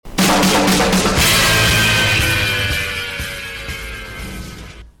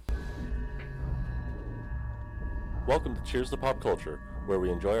Welcome to Cheers to Pop Culture, where we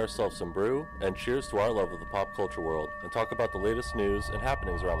enjoy ourselves some brew and cheers to our love of the pop culture world and talk about the latest news and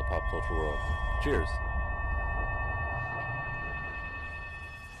happenings around the pop culture world. Cheers.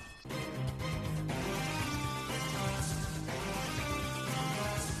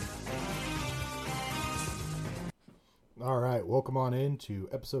 All right, welcome on into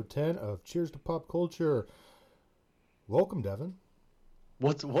episode 10 of Cheers to Pop Culture. Welcome, Devin.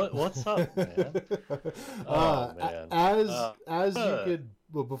 What's up, man? Man. As you could,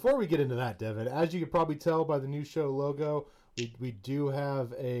 well, before we get into that, Devin, as you could probably tell by the new show logo, we do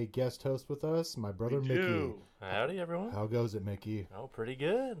have a guest host with us, my brother Mickey. Howdy, everyone. How goes it, Mickey? Oh, pretty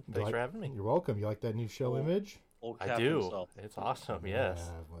good. Thanks for having me. You're welcome. You like that new show image? I do. Himself. It's awesome. Yes.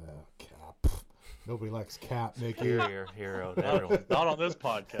 Yeah, well, Cap. Nobody likes Cap, Mickey. You're a hero. Not on this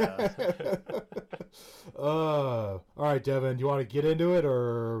podcast. All right, Devin, do you want to get into it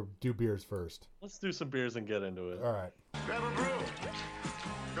or do beers first? Let's do some beers and get into it. All right. Grab a brew.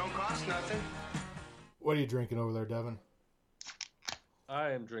 Don't cost nothing. What are you drinking over there, Devin?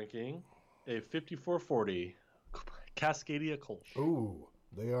 I am drinking a 5440 Cascadia Kolsch. Ooh,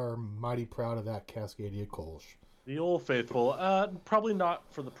 they are mighty proud of that Cascadia Kolsch. The old faithful. Probably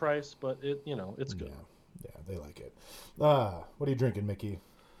not for the price, but it's good. Yeah, they like it. What are you drinking, Mickey?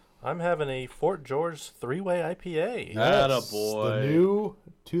 I'm having a Fort George 3-way IPA. Yes, attaboy. The new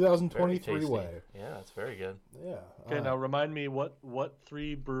 2023 way. Yeah, it's very good. Yeah. Okay, now remind me what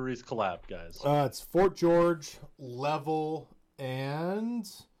three breweries collab, guys? It's Fort George, Level, and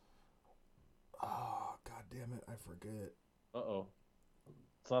God damn it, I forget. Uh-oh.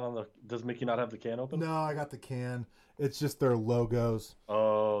 It's not on the. Does Mickey not have the can open? No, I got the can. It's just their logos.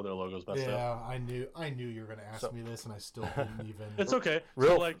 Oh, their logo's messed up. Yeah, I knew you were gonna ask me this, and I still didn't even. It's okay.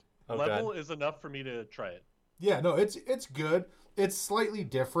 Level is enough for me to try it. Yeah, no, it's good. It's slightly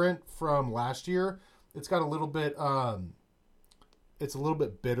different from last year. It's got a little bit it's a little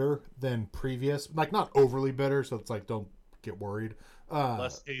bit bitter than previous. Like not overly bitter, so it's like don't get worried.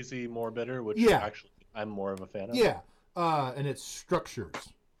 Less hazy, more bitter, which actually I'm more of a fan of. Yeah. And it's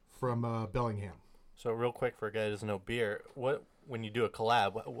Structures from Bellingham. So real quick for a guy who doesn't know beer, when you do a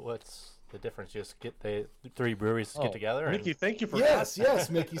collab, what's the difference? Just get the three breweries get together? Mickey, thank you for that.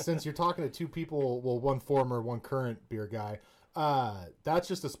 Yes, Mickey, since you're talking to two people, well, one former, one current beer guy, that's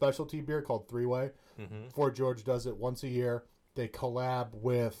just a specialty beer called 3-Way. Mm-hmm. Fort George does it once a year. They collab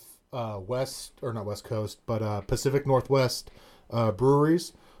with not West Coast, but Pacific Northwest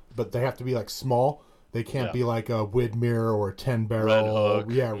breweries, but they have to be like small. They can't be like a Widmer or a 10 barrel.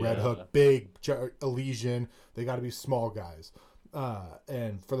 Red Hook, big Elysian. They got to be small guys.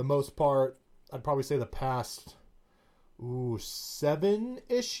 And for the most part, I'd probably say the past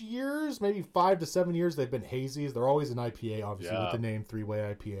 7-ish years, maybe 5 to 7 years, they've been hazies. They're always an IPA, obviously, with the name 3-Way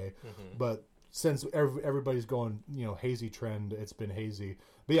IPA. Mm-hmm. But since everybody's going, hazy trend, it's been hazy.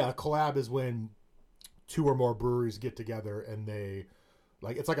 But yeah, a collab is when two or more breweries get together and they...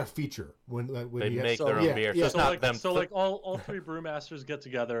 Like it's like a feature when they make their own beer. So it's not them. So all three brewmasters get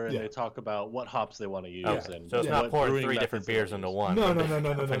together and they talk about what hops they want to use. And so it's not pouring three different beers into one. No.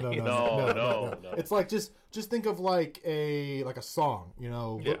 No. It's like just think of like a song,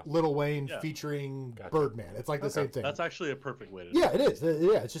 Lil Wayne featuring Birdman. It's like the same thing. That's actually a perfect way to do it. Yeah, it is.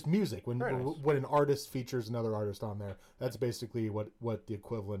 Yeah, it's just music. When an artist features another artist on there, that's basically what the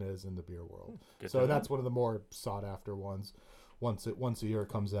equivalent is in the beer world. So that's one of the more sought after ones. Once a year it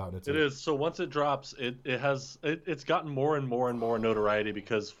comes out. It is. So once it drops, it's gotten more and more and more notoriety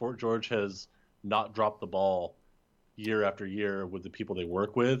because Fort George has not dropped the ball year after year with the people they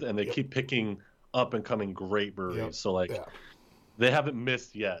work with, and they keep picking up and coming great breweries. Yep. So they haven't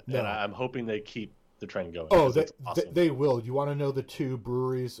missed yet, and I'm hoping they keep the trend going. Oh, awesome. They will. You want to know the two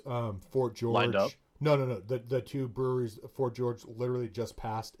breweries Fort George lined up? No. The two breweries Fort George literally just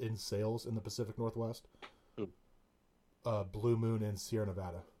passed in sales in the Pacific Northwest. Blue Moon and Sierra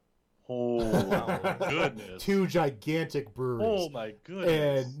Nevada. Oh my goodness! Two gigantic breweries. Oh my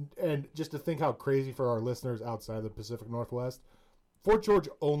goodness! And just to think how crazy for our listeners outside of the Pacific Northwest, Fort George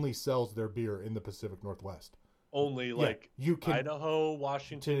only sells their beer in the Pacific Northwest. Only you can Idaho,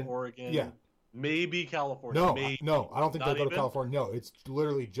 Washington, Oregon, maybe California. No, I don't think they'll go to California. No, it's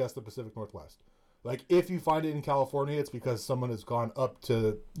literally just the Pacific Northwest. Like if you find it in California, it's because someone has gone up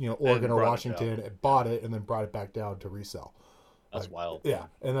to Oregon or Washington and bought it and then brought it back down to resell. That's wild. Yeah,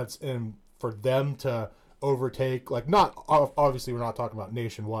 and for them to overtake, not obviously we're not talking about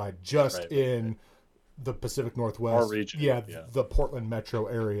nationwide, just in the Pacific Northwest, our region. The Portland metro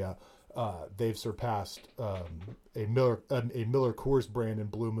area. They've surpassed a Miller Coors brand in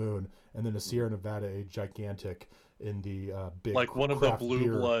Blue Moon, and then a Sierra Nevada, a gigantic in the big one of the blue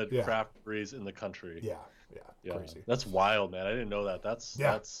beer. blood craft breweries in the country. Yeah, Yeah, crazy. that's wild, man. I didn't know that. That's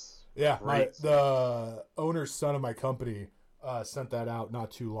great. The owner's son of my company sent that out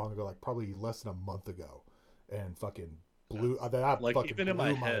not too long ago, like probably less than a month ago, and fucking blew that like fucking even in blew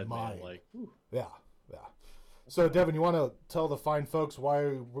my head, mind. man, like whew. Yeah. So Devin, you want to tell the fine folks why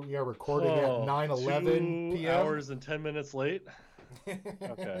we are recording at 9:11 2 p.m. hours and 10 minutes late.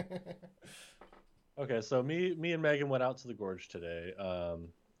 Okay, so me and Megan went out to the gorge today,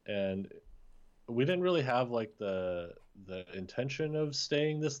 and we didn't really have like the intention of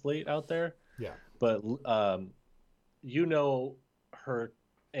staying this late out there. Yeah. But her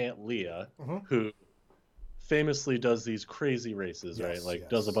Aunt Leah, who famously does these crazy races, Yes, right? Like yes.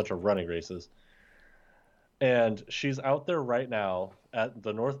 does a bunch of running races. And she's out there right now at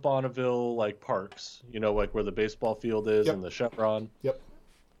the North Bonneville like parks, like where the baseball field is Yep. and the Chevron. Yep.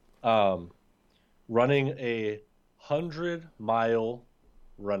 Running a 100-mile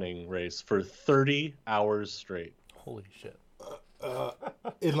running race for 30 hours straight. Holy shit.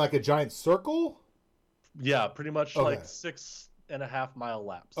 In like a giant circle? Yeah, pretty much Okay. like 6.5 mile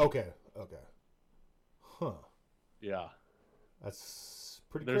laps. Okay. Huh. Yeah. That's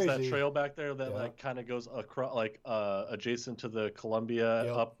pretty There's crazy. that trail back there that Yeah. like kind of goes across, like adjacent to the Columbia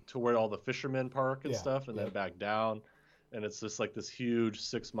Yep. up to where all the fishermen park and Yeah, stuff, and then yep. back down, and it's just like this huge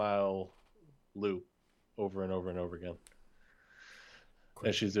 6-mile loop over and over and over again.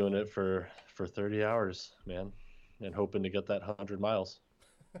 And she's doing it for 30 hours, man, and hoping to get that 100 miles.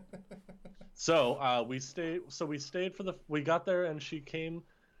 So we stayed we got there, and she came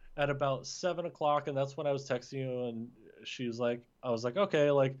at about 7:00, and that's when I was texting you, and I was like,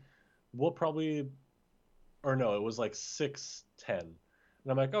 okay, like we'll probably, or no, it was like 6:10, and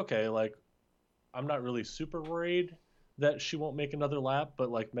I'm like, okay, like I'm not really super worried that she won't make another lap,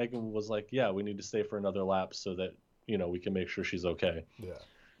 but like Megan was like, yeah, we need to stay for another lap so that we can make sure she's okay. Yeah.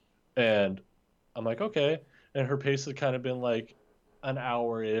 And I'm like, okay. And her pace had kind of been like an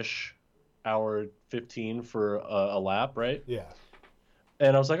hour-ish, hour 15 for a lap, right? Yeah.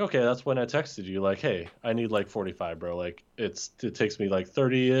 And I was like, okay, that's when I texted you, like, hey, I need like 45, bro. Like, it takes me like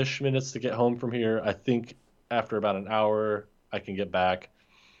 30-ish minutes to get home from here. I think after about an hour, I can get back.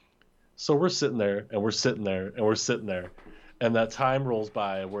 So we're sitting there, and we're sitting there, and we're sitting there. And that time rolls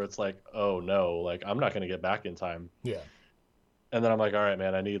by where it's like, oh, no, like, I'm not going to get back in time. Yeah. And then I'm like, all right,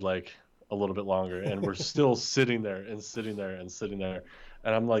 man, I need like a little bit longer. And we're still sitting there and sitting there and sitting there.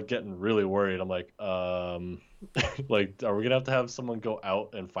 And I'm like getting really worried. I'm like, like, are we gonna have to have someone go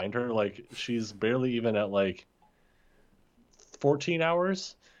out and find her? Like, she's barely even at like 14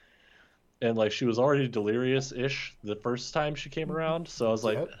 hours. And like, she was already delirious-ish the first time she came around. So I was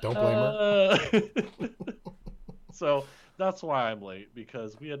like, Don't blame her. So that's why I'm late,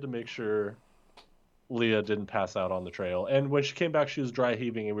 because we had to make sure Leah didn't pass out on the trail. And when she came back, she was dry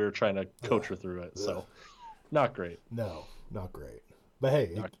heaving, and we were trying to coach her through it. So not great. No, not great. But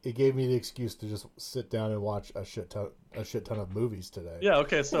hey, it gave me the excuse to just sit down and watch a shit ton of movies today. Yeah,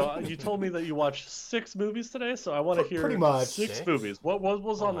 okay, so you told me that you watched 6 movies today, so I want to hear pretty much. 6 movies. What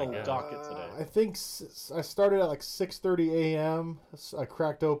was on the God. docket today? I think I started at like 6:30 a.m. I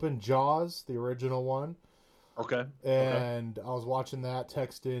cracked open Jaws, the original one. Okay. And I was watching that,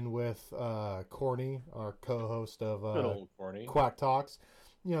 texting with Corny, our co-host of Good old Corny. Quack Talks.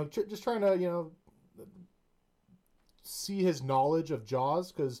 Just trying to, see his knowledge of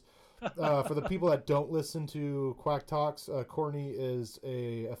Jaws, because for the people that don't listen to Quack Talks, Corny is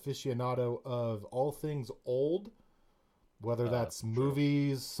a aficionado of all things old, whether that's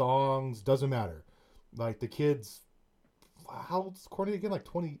movies, songs, doesn't matter. Like the kids, how old's Corny again? Like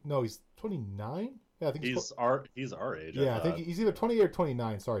 20? No, he's 29. Yeah, I think He's our age. I think he's either 20 or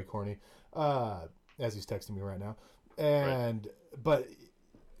 29. Sorry, Corny. As he's texting me right now, but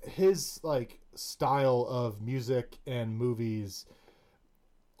his like style of music and movies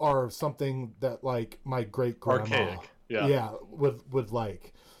are something that like my great grandma, archaic. Yeah. would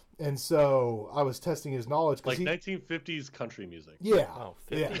like. And so I was testing his knowledge, Like 1950s country music. Yeah. Oh,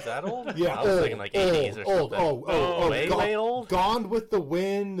 50s that old? Yeah, I was thinking like 80s or old, something. Way old? Gone with the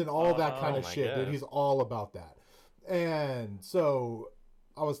Wind and all that kind of my shit, dude. God. He's all about that. And so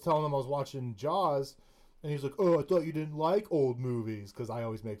I was telling him I was watching Jaws, and he's like, "Oh, I thought you didn't like old movies," because I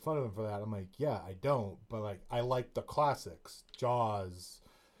always make fun of him for that. I'm like, "Yeah, I don't, but like I like the classics, Jaws."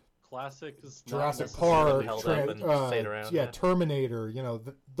 Classic is not Jurassic necessarily Park, held up and stayed around, yeah. Terminator,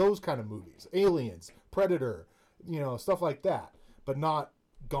 those kind of movies, Aliens, Predator, stuff like that, but not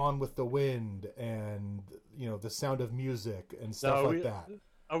Gone with the Wind and The Sound of Music and stuff like that.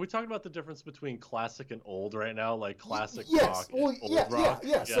 Are we talking about the difference between classic and old right now? Like classic Yes, rock and old rock?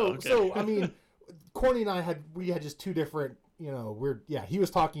 yeah. So okay. I mean, Corny and I had just two different he was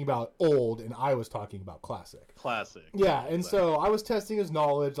talking about old and I was talking about classic. Classic. Yeah, and so I was testing his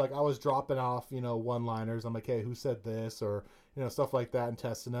knowledge. Like, I was dropping off, one-liners. I'm like, hey, who said this? Or, stuff like that, and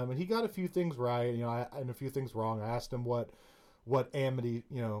testing him. And he got a few things right, and a few things wrong. I asked him what Amity,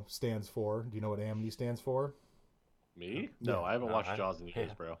 stands for. Do you know what Amity stands for? Me? No, I haven't watched Jaws in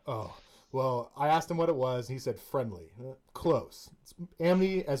years, bro. Oh, well, I asked him what it was, and he said friendly. Close.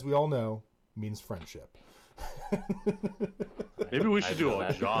 Amity, as we all know, means friendship. Maybe we should do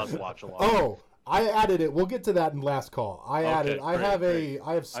a Jaws watch along. Oh, I added it. We'll get to that in last call. I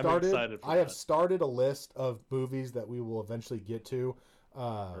have started a list of movies that we will eventually get to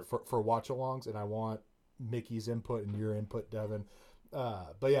for watch alongs, and I want Mickey's input and your input, Devin.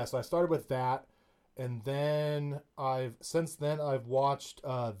 But yeah, so I started with that, and then I've watched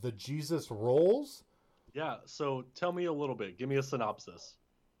the Jesus Rolls. Yeah, so tell me a little bit. Give me a synopsis.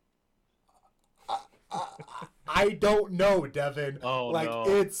 I don't know, Devin. Oh, no.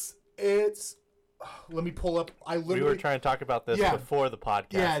 It's. Let me pull up. We were trying to talk about this before the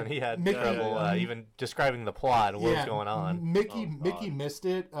podcast, and he had trouble even describing the plot and what was going on. Mickey missed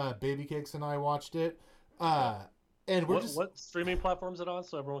it. Baby Cakes and I watched it. And what streaming platform is it on,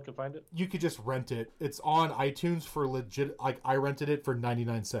 so everyone can find it? You could just rent it. It's on iTunes for legit. Like, I rented it for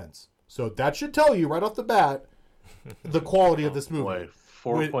 99 cents. So that should tell you right off the bat the quality of this movie. Boy.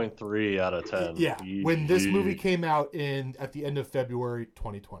 4.3 out of 10. Yeah, when this movie came out at the end of February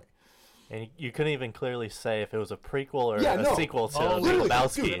 2020. And you couldn't even clearly say if it was a prequel or a sequel to The Big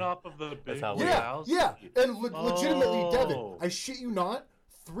Lebowski. Off of the Big yeah. And legitimately, Devin, I shit you not,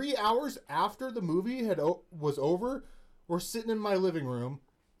 3 hours after the movie was over, we're sitting in my living room,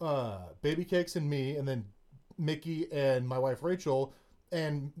 Baby Cakes and me, and then Mickey and my wife Rachel,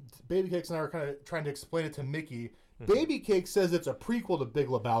 and Baby Cakes and I were kind of trying to explain it to Mickey. Baby Cake says it's a prequel to Big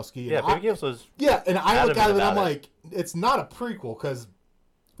Lebowski. Yeah, Baby Cake was. Yeah, and I look at it and I'm like, it's not a prequel because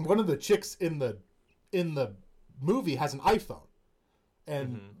one of the chicks in the movie has an iPhone,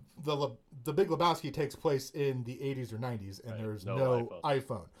 and the Big Lebowski takes place in the 80s or 90s, and there's no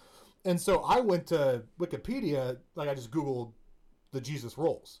iPhone. And so I went to Wikipedia, like I just Googled the Jesus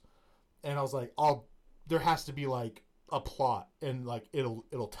Rolls, and I was like, there has to be like a plot, and like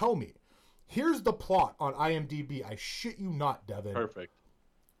it'll tell me. Here's the plot on IMDb. I shit you not, Devin. Perfect.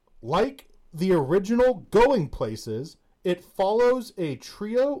 Like the original Going Places, it follows a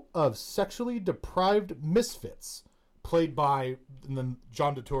trio of sexually deprived misfits, played by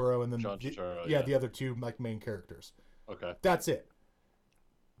John Turturro and then the other two main characters. Okay. That's it.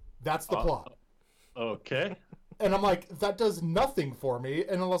 That's the plot. Okay. And I'm like, that does nothing for me.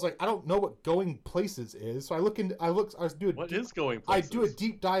 And I was like, I don't know what Going Places is. So What is Going Places? I do a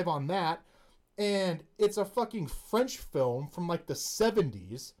deep dive on that. And it's a fucking French film from like the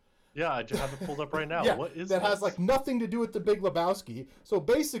 70s. Yeah, I just have it pulled up right now. Yeah, what is that? Has like nothing to do with the Big Lebowski. So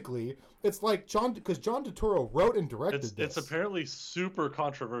basically, it's like because John Turturro wrote and directed this. It's apparently super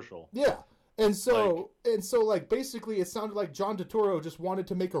controversial. Yeah, and so basically, it sounded like John Turturro just wanted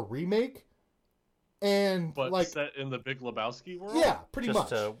to make a remake, but set in the Big Lebowski world. Yeah, pretty much. Just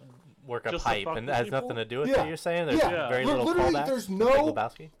to work a pipe, and that has nothing to do with what you're saying. There's very little callbacks. There's no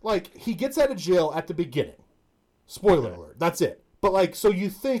like he gets out of jail at the beginning. Spoiler alert. That's it. But like, so you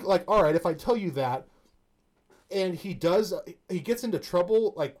think like, all right, if I tell you that, and he gets into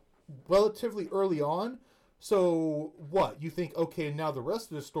trouble like relatively early on. So what? You think, okay, now the rest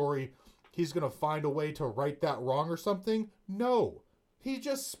of the story, he's gonna find a way to right that wrong or something? No, he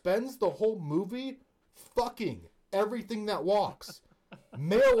just spends the whole movie fucking everything that walks.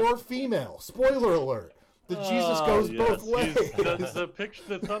 Male or female. Spoiler alert. The Jesus goes both ways.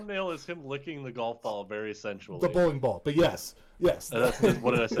 The thumbnail is him licking the golf ball very sensually. The bowling ball, but yes. What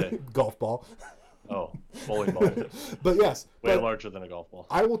did I say? Golf ball. Oh, bowling ball. But yes. Way larger than a golf ball.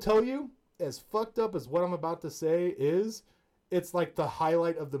 I will tell you, as fucked up as what I'm about to say is, it's like the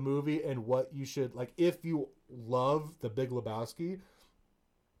highlight of the movie and what you should, like, if you love The Big Lebowski,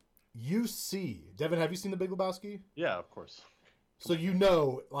 you see. Devin, have you seen The Big Lebowski? Yeah, of course. So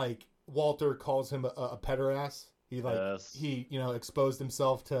like Walter calls him a pederast. He exposed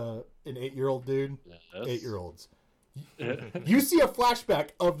himself to an 8-year-old dude. Yes. 8-year-olds. You see a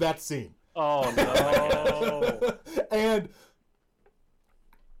flashback of that scene. Oh no! And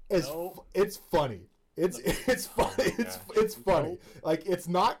it's funny. It's funny. It's funny. Like it's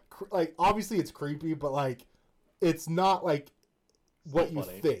not like obviously it's creepy, but like it's not like what you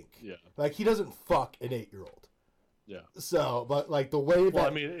think. Yeah. Like he doesn't fuck an 8-year-old. Yeah. So, but like the way that... Well, I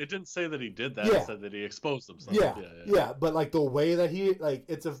mean, it didn't say that he did that. It said that he exposed himself. Yeah. But like the way that he, like,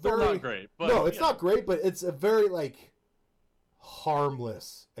 it's a still very... not great. But, no, it's not great, but it's a very, like,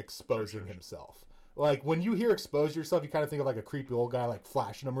 harmless exposing himself. Like when you hear expose yourself, you kind of think of like a creepy old guy like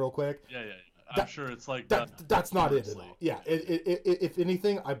flashing them real quick. Yeah. I'm sure it's like that's not it at all. Yeah, if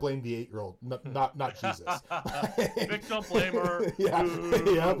anything, I blame the 8-year-old, not Jesus. Victim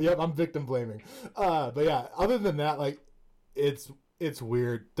blamer. Yep, I'm victim blaming. But yeah, other than that, like it's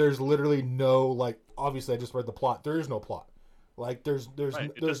weird. There's literally no, like, obviously I just read the plot. There is no plot. Like there's right.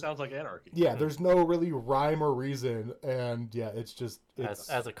 It just sounds like anarchy. Yeah, there's no really rhyme or reason, and yeah, it's just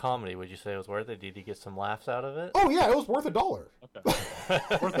as a comedy. Would you say it was worth it? Did you get some laughs out of it? Oh yeah, it was worth $1. Okay,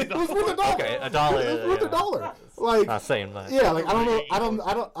 it was worth $1. Okay, $1. It was worth $1. Like not saying much. Yeah, like I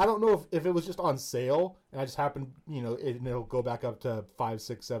don't know if it was just on sale and I just happened, it'll go back up to $5,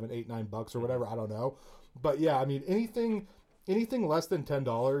 $6, $7, $8, $9 or whatever. I don't know, but yeah, I mean anything less than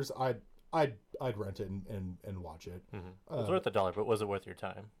 $10, I'd rent it and watch it. Mm-hmm. It was worth $1, but was it worth your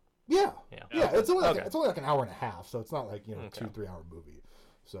time? Yeah. It's only like an hour and a half, so it's not like 2-3 hour movie.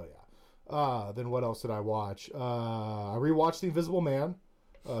 So yeah. Then what else did I watch? I rewatched The Invisible Man.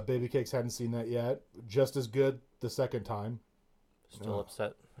 Baby Cakes hadn't seen that yet. Just as good the second time. Still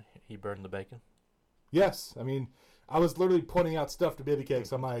upset he burned the bacon? Yes. I mean, I was literally pointing out stuff to Baby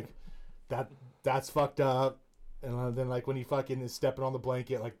Cakes. I'm like, that's fucked up. And then, like, when he fucking is stepping on the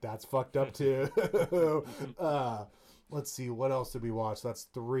blanket, like, that's fucked up, too. Let's see. What else did we watch? That's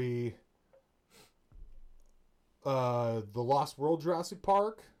 3. The Lost World Jurassic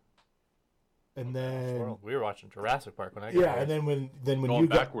Park. And then... We were watching Jurassic Park when I got here. And then when going you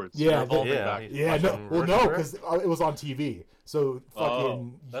backwards. Backwards. No, because it was on TV. So,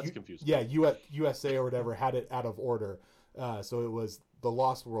 fucking... that's confusing. Yeah, USA or whatever had it out of order. So it was The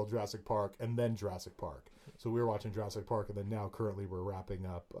Lost World Jurassic Park and then Jurassic Park. So we were watching Jurassic Park, and then now currently we're wrapping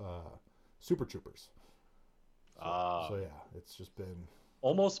up Super Troopers. So yeah, it's just been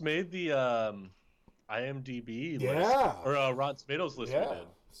almost made the IMDb list or Rotten Tomatoes list. Yeah, we did.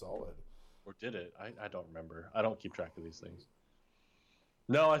 Solid. Or did it? I don't remember. I don't keep track of these things.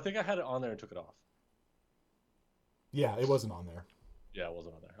 No, I think I had it on there and took it off. Yeah, it wasn't on there. Yeah, it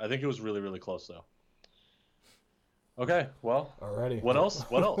wasn't on there. I think it was really, really close though. Okay, well. Alrighty. What else?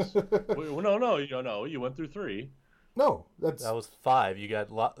 No. You went through 3. No, that was 5. You got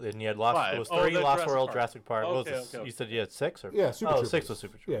and you had Lost. 5. It was 3 Lost World, Jurassic Park. Okay. You said you had 6, or Super Troopers. 6 was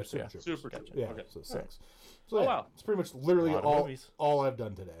Super Troopers. Yeah, Super Troopers. Yeah, okay. So 6. So wow, it's pretty much literally all I've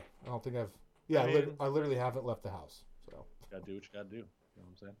done today. I don't think I've. Yeah, I literally haven't left the house. So gotta do what you gotta do. You know what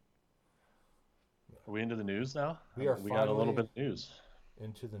I'm saying? Are we into the news now? We got a little bit of news.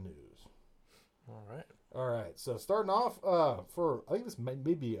 Into the news. All right. So starting off, I think this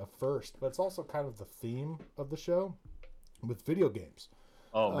may be a first, but it's also kind of the theme of the show with video games.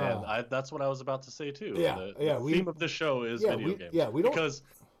 Oh man, that's what I was about to say too. Yeah, the theme of the show is video games. Yeah, we don't. Because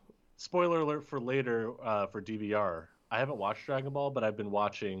spoiler alert for later for DVR. I haven't watched Dragon Ball, but I've been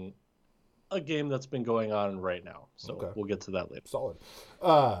watching a game that's been going on right now. So we'll get to that later. Solid.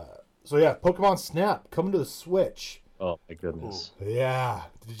 So yeah, Pokemon Snap coming to the Switch. Oh my goodness. Ooh. Yeah.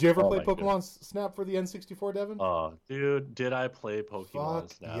 Did you ever play Pokemon Snap for the N64, Devin? Oh, dude, did I play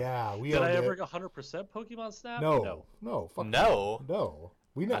Pokemon Snap? Yeah, did I ever 100% Pokemon Snap? No. No. No.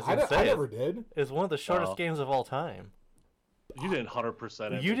 I never did. It's one of the shortest games of all time. You didn't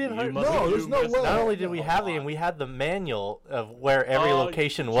 100% it. You didn't. No, there's no way. Not only did we have the game, we had the manual of where every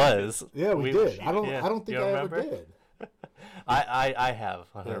location was. Yeah, we did. I don't think I ever did. I have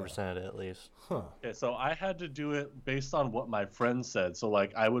 100% at least. Huh. Okay, so I had to do it based on what my friend said. So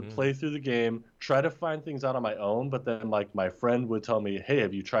like I would play through the game, try to find things out on my own, but then like my friend would tell me, "Hey,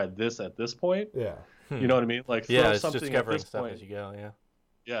 have you tried this at this point?" Yeah. You know what I mean? Like it's something discovering at this stuff point. as you go. Yeah.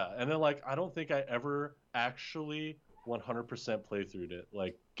 Yeah, and then like I don't think I ever actually 100% playthroughed it,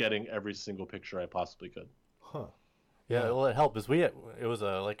 like getting every single picture I possibly could. Huh. Yeah, well, it helped because it was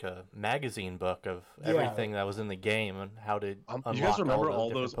like a magazine book of everything that was in the game and how to unlock. You guys remember all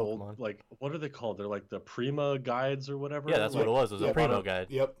those Pokemon. old, like, what are they called? They're like the Prima guides or whatever. Yeah, that's what it was. It was a Primo guide.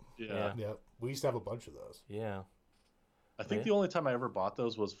 Yep. Yeah. We used to have a bunch of those. Yeah. I think the only time I ever bought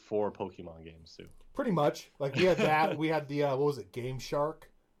those was for Pokemon games too. Pretty much. Like we had that. We had the what was it? Game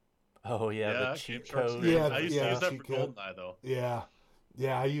Shark. Oh yeah, the cheat code. Yeah, I used to use that for GoldenEye though. Yeah.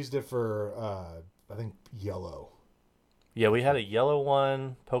 I used it for I think Yellow. Yeah, we had a yellow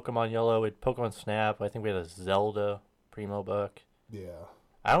one, Pokemon Yellow, we had Pokemon Snap. I think we had a Zelda Primo book. Yeah.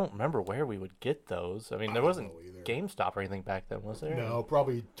 I don't remember where we would get those. I mean, there wasn't GameStop or anything back then, was there? No,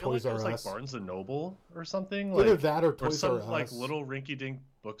 probably Toys R Us. It was like Barnes and Noble or something. Either that or Toys R Us. Like little rinky-dink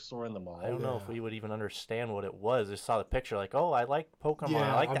bookstore in the mall. I don't know if we would even understand what it was. I just saw the picture, like, oh, I like Pokemon.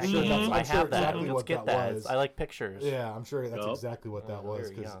 Yeah, I like that. I have that. Let's get that. I like pictures. Yeah, I'm sure that's exactly what that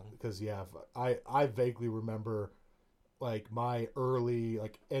was. Because I vaguely remember like my early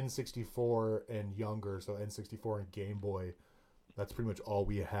like N64 and younger, so N64 and Game Boy, that's pretty much all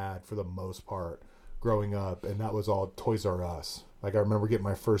we had for the most part growing up, and that was all Toys R Us. Like I remember getting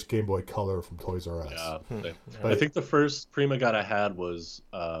my first Game Boy Color from Toys R Us. Yeah, but I think the first Prima gun I had was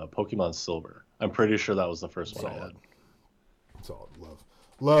Pokemon Silver. I'm pretty sure that was the first one I had. Solid.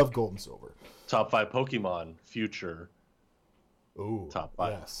 Love Gold and Silver. Top 5 Pokemon Future. Ooh, top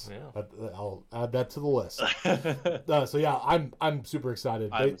 5. Yes, yeah. I'll add that to the list. So yeah, I'm super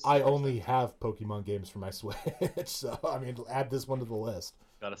excited. I only have Pokemon games for my Switch, so I mean, add this one to the list.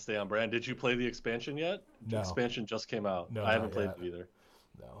 Gotta stay on brand. Did you play the expansion yet? No. The expansion just came out. No, I haven't played it either.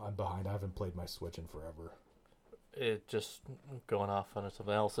 No, I'm behind. I haven't played my Switch in forever. It just going off on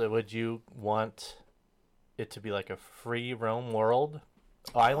something else. Would you want it to be like a free roam world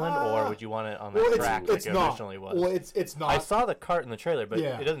island, or would you want it on the track like it originally was? Well, it's not. I saw the cart in the trailer, but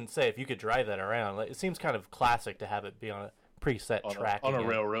it doesn't say if you could drive that around. Like, it seems kind of classic to have it be on a preset track on a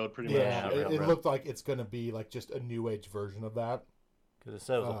railroad, pretty much. Yeah, it looked like it's going to be like just a new age version of that. Because it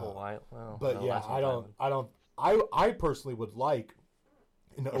says the whole island. Well, but no, yeah, I personally would like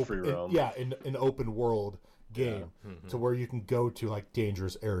an open world game to where you can go to like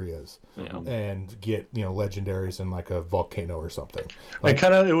dangerous areas and get legendaries in like a volcano or something. Like,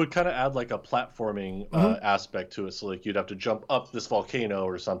 it would kind of add like a platforming aspect to it. So like you'd have to jump up this volcano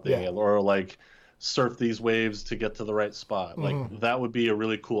or something, or like surf these waves to get to the right spot. Like that would be a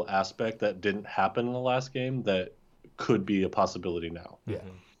really cool aspect that didn't happen in the last game that could be a possibility now.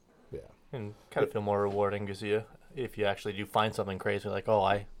 And kind of feel more rewarding because if you actually do find something crazy, like, oh,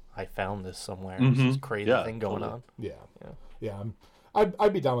 I found this somewhere. This crazy thing going on. Yeah.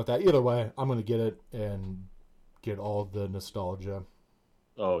 I'd be down with that. Either way, I'm gonna get it and get all the nostalgia.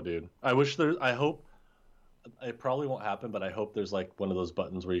 Oh, dude, I hope it probably won't happen, but I hope there's like one of those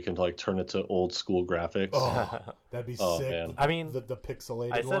buttons where you can like turn it to old school graphics. Oh, that'd be sick. Man. I mean, the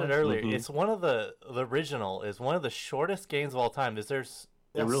pixelated. I said it earlier. It's one of the original is one of the shortest games of all time. There's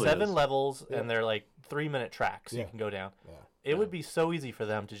really 7 levels and they're like 3-minute tracks you can go down. It would be so easy for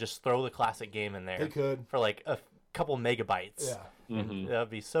them to just throw the classic game in there. They could for like a couple megabytes. Yeah, that would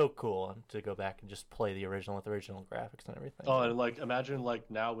be so cool to go back and just play the original with the original graphics and everything. Oh, and like imagine like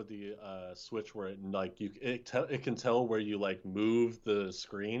now with the Switch where it can tell where you like move the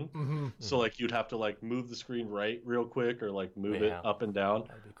screen. So like you'd have to like move the screen right real quick or like move it up and down.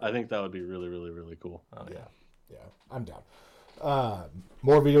 Cool. I think that would be really, really, really cool. Oh, yeah, I'm down.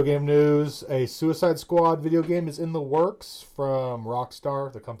 More video game news. A Suicide Squad video game is in the works from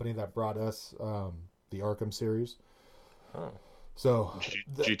Rockstar, the company that brought us the Arkham series. So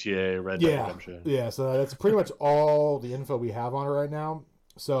GTA, Red Dead Redemption. Yeah, so that's pretty much all the info we have on it right now.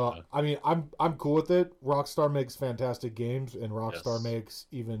 So I mean, I'm cool with it. Rockstar makes fantastic games, and Rockstar makes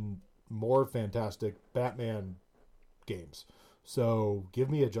even more fantastic Batman games. So give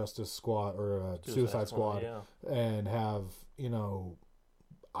me a Justice Squad or a Suicide Squad and have,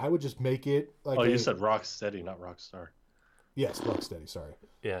 I would just make it like. Oh, you said Rocksteady, not Rockstar. Yes, Rocksteady. Sorry.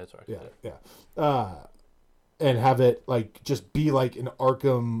 Yeah, it's Rocksteady. Yeah. And have it like just be like an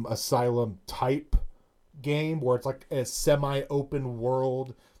Arkham Asylum type game where it's like a semi-open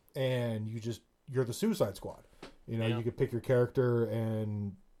world, and you're the Suicide Squad. You could pick your character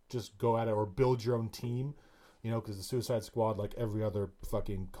and just go at it, or build your own team. Because the Suicide Squad, like every other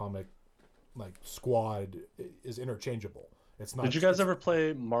fucking comic, like squad, is interchangeable. It's not. Did you guys ever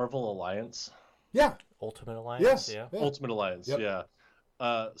play Marvel Alliance? Yeah. Ultimate Alliance. Yes. Yeah. Ultimate Alliance. Yep.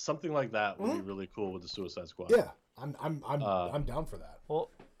 Yeah. Something like that would be really cool with the Suicide Squad. Yeah, I'm down for that. Well,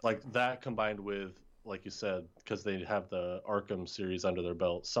 like that combined with, like you said, because they have the Arkham series under their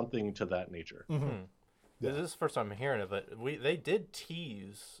belt, something to that nature. This is the first time I'm hearing of it. They did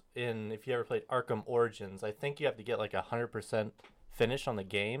tease if you ever played Arkham Origins, I think you have to get like 100% finish on the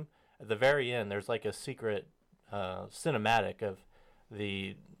game. At the very end, there's like a secret cinematic of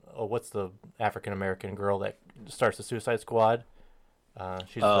what's the African American girl that starts the Suicide Squad?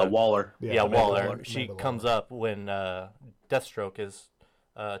 She's Waller. Yeah, Waller. She comes up when Deathstroke is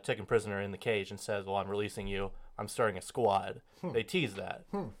taken prisoner in the cage and says, "Well, I'm releasing you. I'm starting a squad." They tease that.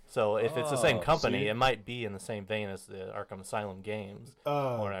 So if it's the same company, it might be in the same vein as the Arkham Asylum games.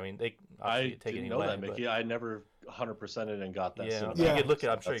 Or I mean, I didn't know that, Mickey. I never 100%ed and got that. Yeah, you could look it.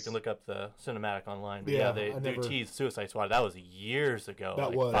 I'm sure you can look up the cinematic online. But they do tease Suicide Squad. That was years ago. That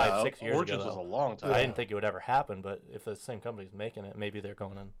like was 5-6 years Origins ago. was a long time. I didn't think it would ever happen, but if the same company's making it, maybe they're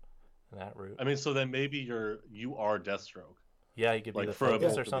going in that route. I mean, so then maybe you are Deathstroke. Yeah, you could be like the for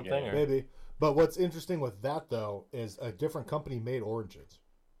Focus or something. Or... Maybe. But what's interesting with that, though, is a different company made Origins.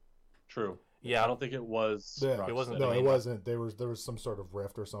 True. Yeah. I don't think it was. Yeah. Rocksteady. It wasn't No, the it main wasn't. There was some sort of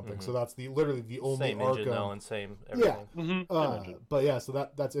rift or something. So that's literally the only same engine though, Arkham. and same everything. Mm-hmm. But yeah, so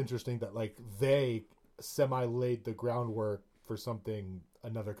that's interesting that like they semi laid the groundwork for something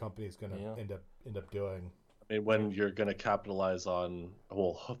another company is going to end up doing. I mean, when you're going to capitalize on,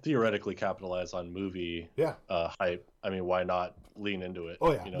 well, theoretically capitalize on movie hype, I mean, why not lean into it?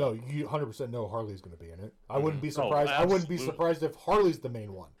 Oh yeah, you know? no, you 100% know Harley's going to be in it. I wouldn't be surprised. I wouldn't be absolutely. surprised if Harley's the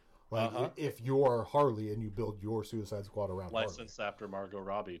main one. Like if you're Harley and you build your Suicide Squad around Licensed after Margot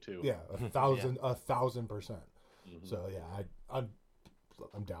Robbie too. Harley. Yeah, 1,000%. So yeah, I'm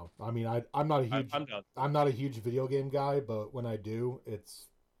down. I mean, I'm not a huge I'm down. I'm not a huge video game guy, but when I do, it's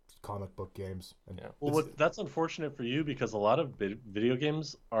comic book games. And Well, that's unfortunate for you because a lot of video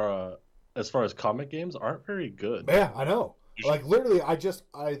games are, as far as comic games, aren't very good. yeah, I know. Like literally, I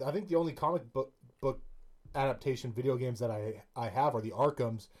think the only comic book adaptation video games that I have are the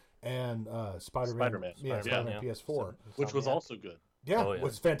Arkhams and Spider-Man. Yeah, Spider-Man PS4, which was also good. yeah,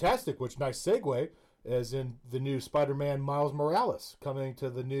 was fantastic. Which nice segue is in the new Spider-Man Miles Morales coming to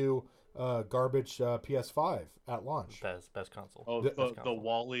the new garbage PS5 at launch. Best console. Oh, Best the console.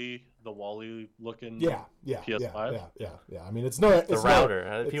 Wally looking. Yeah, PS5? yeah. I mean, it's no The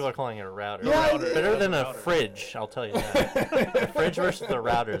router. People are calling it a router. Yeah, Better than a fridge, I'll tell you that. The fridge versus the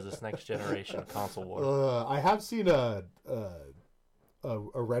router is this next generation console war. I have seen a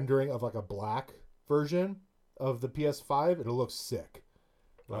rendering of like a black version of the PS5, and it looks sick.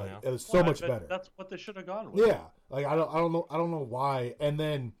 Like yeah. it was so much better. That's what they should have gone with. Yeah, like I don't know why. And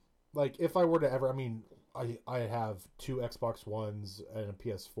then like if I were to ever, I mean, I have 2 Xbox Ones and a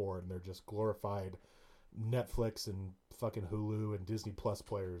PS4, and they're just glorified Netflix and fucking Hulu and Disney Plus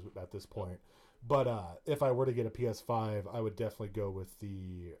players at this point. But if I were to get a PS5, I would definitely go with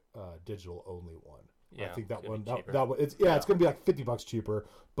the digital only one. Yeah, I think that it's one gonna be that one it's it's gonna be like $50 cheaper,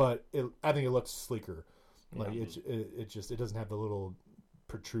 but I think it looks sleeker. Like it doesn't have the little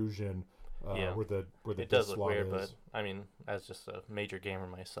protrusion where the It does disc look slot weird, is. but I mean, as just a major gamer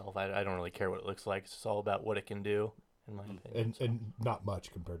myself, I don't really care what it looks like. It's just all about what it can do, in my opinion. And not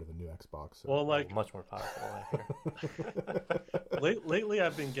much compared to the new Xbox. So. Well, like Much more powerful, I hear. lately,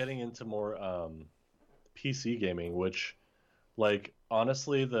 I've been getting into more PC gaming, which, like,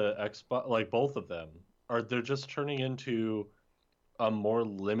 honestly, the Xbox, like both of them, they're just turning into a more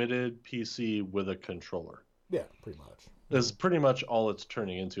limited PC with a controller. Yeah, pretty much. Is pretty much all it's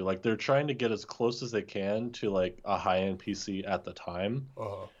turning into. Like they're trying to get as close as they can to like a high-end PC at the time,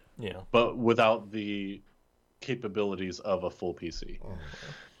 Yeah. but without the capabilities of a full PC.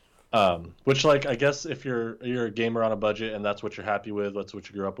 Which, like, I guess if you're a gamer on a budget and that's what you're happy with, that's what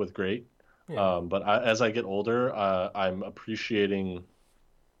you grew up with, great. Yeah. But as I get older, I'm appreciating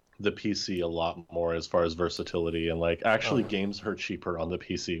the PC a lot more as far as versatility, and like actually games are cheaper on the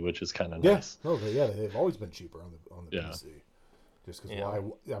PC, which is kind of nice. They've always been cheaper on the Yeah. PC. Just because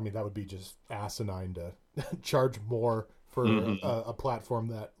why? I mean, that would be just asinine to charge more for a platform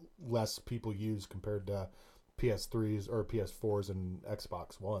that less people use compared to PS3s or PS4s and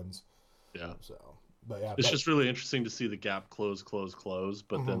Xbox Ones. Yeah. So, but yeah, It's just really interesting to see the gap close,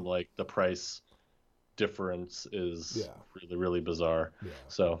 but then like the price difference is really, really bizarre. Yeah.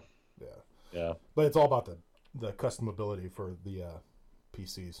 So yeah. But it's all about the customability for the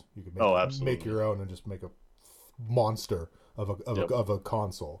PCs. You can absolutely. make your own and just make a monster of a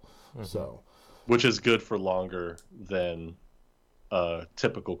console. So, which is good for longer than a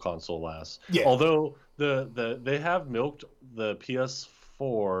typical console lasts. Yeah. Although they have milked the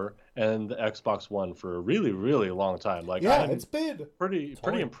PS4 and the Xbox One for a really, really long time. Like it's been pretty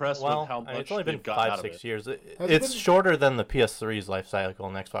impressed with how much it's only been they've gotten out of 5-6 it. years. Has It's it been- shorter than the PS3's life cycle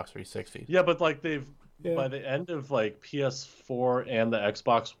and Xbox 360. Yeah, but like by the end of like PS4 and the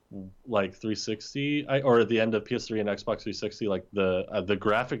Xbox like 360, or the end of PS3 and Xbox 360, like the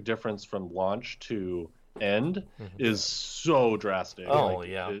graphic difference from launch to end is so drastic. Oh Like,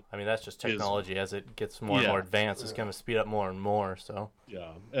 yeah, it- I mean that's just technology. As it gets more and more advanced, it's going to speed up more and more. So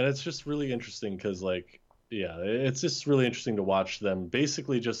yeah, and it's just really interesting because it's just really interesting to watch them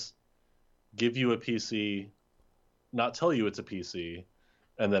basically just give you a PC, not tell you it's a PC,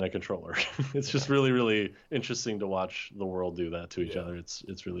 and then a controller. It's just really, really interesting to watch the world do that to each other.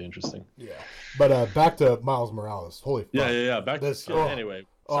 It's really interesting. Yeah. But back to Miles Morales. Holy fuck. Yeah. Back This- to anyway.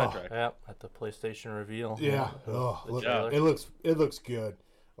 Sidetrack. yeah, at the PlayStation reveal. Yeah. It looks good.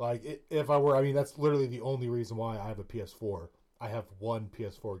 Like if I were, I mean, that's literally the only reason why I have a PS4. I have one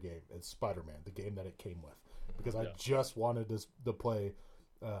PS4 game. It's Spider-Man, the game that it came with, because I just wanted to play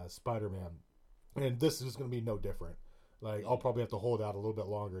Spider-Man, and this is going to be no different. Like I'll probably have to hold out a little bit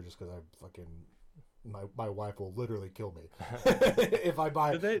longer just because my wife will literally kill me if I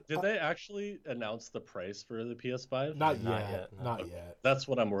buy. Did they actually announce the price for the PS5? Not Not yet. yet, no. Not yet. That's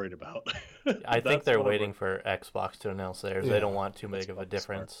what I'm worried about. I think That's they're what I'm waiting for Xbox to announce theirs. Yeah. They don't want too big of a probably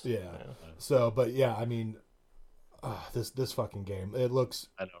difference. Yeah. So, but yeah, I mean, this fucking game. It looks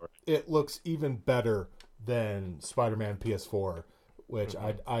I know, right? it looks even better than Spider-Man PS4, which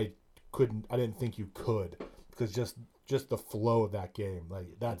I didn't think you could, because just the flow of that game, like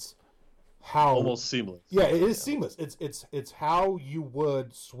that's how Almost seamless. yeah, it is seamless. It's how you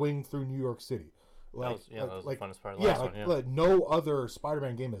would swing through New York City. Like, that was the funnest part of the yeah, last like, one. Yeah. like no other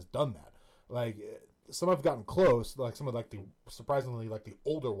Spider-Man game has done that. Like some have gotten close, like some of like the surprisingly like the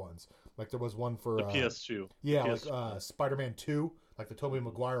older ones. Like there was one for The PS2. yeah, PS2. like Spider-Man 2, like the Tobey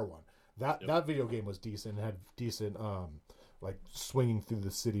Maguire one. That video game was decent and had decent like swinging through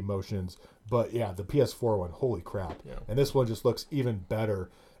the city motions. But yeah, the PS4 one, holy crap. Yeah. And this one just looks even better.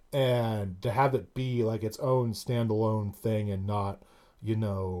 And to have it be like its own standalone thing and not, you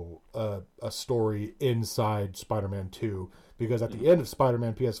know, a story inside Spider-Man 2, because at the end of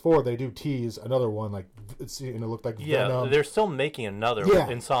Spider-Man PS4 they do tease another one, like it's, you know, looked like Yeah, Venom. they're still making another Yeah.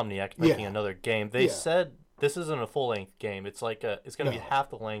 Insomniac making Yeah. another game. They Yeah. said this isn't a full length game. It's like it's going to No. be half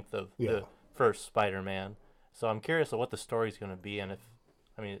the length of Yeah. the first Spider-Man. So I'm curious of what the story's going to be, and if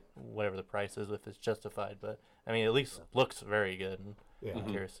I mean whatever the price is, if it's justified. But I mean, at least looks very good. And Yeah. I'm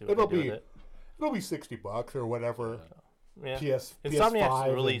curious to see what It'll they do be with it. it'll be $60 or whatever. Yeah. PS5 Insomniac's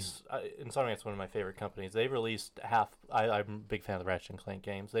and- released. Insomniac's one of my favorite companies. They've released I'm a big fan of the Ratchet and Clank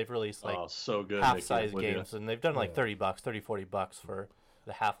games. They've released like Oh, so good. half-size Making it with games, and they've done like Yeah. $30, $40 for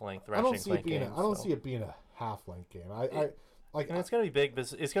the half-length I Ratchet don't and see it Clank being games. I don't so. see it being a half-length game. I like And it's going to be big.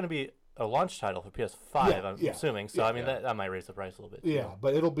 But it's going to be a launch title for PS5. Yeah, I'm yeah, assuming. So yeah, I mean that might raise the price a little bit. yeah, too.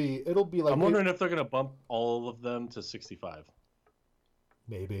 but it'll be like I'm wondering if they're gonna bump all of them to 65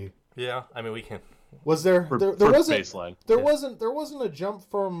 maybe. Yeah. I mean, we can. Was there for, there for wasn't baseline. there Yeah. wasn't a jump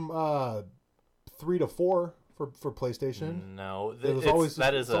from 3 to 4 for PlayStation? No, It was always-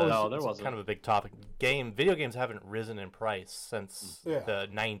 that is it's always- No, there it's wasn't. kind of a big topic. Video games haven't risen in price since Yeah. the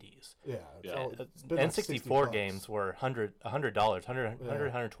 90s. Yeah. Yeah. It's been like N64 $60. games were $100,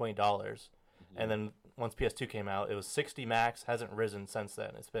 $120, and then once PS2 came out, it was 60 max. Hasn't risen since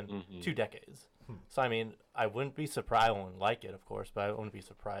then. It's been 2 decades. So I mean, I wouldn't be surprised. I wouldn't like it, of course, but I wouldn't be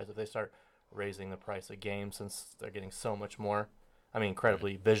surprised if they start raising the price of games since they're getting so much more. I mean,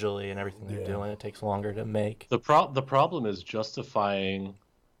 incredibly visually and everything they're Yeah. doing. It takes longer to make. The problem is justifying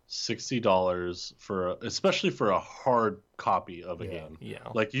 $60 for especially for a hard copy of a Yeah. game. Yeah.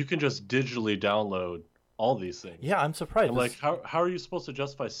 Like you can just digitally download all these things. Yeah, I'm surprised. And like how are you supposed to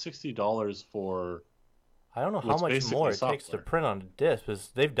justify $60 for I don't know how What's much basically more it takes to software. print on a disc, because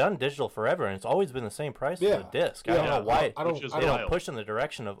they've done digital forever, and it's always been the same price Yeah. as a disc. I Yeah. don't know why I don't- Which is I they don't- don't push in the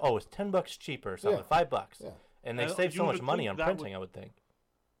direction of, it's $10 cheaper or something, Yeah. $5, Yeah. and they And save you so much would money think on that printing. would- I would think.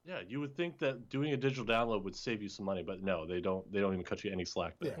 Yeah, you would think that doing a digital download would save you some money, but no, they don't even cut you any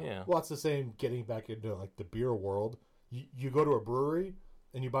slack there. Yeah. Yeah. Well, it's the same getting back into like the beer world. You go to a brewery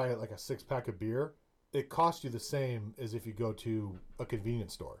and you buy like a 6-pack of beer. It costs you the same as if you go to a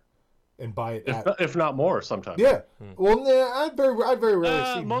convenience store and buy it at If not more sometimes. yeah. Well, nah, I very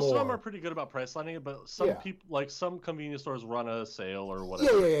rarely see most more. of them are pretty good about price lining it, but some Yeah. people like some convenience stores run a sale or Yeah,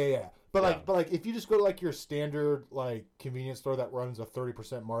 whatever. yeah. But Yeah. like if you just go to like your standard like convenience store that runs a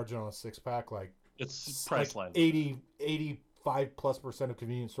 30% margin on a 6-pack, like It's price like line. 85+% of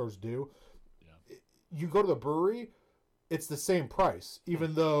convenience stores do. Yeah. You go to the brewery, it's the same price,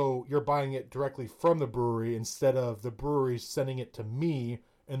 even though you're buying it directly from the brewery instead of the brewery sending it to me.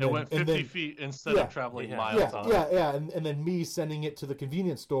 And It then, went and 50 then, feet instead yeah. of traveling Yeah. miles yeah, on yeah, it. yeah, and then me sending it to the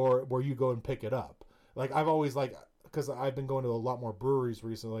convenience store where you go and pick it up. Like I've always like, because I've been going to a lot more breweries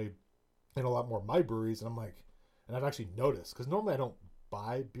recently, and a lot more of my breweries, and I'm like, and I've actually noticed because normally I don't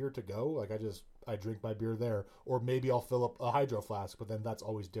buy beer to go. Like I drink my beer there, or maybe I'll fill up a hydro flask, but then that's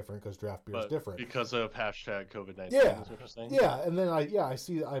always different because draft beer is But different. because of hashtag COVID-19. Yeah. Is what you're saying? Yeah, and then I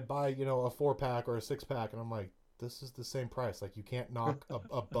see I buy a 4-pack or a 6-pack, and I'm like, this is the same price. Like you can't knock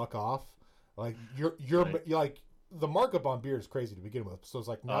a buck off. Like you're like the markup on beer is crazy to begin with. So it's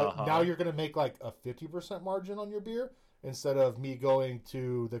like now you're gonna make like a 50% margin on your beer instead of me going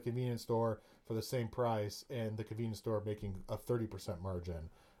to the convenience store for the same price and the convenience store making a 30% margin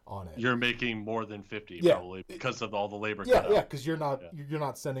on it. You're making more than 50 Yeah. probably because of all the labor Yeah, cut yeah, out. because you're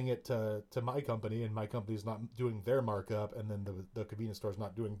not sending it to my company, and my company's not doing their markup, and then the convenience store's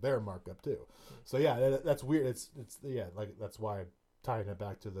not doing their markup too. So yeah, that's weird. It's yeah, like that's why I'm tying it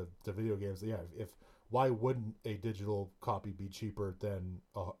back to the video games. Yeah, if why wouldn't a digital copy be cheaper than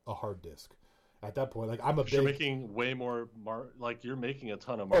a hard disk? at that point. Like I'm a You're big. making way more like you're making a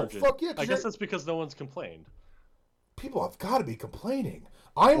ton of Oh margin. fuck yeah! I guess that's because no one's complained. People have got to be complaining.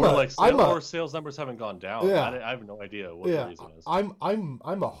 I'm Or a. like I'm a. or sales numbers haven't gone down. Yeah. I have no idea what the Yeah, reason is.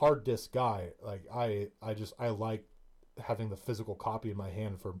 I'm a hard disk guy. Like I like having the physical copy in my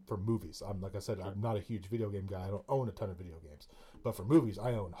hand for movies. I'm like I said, I'm not a huge video game guy. I don't own a ton of video games, but for movies,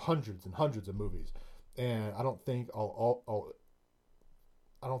 I own hundreds and hundreds of movies, and I don't think I'll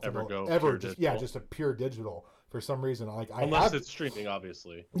ever just a pure digital for some reason. Like Unless it's streaming,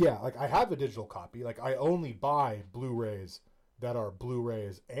 obviously. Yeah, like I have a digital copy. Like I only buy Blu-rays that are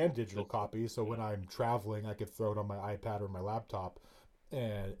Blu-rays and digital copies. So when I'm traveling, I could throw it on my iPad or my laptop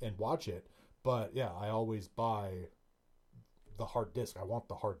and watch it. But yeah, I always buy the hard disk. I want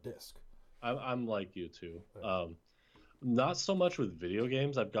the hard disk. I'm like you too. Not so much with video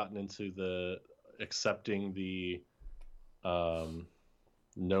games. I've gotten into the accepting the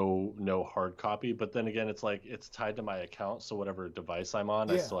no hard copy, but then again, it's like it's tied to my account, so whatever device I'm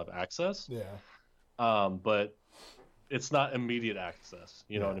on, I still have access. Yeah. But it's not immediate access.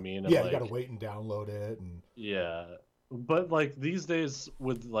 You know what I mean? And yeah, like, you gotta wait and download it. And yeah, but like these days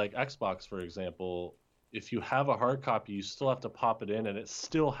with like Xbox, for example, if you have a hard copy, you still have to pop it in, and it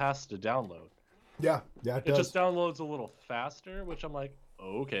still has to download. Yeah, it does. Just downloads a little faster, which I'm like,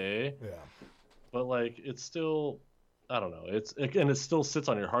 okay. Yeah. But like, it's still, I don't know. It still sits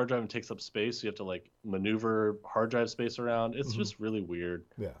on your hard drive and takes up space. So you have to like maneuver hard drive space around. It's just really weird.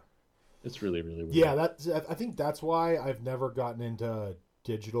 Yeah. It's really, really weird. Yeah, I think that's why I've never gotten into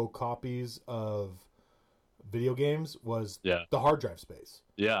digital copies of video games was the hard drive space.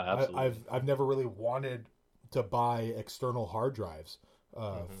 Yeah, absolutely. I've never really wanted to buy external hard drives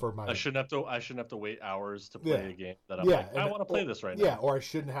for my. I shouldn't have to wait hours to play a game that I'm like, I want to play this right now. Yeah, or I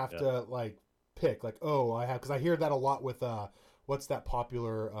shouldn't have to like pick like, oh, I have, because I hear that a lot with what's that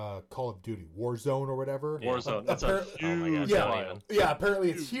popular Call of Duty, Warzone or whatever. Warzone. That's a huge yeah,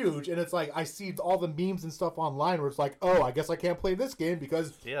 apparently it's huge, and it's like I see all the memes and stuff online where it's like, oh, I guess I can't play this game because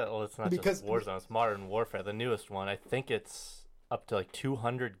it's not just Warzone, it's Modern Warfare, the newest one. I think it's up to like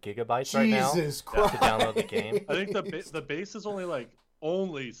 200 gigabytes right now to download the game. I think the base is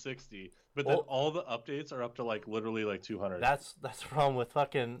only 60, but then all the updates are up to like literally like 200. That's the problem with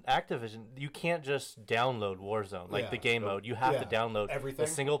fucking Activision. You can't just download Warzone, like the game mode. You have to download everything, the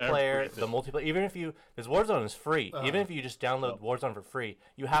single player, the multiplayer. Even if because Warzone is free. Even if you just download Warzone for free,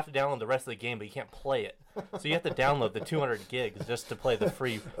 you have to download the rest of the game, but you can't play it. So you have to download the 200 gigs just to play the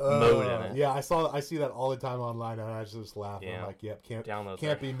free mode in it. Yeah, I see that all the time online, and I just laugh. I'm like, yep,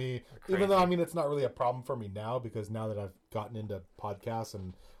 can't be me. Even though, I mean, it's not really a problem for me now, because now that I've gotten into podcasts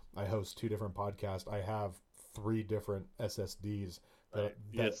and I host 2 different podcasts, I have 3 different SSDs that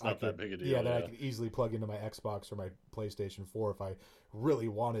it's not that big a deal. Yeah, that I could easily plug into my Xbox or my PlayStation 4 if I really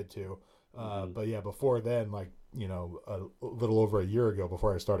wanted to. But yeah, before then, like, you know, a little over a year ago,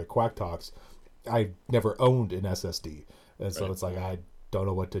 before I started Quack Talks, I never owned an SSD, and so it's like I don't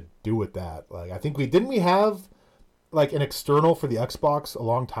know what to do with that. Like, I think we have like an external for the Xbox a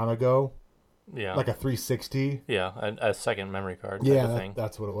long time ago. Yeah, like a 360. Yeah, a second memory card. Yeah,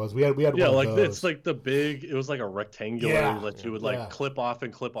 that's what it was. We had yeah, one like of those. It's like the big. It was like a rectangular that you would like clip off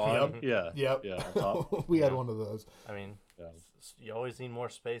and clip on. Yep. Yeah. We had one of those. I mean, you always need more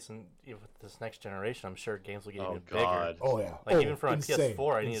space, and with this next generation, I'm sure games will get even bigger. Oh yeah. Like even for my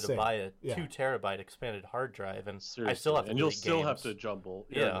PS4, I needed to buy a 2 terabyte expanded hard drive, and I still have to. And you'll still have to jumble.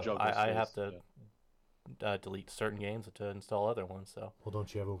 I have to delete certain games to install other ones. So. Well,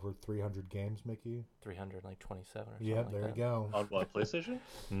 don't you have over 300 games, Mickey? 327 or something. Yeah, there you go. On what, PlayStation?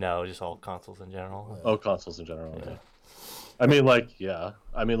 No, just all consoles in general. Oh, consoles in general. Okay. I mean,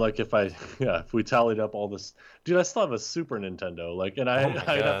 if we tallied up all this, dude, I still have a Super Nintendo, like, and I'd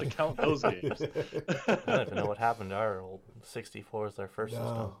have to count those games. I don't even know what happened to our old 64 as our first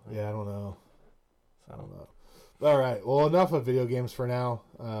system. Yeah, I don't know. All right. Well, enough of video games for now.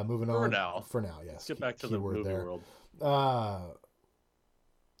 Moving on. For now, yes. Let's get back to the movie world.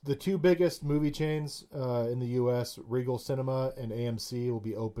 The 2 biggest movie chains in the U.S., Regal Cinema and AMC, will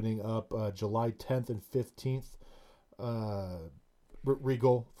be opening up July 10th and 15th.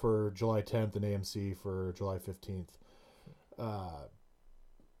 Regal for July 10th and AMC for July 15th.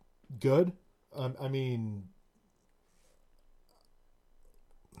 Good. I mean,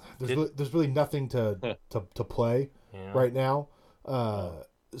 there's really nothing to play right now.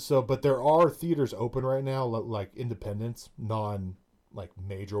 But there are theaters open right now, like independents, like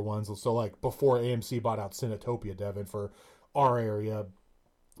major ones. So like before AMC bought out Cinetopia, Devin, for our area,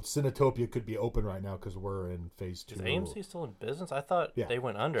 Cinetopia could be open right now because we're in phase 2. Is AMC still in business? I thought they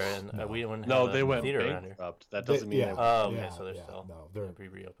went under and we wouldn't have No, a they went theater around here. bankrupt. That doesn't mean they Oh, okay, Yeah, so they're yeah, still no, they're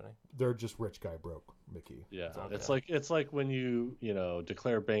reopening. they're just rich guy broke, Mickey. Yeah, Okay. it's like when you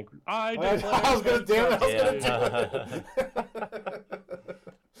declare bank. I was gonna damn it. I was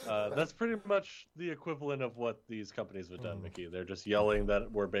Yeah. That's pretty much the equivalent of what these companies have done, Mickey. They're just yelling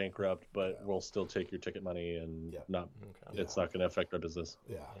that we're bankrupt, but we'll still take your ticket money and not. Okay. It's not going to affect our business.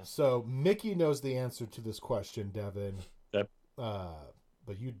 Yeah. So Mickey knows the answer to this question, Devin. Yep.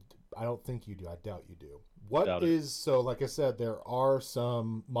 But I don't think you do. I doubt you do. What Doubt is so? Like I said, there are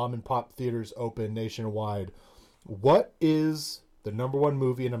some mom and pop theaters open nationwide. What is the number one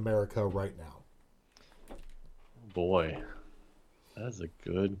movie in America right now? Boy, that's a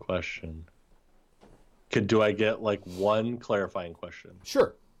good question. Do I get like one clarifying question?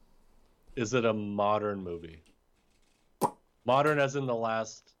 Sure. Is it a modern movie? Modern as in the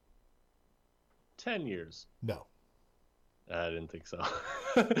last 10 years? No. I didn't think so.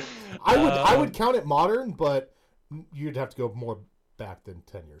 I would count it modern, but you'd have to go more back than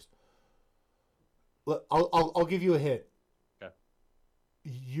 10 years. I'll give you a hint. Okay.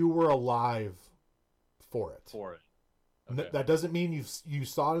 You were alive for it. Okay. That doesn't mean you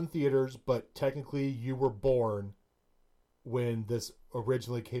saw it in theaters, but technically you were born when this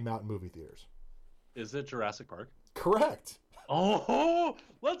originally came out in movie theaters. Is it Jurassic Park? Correct. Oh,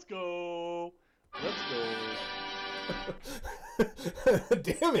 let's go.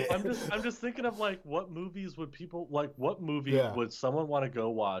 Damn it. I'm just thinking of like what movies would people like what movie would someone want to go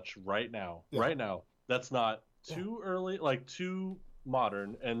watch right now? Yeah. Right now. That's not too early, like too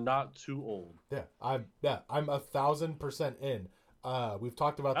modern and not too old. I'm 1,000% in. We've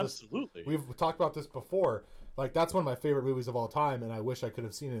talked about this. Absolutely. We've talked about this before. Like that's one of my favorite movies of all time, and I wish I could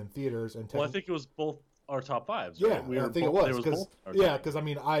have seen it in theaters. And Well, I think it was both our top fives. Yeah, Right? I think it was because I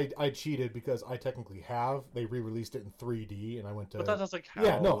mean I cheated because I technically have. They re-released it in 3D, and I went to. But that's like how...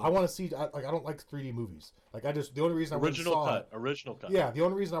 Yeah, no, I want to see. I don't like 3D movies. Like the only reason I original cut. Yeah, the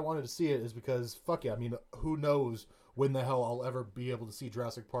only reason I wanted to see it is because fuck yeah. I mean, who knows when the hell I'll ever be able to see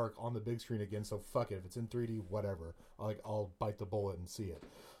Jurassic Park on the big screen again? So fuck it. If it's in 3D, whatever. I'll bite the bullet and see it.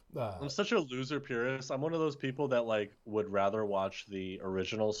 I'm such a loser purist. I'm one of those people that like would rather watch the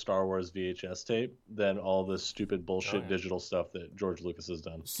original Star Wars VHS tape than all this stupid bullshit digital stuff that George Lucas has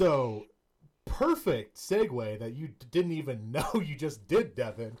done. So, perfect segue that you didn't even know you just did,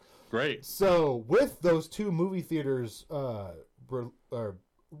 Devin. Great. So, with those two movie theaters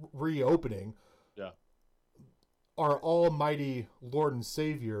reopening, our almighty Lord and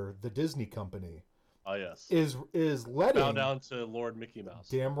Savior, the Disney company, Oh yes. is letting bow down to Lord Mickey Mouse.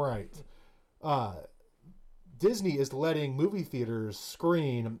 Damn right. Disney is letting movie theaters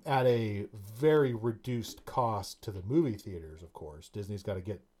screen at a very reduced cost to the movie theaters. Of course, Disney's got to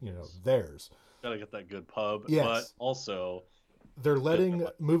get theirs. Got to get that good pub. Yes. But also, they're letting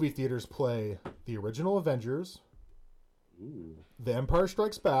movie theaters play the original Avengers, The Empire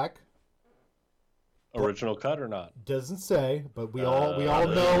Strikes Back. Original cut or not? Doesn't say, but we all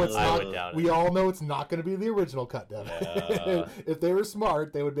know it's I would not. doubt We it. all know it's not going to be the original cut. Devin. Yeah. If they were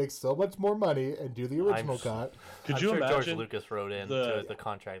smart, they would make so much more money and do the original cut. Could I'm you sure imagine George Lucas wrote in to the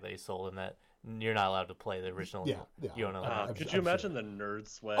contract that he sold him that you're not allowed to play the original. Yeah. You don't know that. Could you imagine the nerd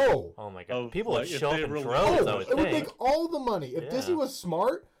sweat? Oh, Oh my god, of, people like, would if show up they in released- droves. I would it would think. make all the money. If Yeah. Disney was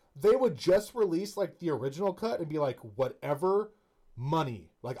smart, they would just release like the original cut and be like, whatever money,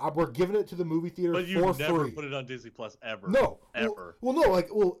 like we're giving it to the movie theater But you for never free. put it on Disney Plus ever. No, ever. Well, no,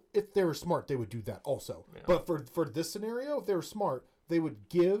 if they were smart, they would do that also. Yeah. But for this scenario, if they were smart, they would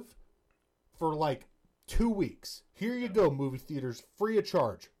give for like 2 weeks. Here you go, movie theaters, free of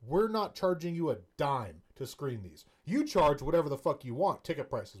charge. We're not charging you a dime to screen these. You charge whatever the fuck you want, ticket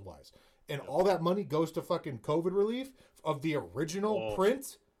prices wise, and all that money goes to fucking COVID relief of the original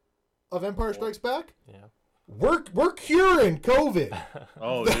print of Empire Strikes Back. Yeah. We're curing COVID.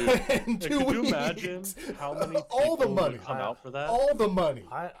 Oh, dude. in 2 Could you weeks. imagine how many people all the money would come out for that? All the money.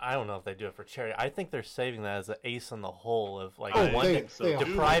 I don't know if they do it for charity. I think they're saving that as an ace in the hole of like I one think so. they are.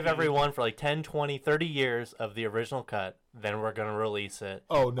 deprive everyone for like 10, 20, 30 years of the original cut. Then we're going to release it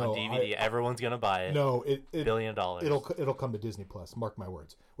Oh, no, on DVD. Everyone's going to buy it. No, it $1 billion. it'll come to Disney Plus. Mark my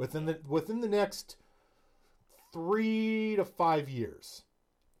words. Within the next 3 to 5 years,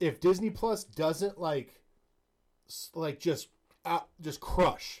 if Disney Plus doesn't just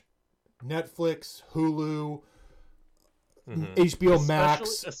crush Netflix, Hulu, HBO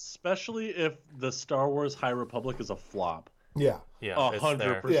Max, Especially if the Star Wars High Republic is a flop. yeah, Yeah, it's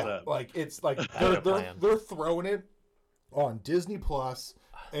there. 100%. yeah, like it's like Better plan. they're throwing it on Disney Plus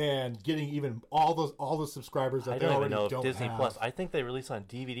and getting even all the subscribers that I they don't already even know if don't Disney have. Plus. I think they release on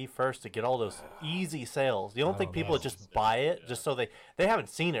DVD first to get all those easy sales. You don't think don't people know. would just buy it just so they haven't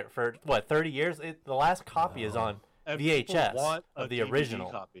seen it for what 30 years? The last copy is on And people VHS want a of the DVD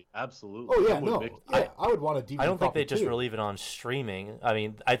original. copy. Absolutely. Oh yeah, Someone no, make- I would want a DVD. I don't think copy they just too. relieve it on streaming. I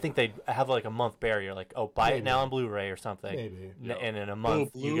mean, I think they'd have like a month barrier, like buy it Maybe. now on Blu-ray or something. Maybe. And in a Oh,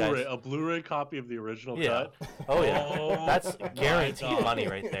 month, you Blu-ray, guys. a Blu-ray copy of the original Yeah. cut. Oh yeah, Oh, that's my guaranteed God. money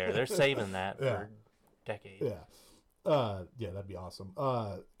right there. They're saving that Yeah. for decades. Yeah. Yeah, that'd be awesome.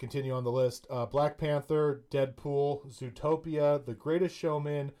 Continue on the list. Black Panther, Deadpool, Zootopia, The Greatest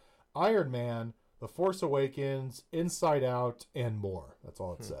Showman, Iron Man, The Force Awakens, Inside Out, and more. That's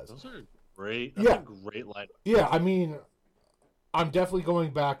all it says. Those are great. That's Yeah. a great lineup. Yeah, I mean, I'm definitely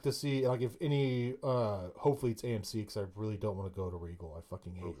going back to see, like, if any, hopefully it's AMC, because I really don't want to go to Regal. I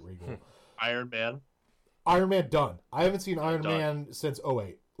fucking hate Regal. Iron Man, Iron Man, done. I haven't seen Iron Done. Man since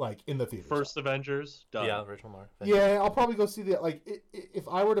 '08, like, in the theaters. first Avengers, done. Yeah, original Mark. Yeah, I'll probably go see that. Like, if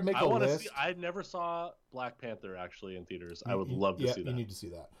I were to make I a want to list, see. I never saw Black Panther actually in theaters. I would love to yeah, see that. you need to see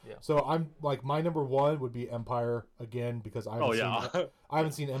that. Yeah. So I'm like, my number one would be Empire again, because I haven't Oh yeah, I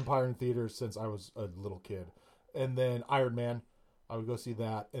haven't seen Empire in theaters since I was a little kid. And then Iron Man, I would go see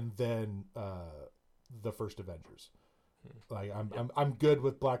that, and then the first Avengers. Like I'm good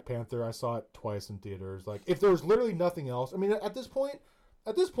with Black Panther. I saw it twice in theaters. Like, if there was literally nothing else, I mean, at this point,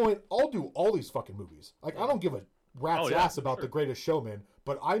 I'll do all these fucking movies. Like, I don't give a rat's Oh, yeah, ass about sure. The Greatest Showman,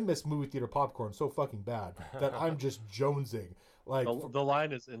 but I miss movie theater popcorn so fucking bad that I'm just jonesing. Like, the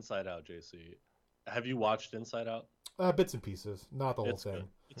line is Inside Out. JC, have you watched Inside Out? bits and pieces, not the whole It's thing. good.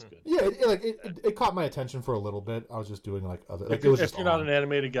 It's good. Yeah, it caught my attention for a little bit. I was just doing like other. Like, If, it was if just you're not on. an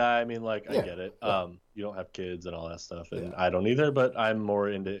animated guy, I mean, like, Yeah, I get it. yeah. You don't have kids and all that stuff, and Yeah. I don't either. But I'm more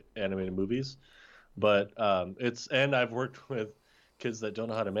into animated movies. But and I've worked with kids that don't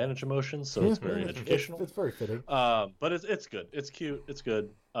know how to manage emotions, so it's very educational. It's very fitting. But it's good. It's cute. It's good.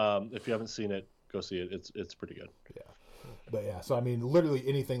 If you haven't seen it, go see it. It's pretty good. But yeah, so I mean, literally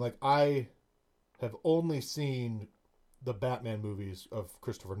anything. Like, I have only seen the Batman movies of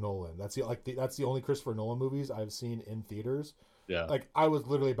Christopher Nolan. That's the only Christopher Nolan movies I've seen in theaters. Yeah. Like, I was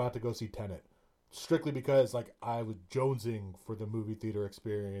literally about to go see Tenet, strictly because, like, I was jonesing for the movie theater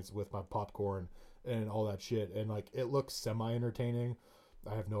experience with my popcorn and all that shit. And, like, it looks semi-entertaining.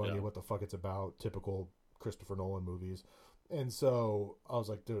 I have no idea what the fuck it's about. Typical Christopher Nolan movies. And so I was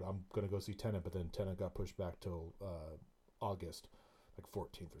like, dude, I'm going to go see Tenet. But then Tenet got pushed back till August, like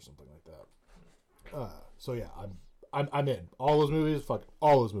 14th or something like that. So yeah, I'm in. All those movies, fuck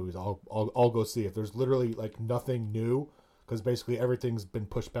all those movies. I'll go see if there's literally like nothing new, because basically everything's been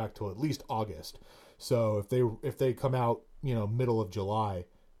pushed back till at least August. So if they come out, middle of July,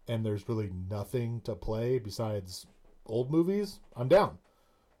 and there's really nothing to play besides old movies, I'm down.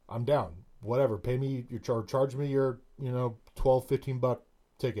 Whatever, pay me your charge me your $12-15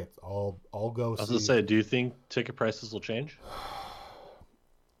 tickets. I'll go. I was see. gonna say, do you think ticket prices will change?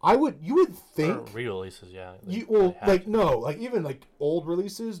 You would Or think. re-releases, yeah. Even like old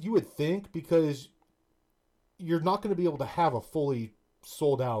releases, you would think, because you're not going to be able to have a fully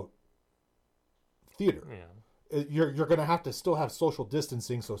sold out theater. Yeah. You're going to have to still have social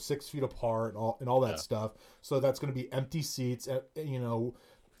distancing, so 6 feet apart and all that Yeah. stuff. So that's going to be empty seats,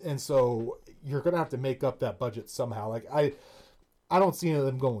 and so you're going to have to make up that budget somehow. Like, I don't see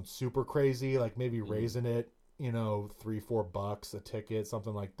them going super crazy, like maybe raising it, $3-4 a ticket,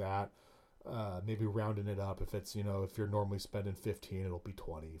 something like that. Maybe rounding it up. If it's, if you're normally spending 15, it'll be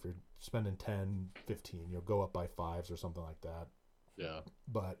 20. If you're spending 10, 15, you'll go up by fives or something like that. Yeah.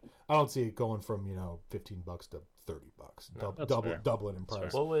 But I don't see it going from, $15 to $30. that's fair. Doubling in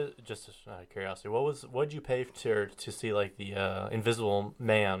price. What was, just out of curiosity, what did you pay to see like the Invisible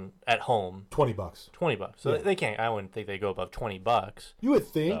Man at home? $20. $20. So Yeah. they can't. I wouldn't think they go above $20. You would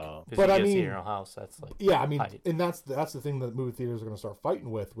think, No. Because but you I get to see it mean, in your own house. That's like yeah, I mean, height. and that's the thing that movie theaters are going to start fighting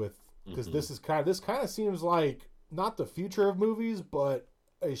with because this kind of seems like not the future of movies, but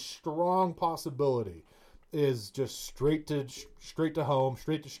a strong possibility is just straight to home,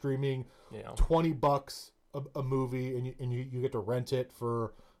 straight to streaming. Yeah. $20 a movie, and you get to rent it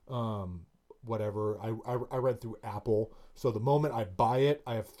for whatever. I rent through Apple, so the moment I buy it,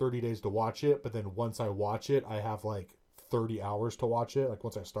 I have 30 days to watch it. But then once I watch it, I have like 30 hours to watch it. Like,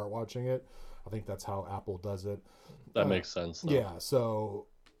 once I start watching it, I think that's how Apple does it. That makes sense. Though. Yeah, so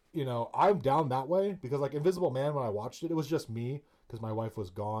I'm down that way, because like Invisible Man, when I watched it, it was just me, because my wife was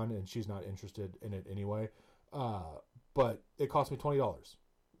gone and she's not interested in it anyway. But it cost me $20.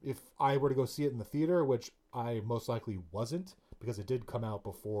 If I were to go see it in the theater, which I most likely wasn't, because it did come out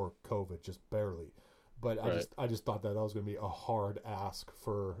before COVID, just barely. But Right. I just thought that was going to be a hard ask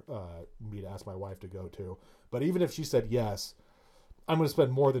for me to ask my wife to go to. But even if she said yes, I'm going to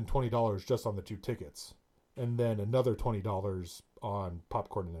spend more than $20 just on the 2 tickets, and then another $20 on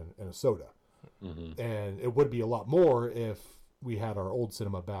popcorn and a soda. Mm-hmm. And it would be a lot more if we had our old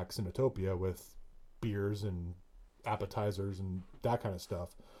cinema back, Cinematopia, with beers and appetizers and that kind of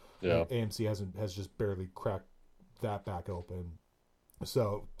stuff. Yeah. AMC has just barely cracked that back open.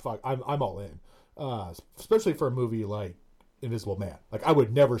 So fuck, I'm all in. Especially for a movie like Invisible Man. Like, I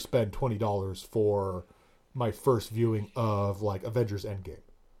would never spend $20 for my first viewing of like Avengers Endgame.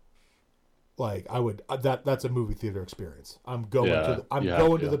 Like, I would that's a movie theater experience. I'm going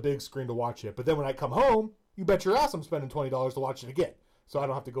to the big screen to watch it. But then when I come home, you bet your ass I'm spending $20 to watch it again. So I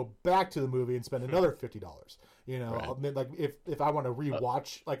don't have to go back to the movie and spend another $50. You know, Right. I mean, like if I want to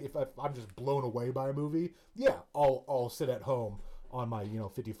rewatch, like if I'm just blown away by a movie, yeah, I'll sit at home on my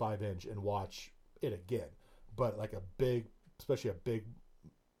 55-inch and watch it again. But like especially a big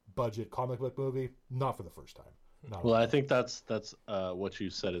budget comic book movie, not for the first time. Well, I think that's what you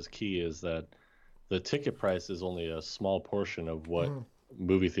said is key, is that the ticket price is only a small portion of what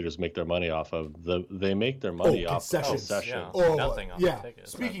movie theaters make their money off of. They make their money off concessions. concessions. Yeah. Nothing on the yeah.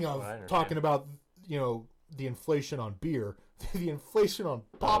 tickets. Speaking That's of what I understand. talking about, the inflation on beer, the inflation on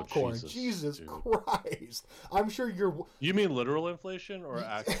popcorn. Jesus, Jesus dude. Christ! I'm sure you're You mean literal inflation or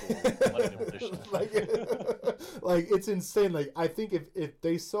actual money inflation? like it's insane. Like, I think if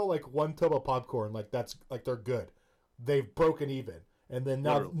they sell like one tub of popcorn, like that's like they're good. They've broken even, and then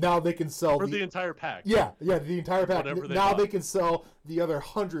now they can sell For the entire pack. Yeah, the entire pack. Whatever they Now bought. they can sell the other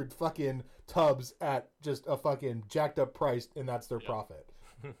 100 fucking tubs at just a fucking jacked up price, and that's their profit.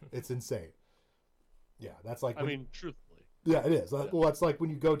 It's insane. Yeah, that's like I mean, truthfully. yeah, it is. Well, it's like when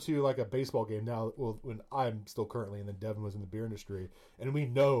you go to like a baseball game now. Well, when I'm still currently, and then Devin was in the beer industry, and we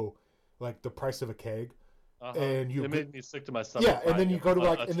know like the price of a keg. And you it made me sick to my stomach. Yeah, and then you go to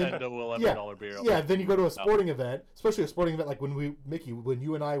like a and then $10 to $11 beer. Yeah, then you go to a sporting event, especially a sporting event like when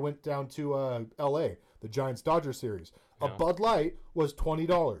you and I went down to L.A. the Giants Dodgers series. A Bud Light was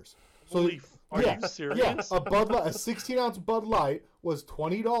 $20. So Are you serious? yeah, a Bud Light, a 16-ounce Bud Light was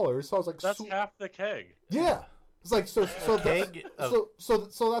 $20. So I was like, That's half the keg. yeah. It's like so keg of-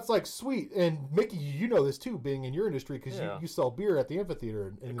 so that's like sweet. And Mickey, you know this too, being in your industry, because you sell beer at the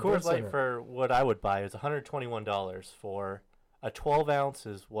amphitheater. And Coors Light for what I would buy is $121 for a 12 ounce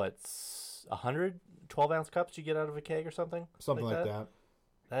is what 100 12-ounce cups you get out of a keg or something like that.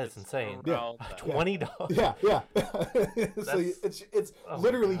 That is insane. Around that. $20. Yeah. So it's oh my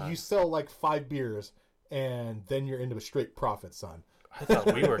literally God. you sell like 5 beers and then you're into a straight profit, son. I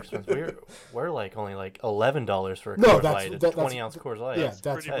thought we were expensive. We're like only like $11 for a No, Coors Light, a 20-ounce Coors Light. Yeah,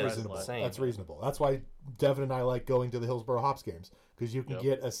 that's pretty reasonable. insane. That's reasonable. That's why Devin and I like going to the Hillsborough Hops games, because you can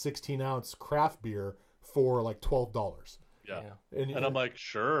get a 16-ounce craft beer for like $12. Yeah. Yeah. And I'm like,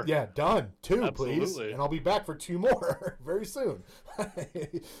 sure. Yeah, done. 2, please. Absolutely. And I'll be back for 2 more very soon.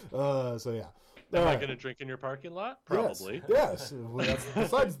 So yeah. Am I All going to right. drink in your parking lot? Yes. Probably. Yes. Well, that's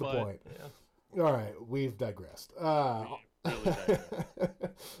besides the But- point. All right, we've digressed. Really digress.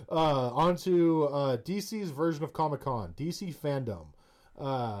 On to DC's version of Comic-Con, DC Fandom.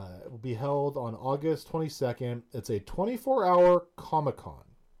 It will be held on August 22nd. It's a 24-hour Comic-Con,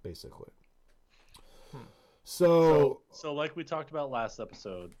 basically. So like we talked about last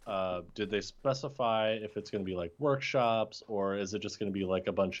episode, did they specify if it's going to be like workshops, or is it just going to be like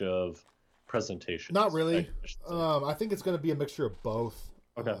a bunch of presentations? not really. I should say. I think it's going to be a mixture of both.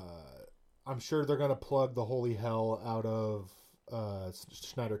 Okay. I'm sure they're going to plug the holy hell out of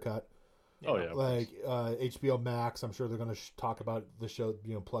Snyder Cut. Oh yeah. Like HBO Max, I'm sure they're going to talk about the show,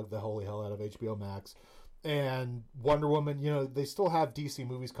 plug the holy hell out of HBO Max. And Wonder Woman, they still have DC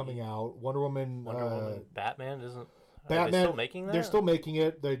movies coming out. Wonder Woman, Batman isn't. Batman, Are they still making that? They're still making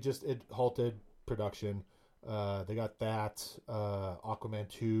it. It halted production. They got that, Aquaman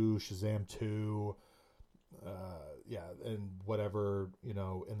 2, Shazam 2, and whatever,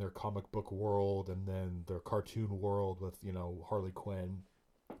 in their comic book world, and then their cartoon world with, Harley Quinn,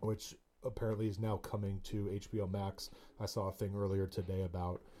 which apparently is now coming to HBO Max. I saw a thing earlier today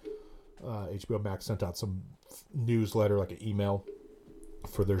about HBO Max sent out some newsletter, like an email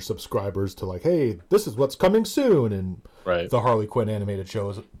for their subscribers to like, hey, this is what's coming soon, and Right. the Harley Quinn animated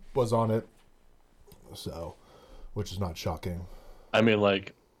show was on it, so, which is not shocking. I mean,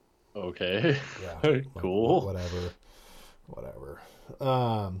 like, okay, Yeah, cool. Whatever.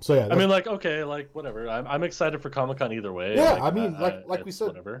 So yeah, I mean, like, okay, like, whatever. I'm excited for Comic-Con either way. yeah, Like, I mean, like we it's said,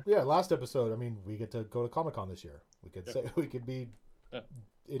 whatever. yeah, last episode. I mean, we get to go to Comic-Con this year. We could say we could be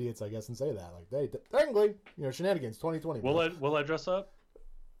idiots, I guess, and say that, like, they technically, shenanigans 2020. Will I dress up?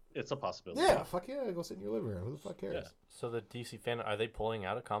 it's a possibility. Yeah, fuck yeah, go sit in your living room. Who the fuck cares? Yeah. So the DC fan, are they pulling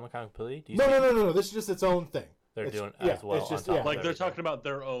out of Comic-Con completely? DC, No. This is just its own thing. They're It's- doing yeah, as well it's just- on top yeah. of Like they're everything. talking about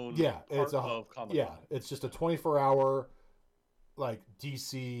their own Yeah, part it's a of Comic-Con. yeah. It's just a 24-hour like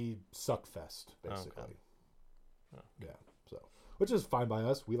DC suck fest basically. Yeah, so which is fine by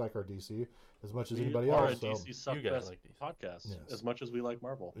us. We like our DC as much as We anybody are else. a So. DC Suck You guys Fest like DC. podcast Yes. as much as we like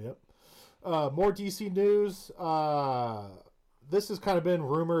Marvel. Yep. More DC news. This has kind of been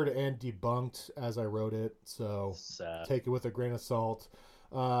rumored and debunked as I wrote it, so Sad. take it with a grain of salt.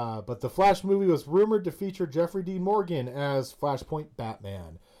 But the Flash movie was rumored to feature Jeffrey Dean Morgan as Flashpoint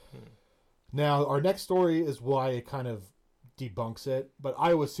Batman. Now, our next story is why it kind of debunks it, but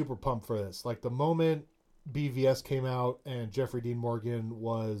I was super pumped for this. Like, the moment BVS came out and Jeffrey Dean Morgan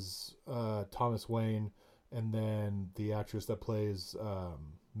was Thomas Wayne, and then the actress that plays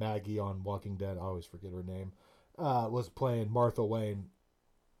Maggie on Walking Dead, I always forget her name, was playing Martha Wayne.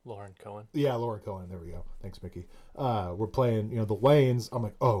 Lauren Cohen. Yeah, Laura Cohen. There we go. Thanks, Mickey. We're playing, the Waynes. I'm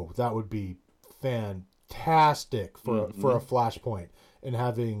like, oh, that would be fantastic for a Flashpoint, and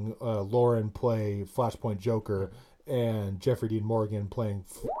having Lauren play Flashpoint Joker and Jeffrey Dean Morgan playing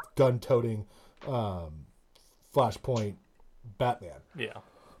gun-toting Flashpoint Batman. Yeah.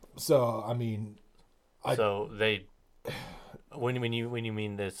 So I mean, So they, when you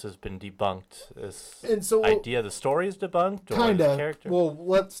mean this has been debunked, this and so idea, the story is debunked, or kind this of. character? Well,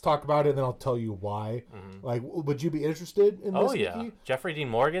 let's talk about it, and then I'll tell you why. Like, would you be interested in this? Oh yeah, Mickey? Jeffrey Dean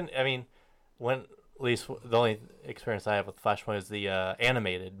Morgan. I mean, at least the only experience I have with Flashpoint is the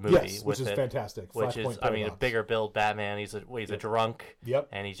animated movie, Yes, with which is it, fantastic. which Flashpoint is, I mean, a Paradox. bigger build Batman. He's a drunk. Yep.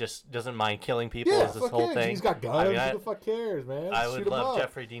 And he just doesn't mind killing people. Yeah, is this fuck whole yeah. thing. He's got guns. I mean, Who the fuck cares, man? I Shoot would 'em love up.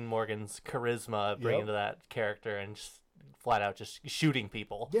 Jeffrey Dean Morgan's charisma bringing Yep. to that character and just flat out just shooting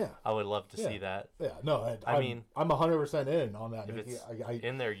people. Yeah. I would love to Yeah. see that. Yeah, no, I mean, I'm 100% in on that. If Mickey. it's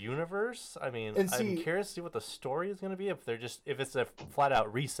in their universe, I mean, And see- I'm curious to see what the story is going to be. If it's a flat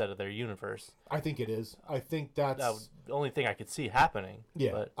out reset of their universe, I think it is. I think that's that would, the only thing I could see happening.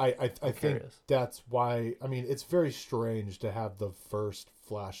 yeah. But I think curious. that's why. I mean, it's very strange to have the first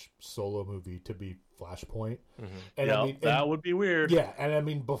Flash solo movie to be Flashpoint, and Yeah, I mean, that would be weird. yeah, and I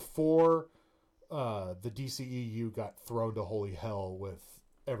mean before the DCEU got thrown to holy hell with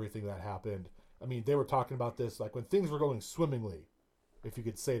everything that happened. I mean, they were talking about this like when things were going swimmingly, if you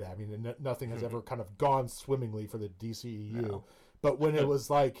could say that. I mean, nothing has ever kind of gone swimmingly for the DCEU, No. but when it was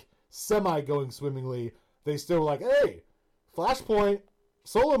like semi going swimmingly, they still were like, "Hey, Flashpoint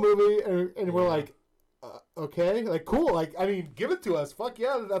solo movie," and we're like, "Okay, like cool, like I mean, give it to us, fuck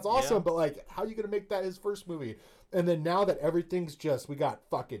yeah, that's awesome." Yeah. But like, how are you gonna make that his first movie? And then now that everything's just, we got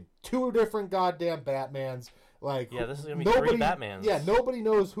fucking 2 different goddamn Batmans. Like, Yeah, this is gonna be 3 Batmans. Yeah, nobody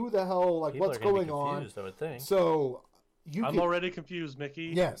knows who the hell, like, people what's are going to going be on. confused, I would think. So you I'm could, already confused,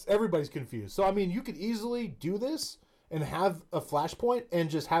 Mickey. yes, everybody's confused. So I mean, you could easily do this and have a Flashpoint and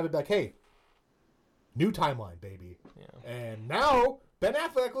just have it like, hey, new timeline, baby. Yeah. And now Ben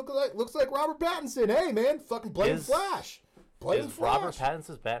Affleck looks like Robert Pattinson. Hey, man, fucking blame Is- Flash. Blame Is Flash. Robert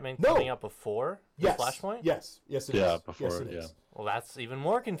Pattinson's Batman No. coming out before the Yes. Flashpoint? Yes. Yes, it is. Yeah, before yes, it, it yeah. is. Well, that's even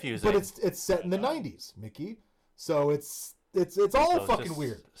more confusing. But it's set in the 90s, Mickey. So it's all So it's fucking just-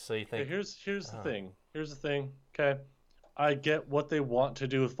 weird. So you Okay, think here's the thing. Here's the thing. Okay, I get what they want to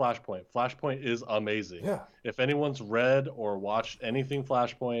do with Flashpoint. Flashpoint is amazing. Yeah. If anyone's read or watched anything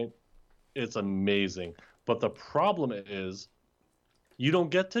Flashpoint, it's amazing. But the problem is, you don't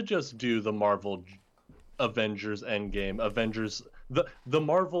get to just do the Marvel Avengers Endgame, the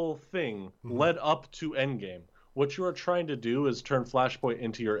Marvel thing Mm-hmm. led up to Endgame. What you are trying to do is turn Flashpoint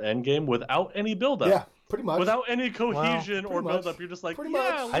into your Endgame without any buildup. Yeah, pretty much. Without any cohesion or pretty much. buildup, you're just like, Pretty yeah,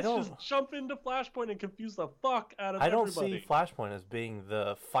 much. I let's don't- just jump into Flashpoint and confuse the fuck out of I don't everybody. see Flashpoint as being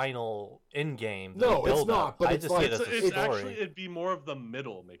the final end game. No, it's build not, Up. but I it's just like- see it as It's, a it's story. actually, it'd be more of the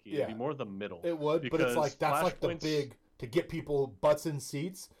middle, Mickey. Yeah. It'd be more of the middle. It would, but it's like that's like the Flashpoint's- big to get people butts in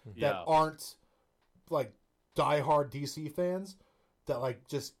seats that Yeah. aren't like diehard DC fans that like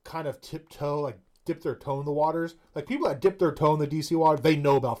just kind of tiptoe, like dip their toe in the waters. Like people that dip their toe in the DC water, they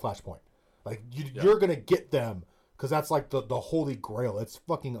know about Flashpoint. Like you're gonna get them because that's like the holy grail. It's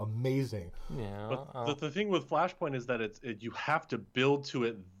fucking amazing. Yeah. But the thing with Flashpoint is that you have to build to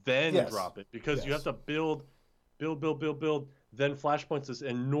it, then Yes. drop it, because you Yes. have to build. Then Flashpoint's this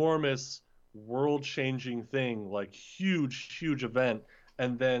enormous, world-changing thing, like huge event,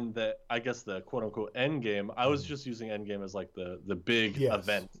 and then I guess the quote-unquote end game. I was just using end game as like the big Yes.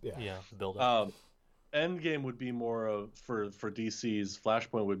 event. Yeah. yeah, build up. Endgame would be more of for DC's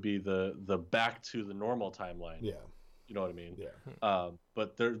Flashpoint would be the back to the normal timeline. Yeah. You know what I mean? Yeah.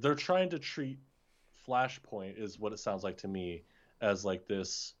 But they're trying to treat Flashpoint, is what it sounds like to me, as like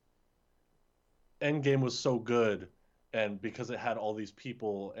this Endgame was so good, and because it had all these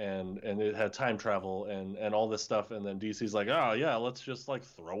people and it had time travel and all this stuff, and then DC's like, oh yeah, let's just like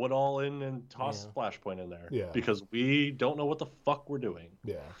throw it all in and toss Flashpoint in there, because we don't know what the fuck we're doing.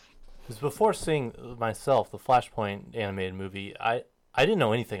 Yeah. Because before seeing myself the Flashpoint animated movie, I didn't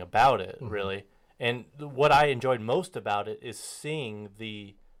know anything about it really, and what I enjoyed most about it is seeing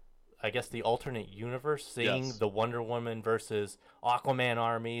the alternate universe, seeing the Wonder Woman versus Aquaman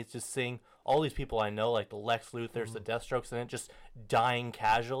armies, just seeing all these people I know, like the Lex Luthors, the Deathstrokes, and it just dying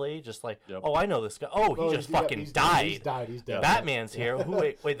casually, just like, oh, I know this guy. Oh, he just fucking died. He's dead. Batman's here. Who?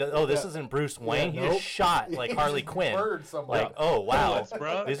 Wait. This isn't Bruce Wayne. He just shot like Harley Quinn. Like, oh wow,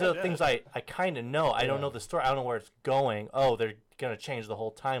 these are the things I kind of know. I don't know the story. I don't know where it's going. Oh, they're gonna change the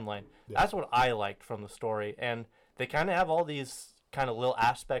whole timeline. That's what I liked from the story, and they kind of have all these kind of little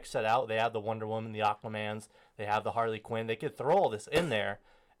aspects set out. They have the Wonder Woman, the Aquamans, they have the Harley Quinn. They could throw all this in there,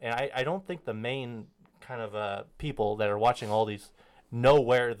 and I don't think the main kind of people that are watching all these know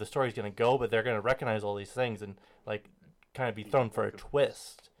where the story's going to go, but they're going to recognize all these things and like kind of be thrown for a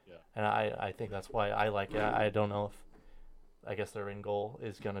twist. And I think that's why I like it. I don't know if, I guess their end goal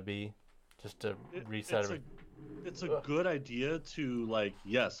is going to be just to reset everything. It's a good idea to, like,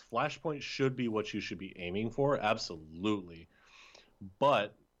 yes, Flashpoint should be what you should be aiming for, absolutely.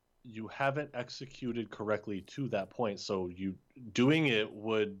 But you haven't executed correctly to that point, so you doing it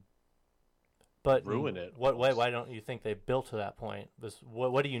would ruin it. Why don't you think they built to that point?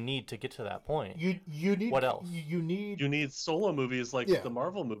 What do you need to get to that point? You need what else? You need solo movies like the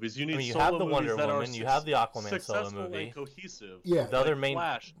Marvel movies. You need you solo have the movies Wonder that Woman, are you have the Aquaman successful solo movie, and cohesive. Yeah, the other main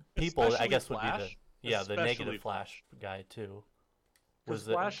Flash, people, I guess, would Flash, be the negative Flash guy too. Because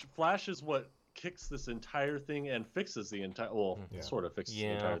Flash is what kicks this entire thing and fixes the entire. Well, sort of fixes the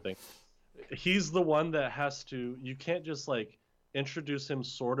entire thing. He's the one that has to. You can't just like introduce him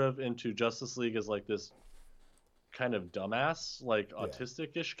sort of into Justice League as like this kind of dumbass, like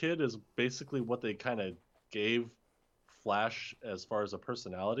autistic-ish kid is basically what they kind of gave Flash as far as a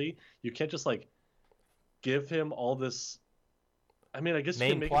personality. You can't just like give him all this. I mean, I guess you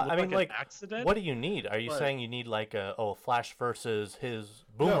can make it look like an accident. What do you need? Are you saying you need like Flash versus his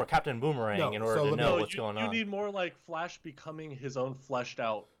Captain Boomerang in order to know what's going on? You need more like Flash becoming his own fleshed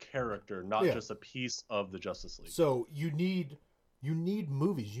out character, not just a piece of the Justice League. So you need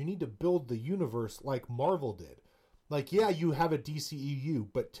movies. You need to build the universe like Marvel did. Like, yeah, you have a DCEU,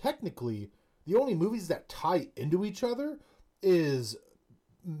 but technically the only movies that tie into each other is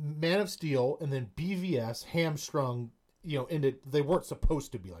Man of Steel and then BVS, Hamstrung. And they weren't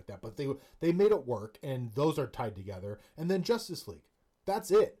supposed to be like that, but they made it work, and those are tied together. And then Justice League, that's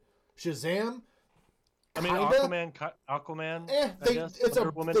it. Shazam. I mean, Aquaman. It's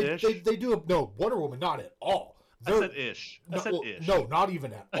Wonder Woman-ish. They do Wonder Woman, not at all. I said ish. No, not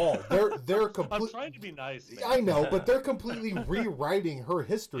even at all. They're completely. I'm trying to be nice. Man. I know, but they're completely rewriting her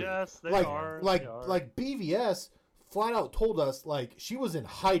history. Yes, they are. Like BVS flat out told us like she was in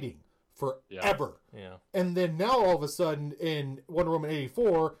hiding forever. Yeah. And then now all of a sudden in Wonder Woman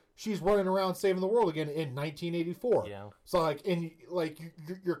 84, she's running around saving the world again in 1984. Yeah. So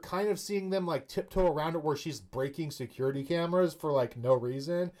you're kind of seeing them like tiptoe around it where she's breaking security cameras for like no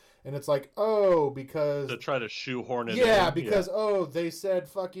reason, and it's like, because to try to shoehorn it. Because they said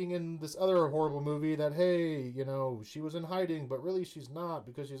fucking in this other horrible movie that hey, she was in hiding, but really she's not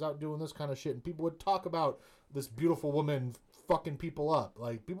because she's out doing this kind of shit, and people would talk about this beautiful woman fucking people up.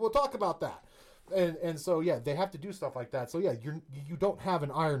 Like people will talk about that. And so they have to do stuff like that. So you don't have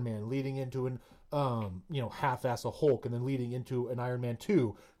an Iron Man leading into an half-ass a Hulk, and then leading into an Iron Man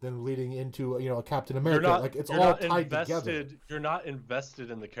 2, then leading into a Captain America. It's all tied together. You're not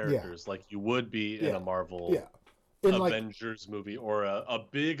invested in the characters like you would be in a Marvel Avengers movie or a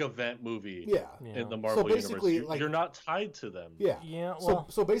big event movie in the Marvel universe. You're not tied to them. Yeah. Well,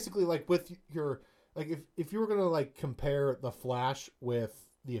 so basically, like with your if you were gonna like compare the Flash with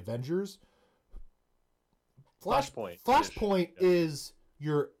the Avengers. Flashpoint is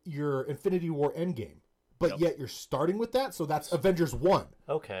your Infinity War Endgame, but yet you're starting with that, so that's Avengers 1.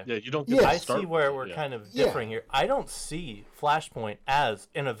 Okay. Yeah, you don't get I see where we're kind of differing here. I don't see Flashpoint as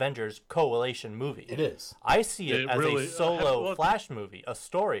an Avengers coalition movie. It is. I see it as a solo Flash movie, a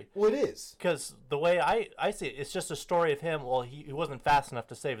story. Well, it is. Because the way I see it, it's just a story of him. Well, he wasn't fast enough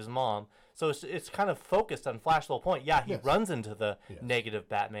to save his mom. So it's kind of focused on Flash the whole point. Yeah, he runs into the negative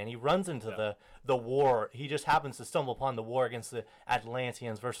Batman. He runs into the war. He just happens to stumble upon the war against the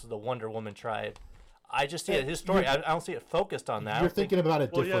Atlanteans versus the Wonder Woman tribe. I just see it his story. I don't see it focused on that. You're thinking about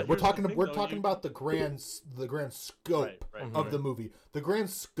it different. We're talking about the grand scope of the movie. The grand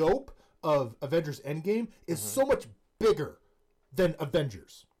scope of Avengers Endgame is so much bigger than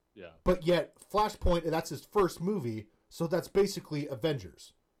Avengers. Yeah. But yet, Flashpoint, that's his first movie, so that's basically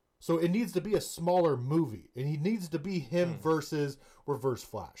Avengers. So it needs to be a smaller movie, and he needs to be him versus Reverse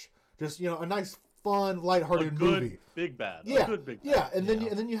Flash. Just, a nice, fun, lighthearted movie. Big bad. Yeah, A good big bad. yeah, and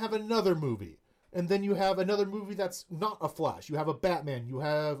then you have another movie. And then you have another movie that's not a Flash. You have a Batman. You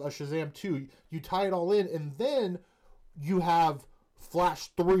have a Shazam 2. You tie it all in, and then you have Flash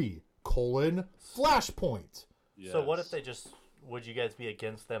 3, Flashpoint. Yes. So what if they just... Would you guys be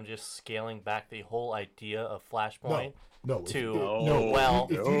against them just scaling back the whole idea of Flashpoint? No. To... If you do Flashpoint,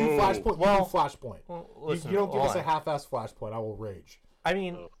 you do Flashpoint. Well, listen, you don't give us a hold on. half-ass Flashpoint, I will rage. I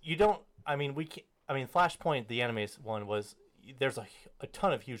mean, you don't... I mean, we can, I mean, Flashpoint, the animated one, was... There's a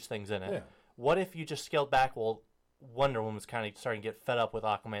ton of huge things in it. Yeah. What if you just scaled back? Well, Wonder Woman's kind of starting to get fed up with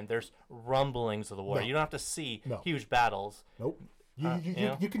Aquaman. There's rumblings of the war. No. You don't have to see No. huge battles. Nope. you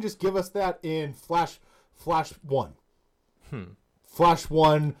know? You can just give us that in Flash 1. Flash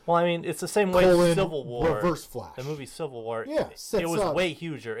 1, Well, I mean, it's the same way colon, Civil War. Reverse Flash. The movie Civil War. Yeah, it sets was up- way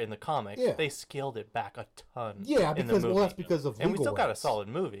huger in the comics. Yeah. They scaled it back a ton. Yeah, in the because movie. well, that's because of legal And we still got a rights. solid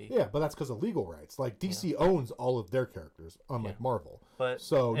movie. Yeah, but that's because of legal rights. Like DC owns all of their characters, unlike Marvel. But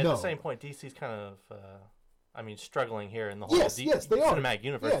so at no. the same point, DC's kind of, I mean, struggling here in the whole Yes, yes, they are. cinematic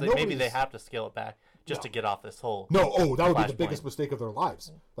universe. Yeah, Maybe they nobody's- have to scale it back just to get off this whole. No, that would be the Flashpoint. biggest mistake of their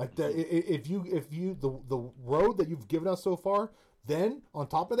lives. Like if you the road that you've given us so far, then on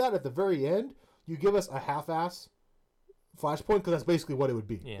top of that, at the very end, you give us a half-ass Flashpoint because that's basically what it would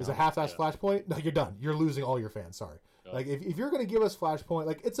be. Yeah. Is a half-ass Flashpoint? No, you're done. You're losing all your fans. Sorry. Like if you're going to give us Flashpoint,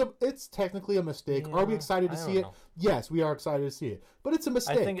 like it's technically a mistake. Are we excited to I see don't it? know. Yes, we are excited to see it, but it's a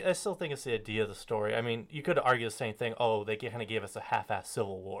mistake. I still think it's the idea of the story. I mean, you could argue the same thing. Oh, they kind of gave us a half-ass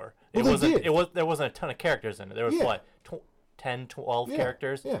Civil War. Well, they did. There wasn't a ton of characters in it. There was Yeah. what 10, 12 Yeah,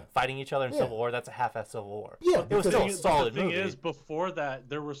 characters yeah. fighting each other in Yeah. Civil War. That's a half-ass Civil War. Yeah, it was because- still a But solid the thing movie. is, before that,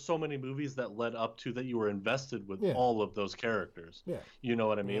 there were so many movies that led up to that you were invested with Yeah. all of those characters. Yeah. You know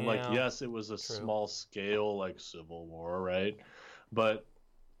what I mean? Like, Yeah. yes, it was a small scale, like Civil War, right? But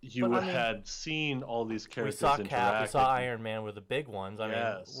you But, I mean, had seen all these We characters saw interact. Cap, we saw Iron Man were the big ones. I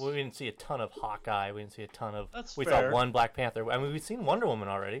Yes. mean, we didn't see a ton of Hawkeye. We didn't see a ton of. That's we fair. saw one Black Panther. I mean, we've seen Wonder Woman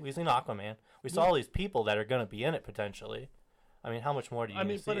already. We've seen Aquaman. We saw all these people that are going to be in it potentially. I mean, how much more do you I need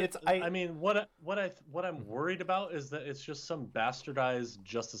mean, to see? but It's I mean, what I'm worried about is that it's just some bastardized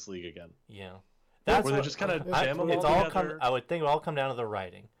Justice League again. yeah. That's Where they what- just kind of I- jam them it's all all together. I would think it would all come down to the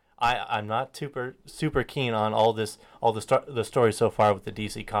writing. I'm not super keen on all the story so far with the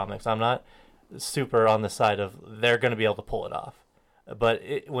DC comics. I'm not super on the side of they're going to be able to pull it off. But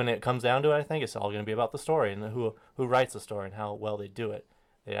when it comes down to it, I think it's all going to be about the story and who writes the story and how well they do it.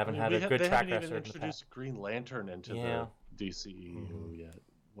 They haven't had a good they track haven't even record in the past. introduced Green Lantern into Yeah. the DCEU yet.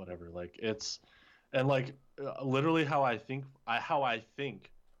 Whatever, like it's, and like literally how I think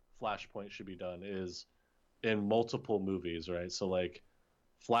Flashpoint should be done is in multiple movies, right? So like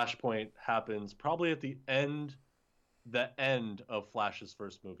Flashpoint happens probably at the end of Flash's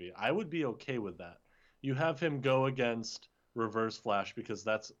first movie. I would be okay with that. You have him go against Reverse Flash because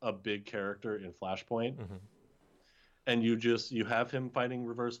that's a big character in Flashpoint. Mhm. And you have him fighting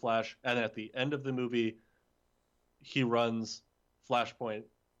Reverse Flash, and at the end of the movie, he runs Flashpoint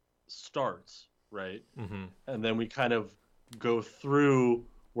starts, right? Mm-hmm. And then we kind of go through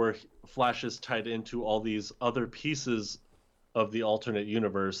where Flash is tied into all these other pieces of the alternate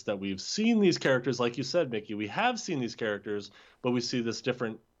universe that we've seen these characters, like you said, Mickey, we have seen these characters, but we see this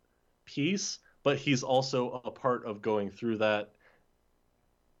different piece, but he's also a part of going through that.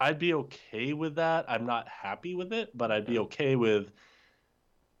 I'd be okay with that. I'm not happy with it, but I'd be okay with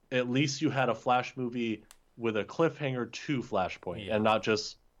at least you had a Flash movie with a cliffhanger to Flashpoint and not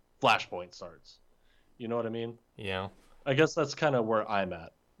just Flashpoint starts. You know what I mean? Yeah. I guess that's kind of where I'm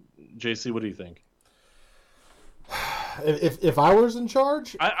at. JC, what do you think? If I was in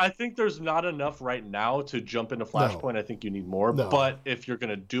charge, I think there's not enough right now to jump into Flashpoint. I think you need more. No. But if you're going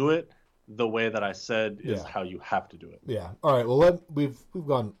to do it, the way that I said is Yeah. how you have to do it. yeah. All right. Well, we've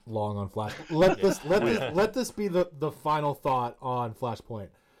gone long on Flash. Let this be the final thought on Flashpoint.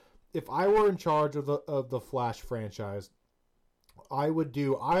 If I were in charge of the Flash franchise, I'm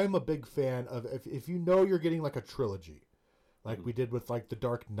a big fan of if you know you're getting like a trilogy, like we did with like the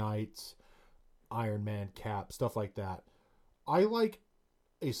Dark Knight, Iron Man, Cap, stuff like that. I like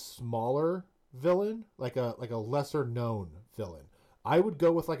a smaller villain, like a lesser known villain. I would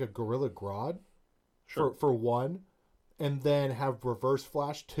go with like a Gorilla Grodd for one, and then have Reverse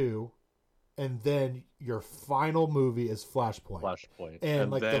Flash 2, and then your final movie is Flashpoint. And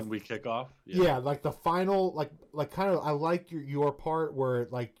like then we kick off. Yeah, like the final, like kind of. I like your part where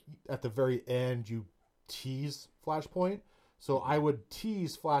like at the very end you tease Flashpoint, So I would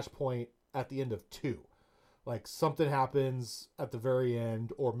tease Flashpoint at the end of 2. Like something happens at the very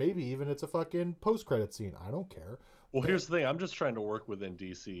end, or maybe even it's a fucking post-credit scene. I don't care. Well, here's the thing. I'm just trying to work within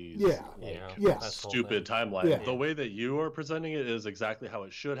DC's Yeah. Yeah. That's the whole stupid timeline. Yeah. The way that you are presenting it is exactly how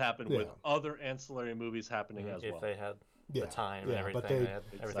it should happen with Yeah. other ancillary movies happening as If well. they had Yeah. the time Yeah, and everything, but they- they had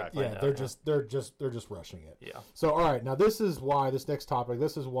everything Exactly. planned Yeah, out. they're just rushing it. Yeah. So, all right, now this is why this next topic.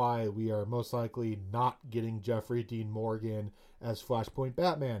 This is why we are most likely not getting Jeffrey Dean Morgan as Flashpoint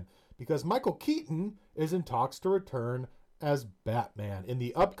Batman, because Michael Keaton is in talks to return as Batman in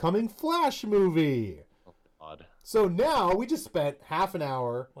the upcoming Flash movie. Odd. So now we just spent half an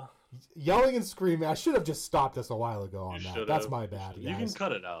hour Well- yelling and screaming. I should have just stopped us a while ago on You that. should That's have. my bad. You can guys.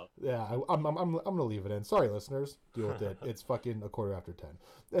 cut it out. Yeah, I'm gonna leave it in. Sorry, listeners, deal with it. It's fucking 10:15.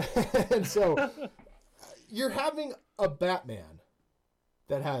 And so you're having a Batman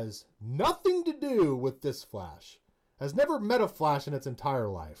that has nothing to do with this Flash, has never met a Flash in its entire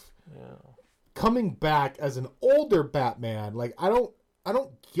life, Yeah. coming back as an older Batman. Like I don't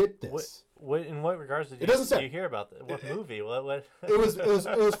get this. What in what regards did It doesn't say. you hear about that? What movie? What? It was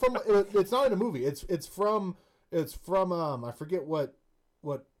from. It's not in a movie. It's from. I forget what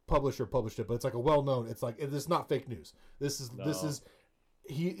publisher published it, but it's like a well known. It's like it's not fake news. This is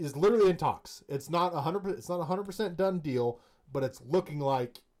he is literally in talks. It's not 100. It's not 100% done deal, but it's looking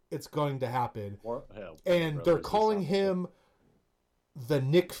like it's going to happen. And they're calling him the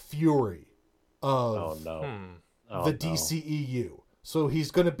Nick Fury Oh of no. Oh, the no. DCEU. So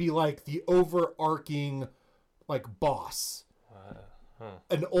he's going to be like the overarching like boss.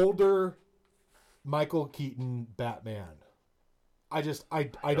 An older Michael Keaton Batman. I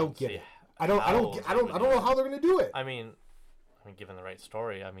don't get see it. I don't know how they're going to do it. I mean, given the right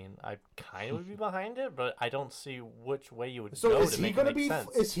story, I mean, I kind of would be behind it, but I don't see which way you would So go is to he make going it to make be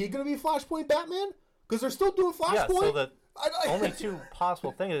sense. is he going to be Flashpoint Batman? Because they're still doing Flashpoint. Yeah, so the I- only two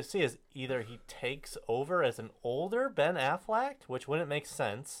possible things to see is either he takes over as an older Ben Affleck, which wouldn't make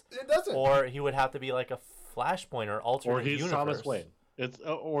sense, it doesn't. or he would have to be like a Flashpoint or alternate Or he's universe. Thomas Wayne.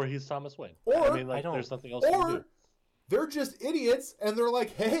 or he's Thomas Wayne. Or- I mean, like, I don't- there's nothing else you can Or do. they're just idiots and they're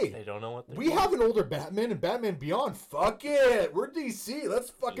like, hey, They don't know what they're we doing. have an older Batman and Batman Beyond. Fuck it. We're DC. Let's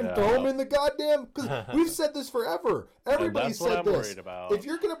fucking Yeah. throw him in the goddamn... Because we've said this forever. Everybody that's what said I'm this. worried about. If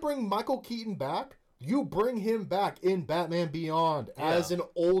you're going to bring Michael Keaton back, you bring him back in Batman Beyond as an That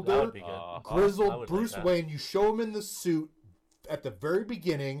older, would be good. I grizzled would Bruce like that. Wayne. You show him in the suit at the very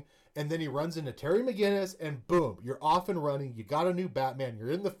beginning, and then he runs into Terry McGinnis, and boom, you're off and running. You got a new Batman.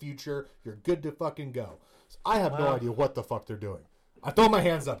 You're in the future. You're good to fucking go. So I have no Wow. idea what the fuck they're doing. I throw my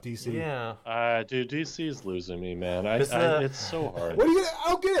hands up, DC. Yeah, Dude, DC's losing me, man. It's, It's so hard. What are you gonna... I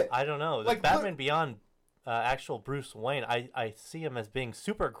don't get it. I don't know. The Like, Batman Beyond, actual Bruce Wayne, I see him as being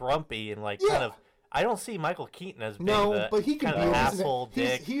super grumpy and like Yeah. kind of. I don't see Michael Keaton as being No, the but he can kind be of he's an- asshole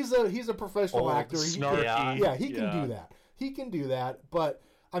dick. He's a professional Old, actor. He, snarky. Yeah. he can Yeah. do that. He can do that. But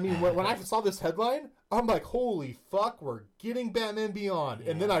I mean, when I saw this headline, I'm like, holy fuck, we're getting Batman Beyond.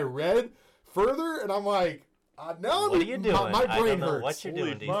 And then I read further, and I'm like, now What are you doing? my I brain don't know hurts. what you're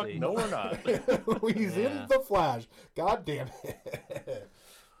Holy doing, fuck, DC. no, we're not. He's in Yeah. the Flash. God damn it.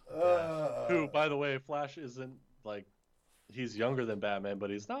 Who, by the way, Flash isn't like he's younger than Batman, but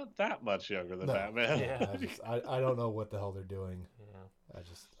he's not that much younger than No. Batman. Yeah. I don't know what the hell they're doing. Yeah.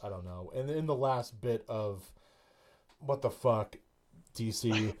 I don't know. And in the last bit of what the fuck,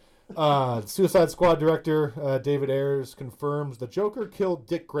 DC, Suicide Squad director David Ayers confirms the Joker killed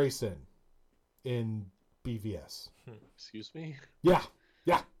Dick Grayson in BVS. Excuse me? Yeah.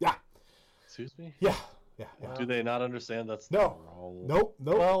 Excuse me? Yeah. Do they not understand that's No. wrong? Nope.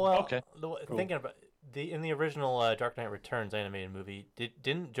 Well, Okay. Thinking about in the original Dark Knight Returns animated movie,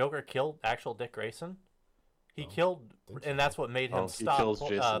 didn't Joker kill actual Dick Grayson? He killed, and that's what made him he stop kills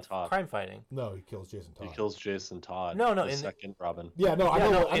Jason Todd. crime fighting. No, he kills Jason Todd. He kills Jason Todd. No, the in- second Robin. Yeah, no, I Yeah,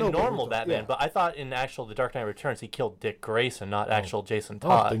 know. no, I know in what normal you're- Batman, yeah. but I thought in actual The Dark Knight Returns he killed Dick Grayson, not actual Jason I don't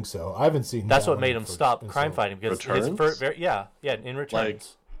Todd. think so. I haven't seen. That's that what one made him for- stop and crime so- fighting because Returns? in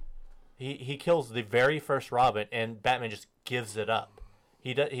Returns, he kills the very first Robin and Batman just gives it up.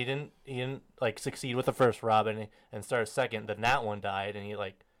 He didn't like succeed with the first Robin and start second. Then that one died and he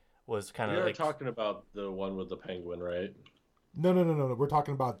like was kind of You're like talking about the one with the penguin, right? No. We're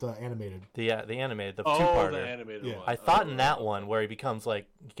talking about the animated. the animated the Oh, two-parter. the animated Yeah. one. I thought in Oh, that one where he becomes like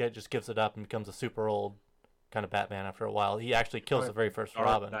just gives it up and becomes a super old kind of Batman after a while. He actually kills the very first Dark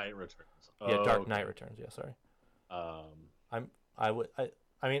Robin. Knight Returns. Yeah, Oh, Dark okay. Knight Returns. Yeah, sorry. Um,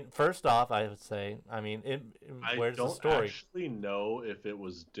 I mean, first off, I would say, I where's don't the story? actually know if it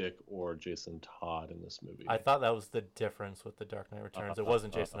was Dick or Jason Todd in this movie. I thought that was the difference with the Dark Knight Returns. It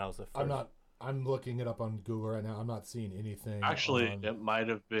wasn't Jason. That was the first. I'm looking it up on Google right now. I'm not seeing anything. Actually, on... it might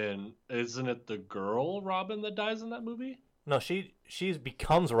have been. Isn't it the girl Robin that dies in that movie? No, she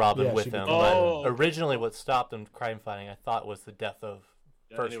becomes Robin Yeah, with she him. becomes- But Oh, okay. originally, what stopped them crime fighting, I thought, was the death of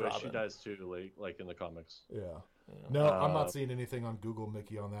Yeah, first anyway, Robin. she dies too, like in the comics. Yeah. Yeah. No, I'm Uh, not seeing anything on Google,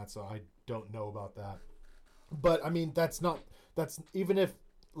 Mickey, on that, so I don't know about that. But I mean, that's even if,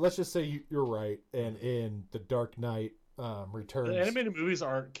 let's just say you're right, and in the Dark Knight Returns, The animated movies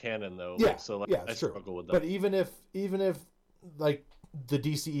aren't canon though. Yeah, like, so like, yeah, I it's true. struggle with that. But even if like the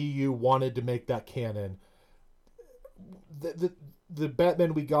DCEU wanted to make that canon, the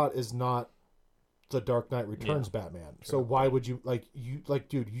Batman we got is not the Dark Knight Returns Batman. So why would you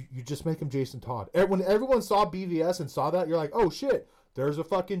dude, you just make him Jason Todd. When everyone saw BVS and saw that, you're like, oh shit, there's a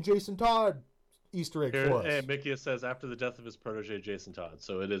fucking Jason Todd Easter egg for us. And Mickey says after the death of his protege Jason Todd,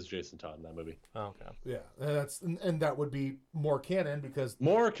 so it is Jason Todd in that movie. Oh, okay. Yeah, and that would be more canon because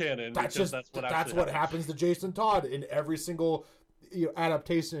More canon. that's because just that's that's what happens to Jason Todd in every single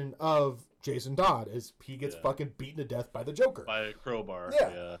adaptation of Jason Todd is he gets fucking beaten to death by the Joker. by a crowbar.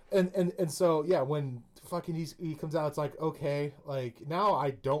 Yeah. And so when fucking he comes out, it's like, okay, like now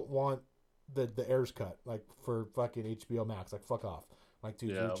I don't want the heirs cut like for fucking HBO Max. Like fuck off. Like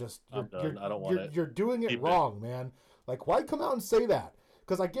dude, Yeah, I'm done. I don't want it. You're doing it Keep it. wrong, man. Like why come out and say that?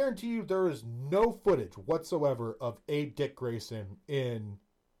 Because I guarantee you there is no footage whatsoever of a Dick Grayson in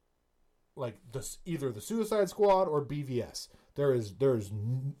like either the Suicide Squad or BVS. There's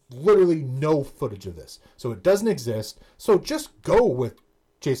literally no footage of this, so it doesn't exist. So just go with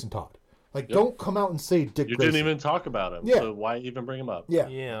Jason Todd. Like, don't come out and say Dick You Grayson. didn't even talk about him. Yeah. So why even bring him up? Yeah.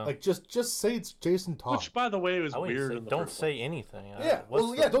 Yeah. Like just say it's Jason Todd. Which, by the way, was I wouldn't weird. say, in the don't first say anything. Yeah. What's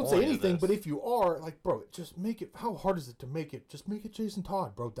Well, the yeah. Don't say point of anything. this? But if you are like, bro, just make it. How hard is it to make it? Just make it Jason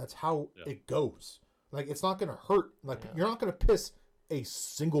Todd, bro. That's how it goes. Like, it's not gonna hurt. Like, you're not gonna piss a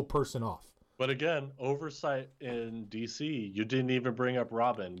single person off. But again, oversight in DC. You didn't even bring up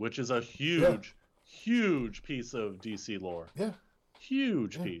Robin, which is a huge, huge piece of DC lore. Yeah.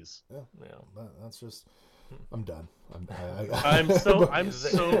 Huge piece. Yeah. Yeah. That's just. I'm done. I'm so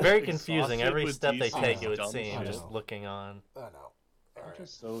Very confusing. exhausted Every with step they DC take, it would dumb seem, shit. just looking on. I know. I'm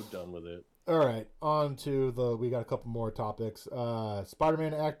just so done with it. All right, on to we got a couple more topics.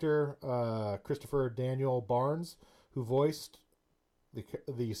 Spider-Man actor Christopher Daniel Barnes, who voiced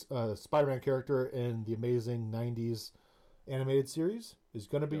the Spider-Man character in the amazing 90s animated series, is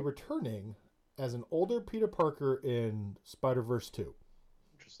going to be returning as an older Peter Parker in Spider-Verse 2.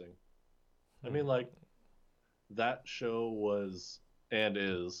 Interesting. I mean, like, that show was and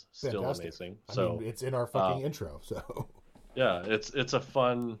is still Fantastic. amazing. I So mean, it's in our fucking intro, so... yeah, it's a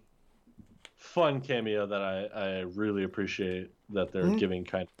fun cameo that I really appreciate that they're giving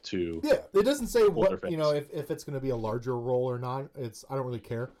kind of to. Yeah, it doesn't say what, fans. if it's going to be a larger role or not. I don't really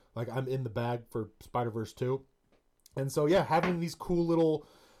care. Like, I'm in the bag for Spider-Verse 2. And so, yeah, having these cool little,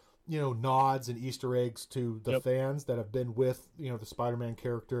 nods and Easter eggs to the fans that have been with, the Spider-Man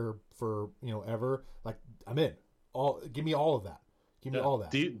character for, ever. Like, I'm in. Give me all of that. Give me all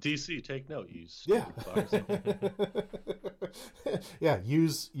that. DC, take note, you Yeah. stupid fucks. Yeah,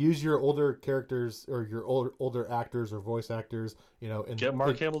 use your older characters or your older actors or voice actors, and Get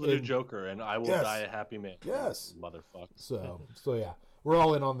Mark Hamill to do Joker, and I will Yes. die a happy man. Yes. Motherfucker. So yeah, we're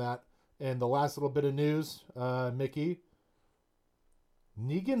all in on that. And the last little bit of news, Mickey,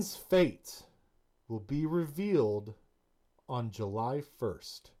 Negan's fate will be revealed on July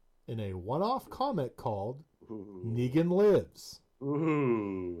 1st in a one-off comic called Negan Lives.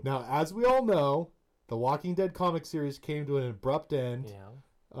 Ooh. Now, as we all know, the Walking Dead comic series came to an abrupt end.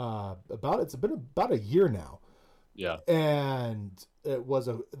 Yeah. It's been about a year now. Yeah. And it was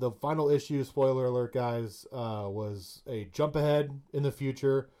the final issue, spoiler alert guys, was a jump ahead in the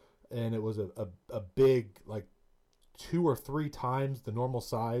future, and it was a big, like 2 or 3 times the normal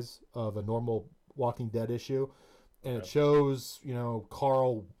size of a normal Walking Dead issue. And it shows,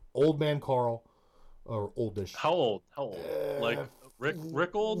 Carl, old man Carl, or oldish. How old? Like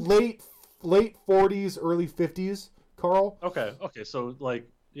Rick old? Late 40s, early 50s, Carl. Okay. So like,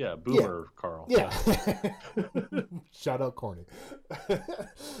 yeah, boomer Carl. Yeah. Shout out Corny.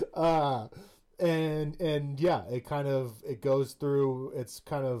 And yeah, it goes through, it's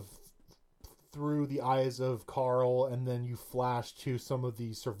kind of through the eyes of Carl, and then you flash to some of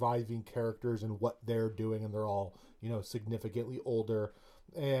the surviving characters and what they're doing, and they're all, significantly older.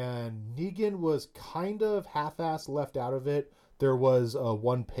 And Negan was kind of half-assed left out of it. There was a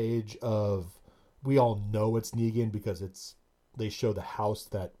 1 page of, we all know it's Negan because they show the house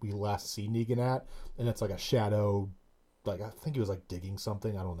that we last see Negan at, and it's like a shadow like, I think he was like digging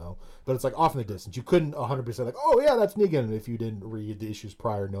something. I don't know, but it's like off in the distance. You couldn't 100% like, oh yeah, that's Negan, if you didn't read the issues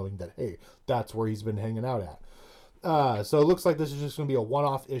prior, knowing that hey, that's where he's been hanging out at. So it looks like this is just going to be a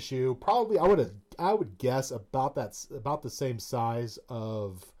one-off issue. Probably, I would guess about the same size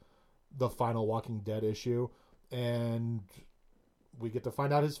of the final Walking Dead issue, and we get to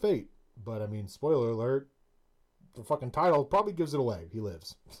find out his fate. But I mean, spoiler alert, the fucking title probably gives it away. He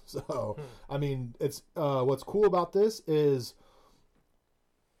lives. So, I mean, it's what's cool about this is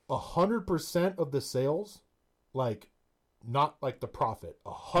 100% of the sales, like, not like the profit,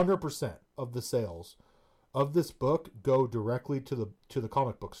 100% of the sales of this book go directly to the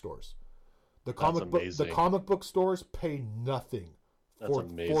comic book stores. The comic book stores pay nothing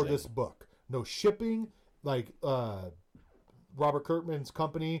for this book. No shipping. Like Robert Kirkman's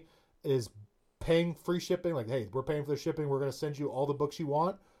company is paying free shipping. Like, hey, we're paying for the shipping. We're going to send you all the books you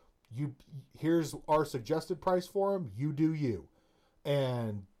want. Here's our suggested price for them. You do you.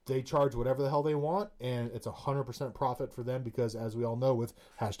 And they charge whatever the hell they want, and it's 100% profit for them because, as we all know, with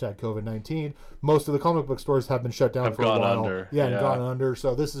hashtag COVID-19, most of the comic book stores have been shut down for a while. Under. And gone under.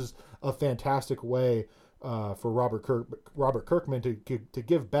 So this is a fantastic way for Robert Kirkman to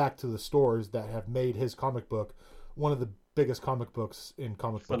give back to the stores that have made his comic book one of the biggest comic books in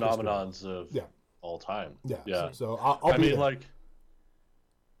comic book phenomenons of all time. Yeah. So I'll be there. Like,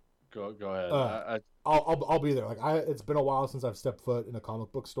 go ahead. I'll be there. Like, it's been a while since I've stepped foot in a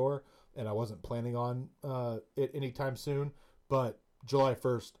comic book store, and I wasn't planning on it anytime soon. But July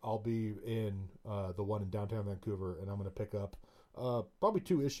 1st, I'll be in the one in downtown Vancouver, and I'm going to pick up probably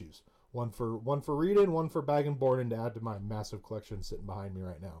 2 issues. One for reading, one for bag and boarding to add to my massive collection sitting behind me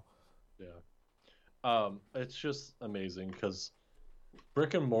right now. Yeah. It's just amazing because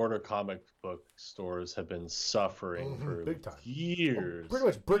brick and mortar comic book stores have been suffering for big time. Years. Pretty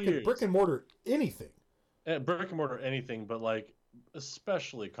much brick and mortar anything. Brick and mortar anything, but like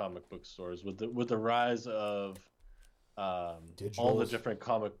especially comic book stores with the rise of all the different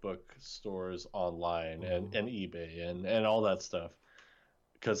comic book stores online and eBay and all that stuff.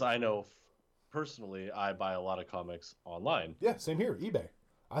 Because I know personally, I buy a lot of comics online. Yeah, same here. eBay.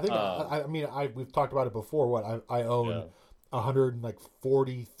 I think we've talked about it before. What I own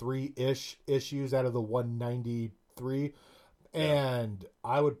 143-ish issues out of the 193, and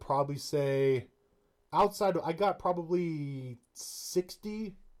I would probably say outside I got probably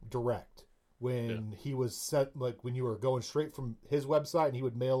 60 direct when he was set, like when you were going straight from his website and he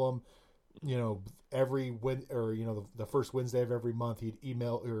would mail them, every the first Wednesday of every month he'd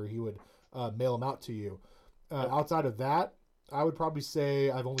email or he would mail them out to you. Outside of that, I would probably say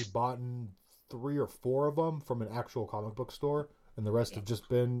I've only bought 3 or 4 of them from an actual comic book store, and the rest have just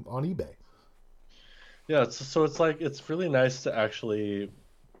been on eBay. Yeah, so it's like it's really nice to actually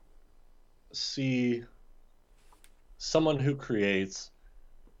see someone who creates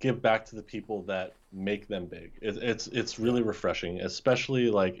give back to the people that make them big. It's really refreshing, especially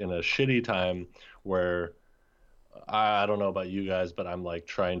like in a shitty time where I don't know about you guys, but I'm like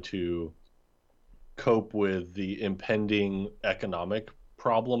trying to cope with the impending economic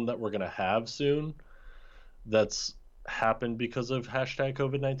problem that we're going to have soon that's happened because of hashtag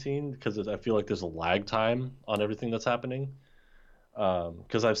COVID-19, because I feel like there's a lag time on everything that's happening.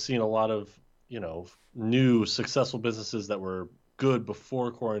 Because I've seen a lot of, new successful businesses that were good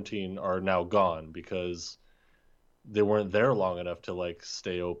before quarantine are now gone because they weren't there long enough to like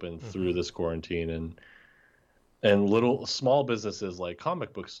stay open through this quarantine, and little small businesses like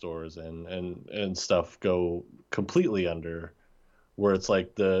comic book stores and stuff go completely under, where it's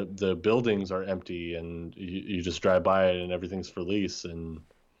like the buildings are empty and you just drive by it and everything's for lease, and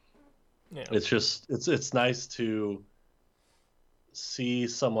it's just it's nice to see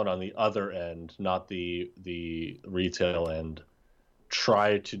someone on the other end, not the retail end,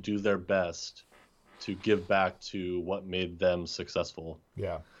 try to do their best to give back to what made them successful.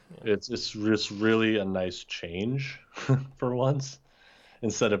 It's just really a nice change for once,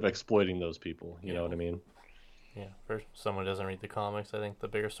 instead of exploiting those people. You know what I mean? Yeah, for someone who doesn't read the comics, I think the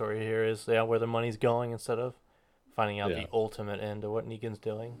bigger story here is where the money's going instead of finding out the ultimate end of what Negan's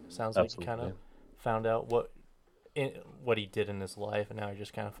doing. Sounds like he kind of found out what he did in his life, and now you're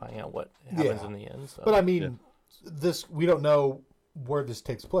just kind of finding out what happens in the end. So. But I mean, this we don't know where this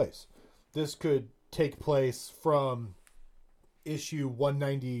takes place. This could take place from issue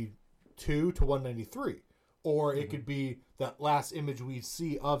 192 to 193, or it could be that last image we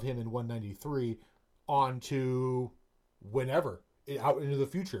see of him in 193 on to whenever out into the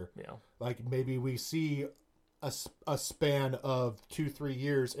future. Like maybe we see a span of 2-3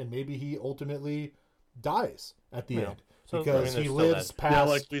 years, and maybe he ultimately dies at the end. So, because there's he still lives that. past. Yeah,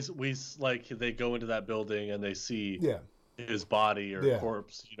 like we like they go into that building and they see yeah, his body or Yeah.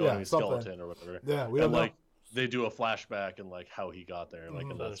 corpse, Yeah, his something. skeleton or whatever. yeah, we And don't like they do a flashback and like how he got there, like,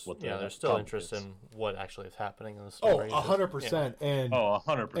 and So that's what there's still comic interest is. in what actually is happening in the know. story. 100%. And Oh,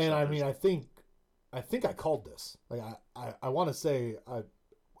 100%. and I mean, I think I called this. Like I want to say a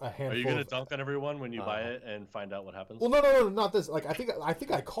handful. Are you gonna of, dunk on everyone when you buy it and find out what happens? Well, no, not this. Like I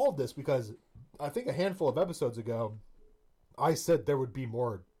think I called this because I think a handful of episodes ago, I said there would be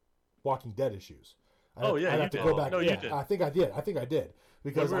more Walking Dead issues. I'd Oh, yeah, I'd you have to did. go back. No, you yeah, did. I think I did.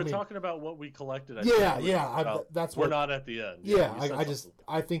 Because when we were I mean, talking about what we collected. that's we're what. not at the end. Yeah, you said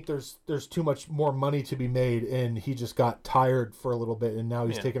I think there's too much more money to be made, and he just got tired for a little bit, and now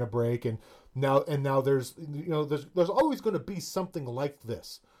he's Yeah. taking a break, and now there's there's always going to be something like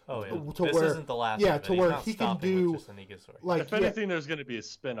this. Oh yeah, To this where- isn't the last. yeah, of it. to He's where not he can stopping do, with just a Negan story. Like if anything, there's going to be a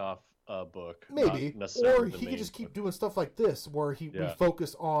spin-off book, maybe, not necessarily or the he main could just keep book. doing stuff like this, where we Yeah.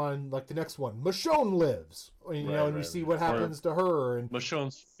 focus on like the next one, Michonne lives, and we Right, see right. what Or happens to her, and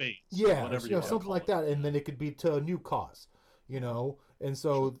Michonne's fate. yeah, whatever you wanna something call like it. that, and then it could be to a new cause, and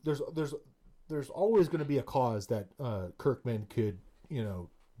so there's always going to be a cause that Kirkman could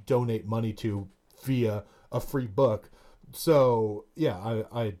donate money to via a free book. So yeah,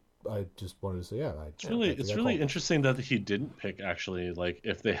 I just wanted to say It's really interesting that he didn't pick actually, like,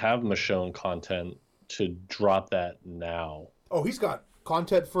 if they have Michonne content, to drop that now. Oh, he's got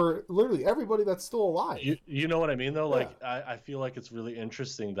content for literally everybody that's still alive. You know what I mean though? Like I feel like it's really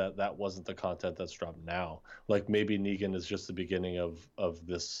interesting that that wasn't the content that's dropped now. Like maybe Negan is just the beginning of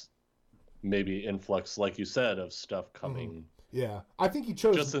this maybe influx, like you said, of stuff coming Yeah, I think he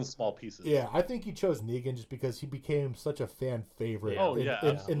chose just in small pieces. Yeah, I think he chose Negan just because he became such a fan favorite Oh, in, yeah, in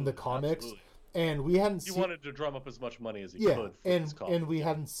the absolutely, comics, absolutely. and we hadn't He seen wanted to drum up as much money as he yeah, could for this comic. and we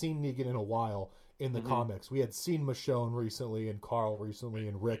hadn't seen Negan in a while in the Mm-hmm. comics. We had seen Michonne recently, and Carl recently,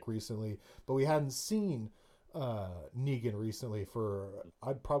 and Rick recently, but we hadn't seen Negan recently for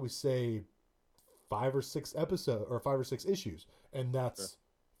I'd probably say 5 or 6 episodes or 5 or 6 issues, and that's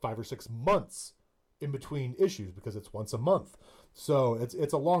 5 or 6 months in between issues because it's once a month. So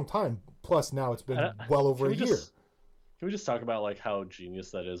it's a long time. Plus now it's been well over a year. Can we just talk about like how genius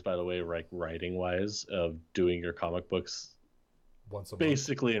that is, by the way, like writing wise, of doing your comic books Once a month.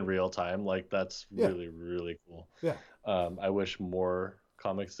 basically in real time? Like that's Yeah. really, really cool. Yeah. I wish more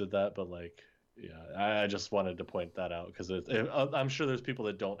comics did that, but like, yeah, I just wanted to point that out because I'm sure there's people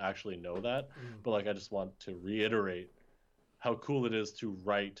that don't actually know that, but like I just want to reiterate how cool it is to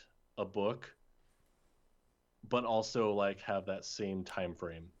write a book, but also like have that same time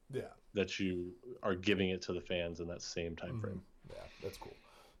frame Yeah. that you are giving it to the fans in that same time frame. Yeah, that's cool.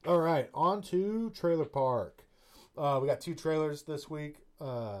 All right, on to Trailer Park. We got 2 trailers this week.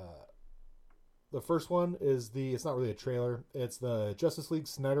 The first one is it's not really a trailer. It's the Justice League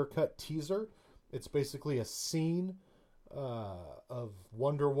Snyder Cut teaser. It's basically a scene of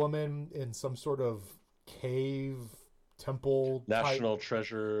Wonder Woman in some sort of cave temple National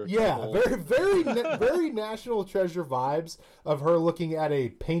Treasure. Yeah, temple. very National Treasure vibes of her looking at a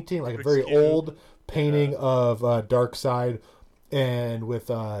painting, like a very Cute. old painting of Darkseid, and with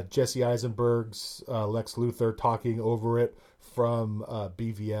Jesse Eisenberg's Lex Luthor talking over it from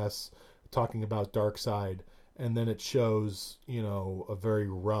BVS, talking about Darkseid, and then it shows a very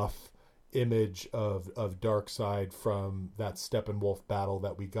rough image of Darkseid from that Steppenwolf battle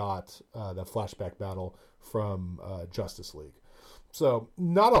that we got, that flashback battle from Justice League. So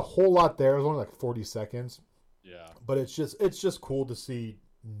not a whole lot there. It was only like 40 seconds, Yeah. but it's just cool to see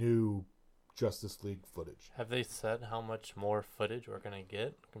new Justice League footage. Have they said how much more footage we're gonna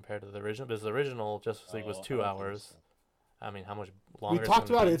get compared to the original? Because the original Justice League was Oh, 2 I don't think hours. so. I mean, how much We longer? talked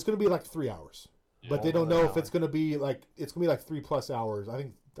about it. It's going to be like 3 hours, but they don't know if Wow. it's going to be like 3+ hours. I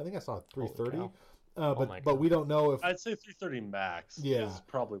think I saw 3:30, cow. but my but we don't know if I'd say 330 max. Yeah. Is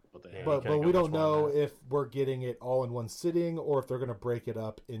probably what they Yeah. have. but can't we go don't much more know than that. if we're getting it all in one sitting or if they're going to break it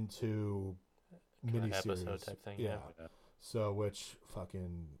up into Kinda miniseries episode type thing, yeah. So which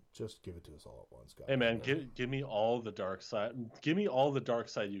fucking just give it to us all at once, guys. Hey man, give me all the dark side. Give me all the dark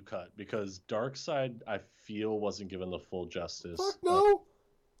side you cut, because dark side I feel wasn't given the full justice. Fuck of no.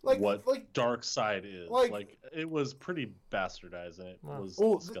 what dark side is. like- Like it was pretty bastardized, and it Wow. was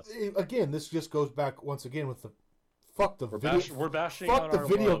Oh, disgusting. again, this just goes back once again with the fuck the We're, video. we're bashing Fuck on the our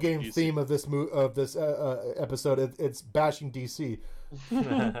video love game DC. theme of this episode. It's bashing DC.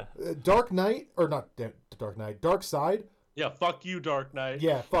 Dark Knight or not Dark Knight? Dark Side. Yeah, fuck you, Dark Knight.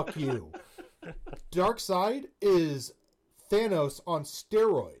 Yeah, fuck you. Dark Side is Thanos on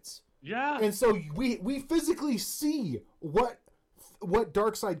steroids, Yeah. and so we physically see what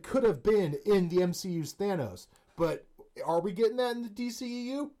Darkseid could have been in the MCU's Thanos, but Are we getting that in the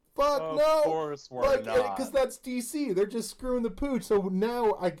DCEU? Fuck Of no. course we're not. Because that's DC. They're just screwing the pooch. So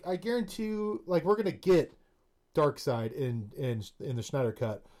now I guarantee you, like, we're gonna get Darkseid in the Snyder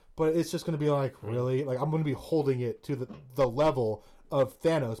Cut, but it's just gonna be like, really, like, I'm gonna be holding it to the level of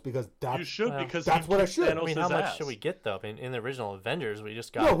Thanos because that's You should, because that's he what I kicked should. I mean, how Thanos' much ass. should we get though? I mean, in the original Avengers, we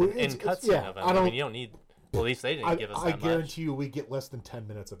just got No, an it's- in cutscene yeah, of him. I I don't- mean, you don't need. Well, at least they didn't give us I that guarantee much. you we get less than 10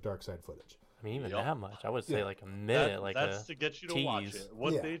 minutes of Darkseid footage. I mean, even Yep. that much. I would say Yeah. like a minute, like that's a to get you to watch tease. it.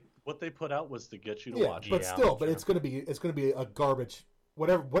 What Yeah. they put out was to get you to Yeah, watch but it. Yeah, still, but sure. it's gonna be a garbage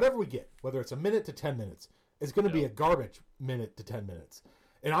whatever we get, whether it's a minute to 10 minutes, it's gonna be a Yep. garbage minute to 10 minutes.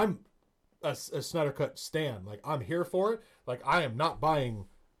 And I'm a Snyder Cut stan. Like, I'm here for it. Like, I am not buying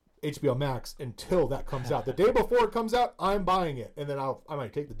HBO Max until that comes out. The day before it comes out, I'm buying it, and then I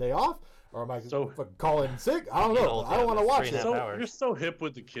might take the day off, or I might fucking call in sick. I don't know. Old I don't want to man, watch it's it. 3.5 So hours. you're so hip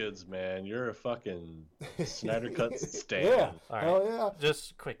with the kids, man. You're a fucking Snyder Cut stan. Yeah, All right. hell yeah.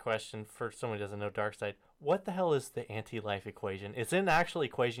 Just quick question for someone who doesn't know Darkseid. What the hell is the anti-life equation? It's an actual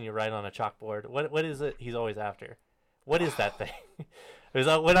equation you write on a chalkboard. What is it he's always after? What is that thing?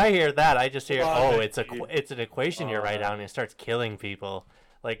 Because when I hear that, I just hear, it's an equation you write down and it starts killing people.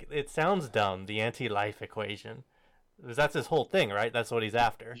 Like, it sounds dumb, the anti-life equation. Because that's his whole thing, right? That's what he's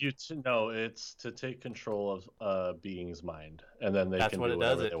after. No, it's to take control of a being's mind, and then they That's can what do it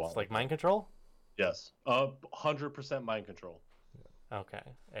does. whatever they want. It's like mind control? Yes, 100% mind control. Okay.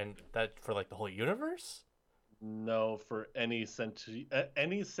 And that for like the whole universe? No, for any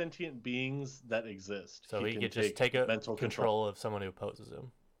sentient beings that exist. So he can could just take a mental control of someone who opposes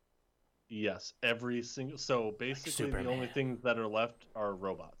him. Yes, every single. So basically, the only Superman. things that are left are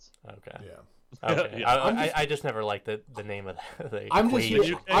robots. Okay. Yeah. Okay. Yeah. I just never liked the name of the I'm just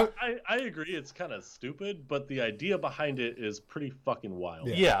equation. here- I agree, it's kind of stupid, but the idea behind it is pretty fucking wild.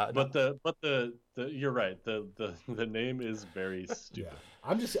 Yeah. Yeah. But the you're right. The name is very stupid. Yeah.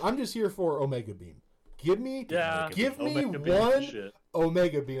 I'm just here for Omega Beam. Give me Omega Beam one shit.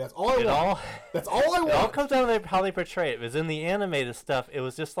 Omega Beam. That's all I It want. all That's all I it all want. comes down to how they portray it. Because in the animated stuff, it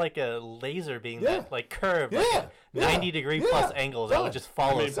was just like a laser beam Yeah. that like curved, Yeah. like a Yeah. 90-degree plus Yeah. angles that Done. would just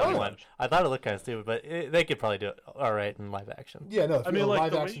follow I mean, someone. done. I thought it looked kind of stupid, but they could probably do it all right in live action. Yeah, no. I mean, like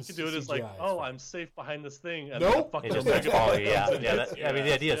live the way action you can do it is like, CGI, it's oh, fine. I'm safe behind this thing, and Nope. then the fucking It just Omega starts following Beam you. Yeah, comes and yeah. hits I mean,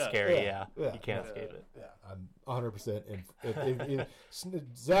 the idea is Yeah. scary. Yeah. Yeah, you can't escape it. Yeah, I'm 100%. And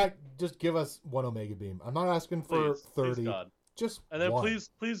Zach, just give us one Omega Beam. I'm not asking for Please, 30. please, God. Just And then one.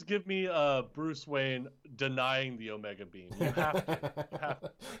 please give me Bruce Wayne denying the Omega Beam. You have to. You have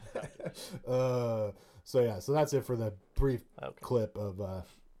to. So that's it for the brief Okay. clip of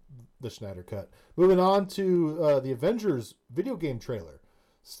the Snyder Cut. Moving on to the Avengers video game trailer.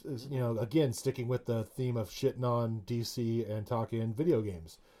 Again, sticking with the theme of shitting on DC and talking video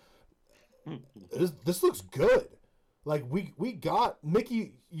games. This looks good. Like, we got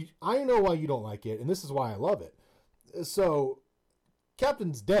Mickey. I know why you don't like it, and this is why I love it. So,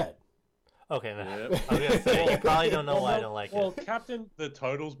 Captain's dead. Okay, no. Yep. I was gonna say you probably don't know why I don't like Well, it. Captain, the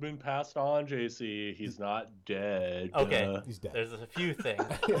title's been passed on, JC. He's not dead. Okay. He's dead. There's a few things.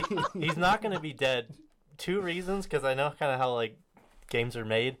 He's not going to be dead. 2 reasons, because I know kind of how like games are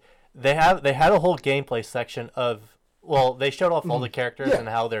made. They had a whole gameplay section of, well, they showed off all the characters Yeah. and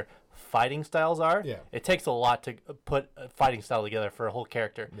how their fighting styles are. Yeah. It takes a lot to put a fighting style together for a whole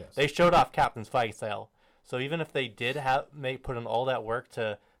character. Yes. They showed off Captain's fighting style. So even if they did put in all that work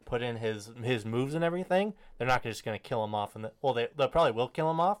to put in his moves and everything, they're not just going to kill him off. They probably will kill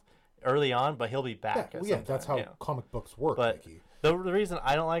him off early on, but he'll be back. That's how comic books work, But Mickey. the reason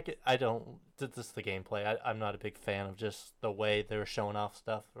I don't like it, this is the gameplay. I'm not a big fan of just the way they were showing off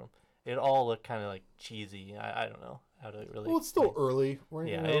stuff. It all looked kind of like cheesy. I don't know how to really. Well, it's still early.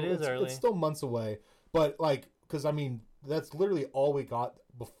 Yeah, it is early. It's still months away. But, because, I mean, that's literally all we got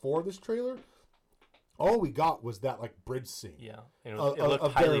before this trailer. All we got was that, bridge scene. Yeah, it looked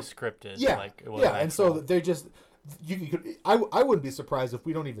highly scripted. Yeah, like, it wasn't and so actual. they just... You could. I wouldn't be surprised if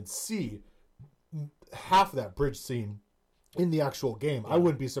we don't even see half of that bridge scene in the actual game. I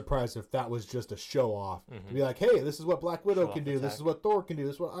wouldn't be surprised if that was just a show off to be like, hey, this is what Black Widow Show can off do, this attack. is what Thor can do,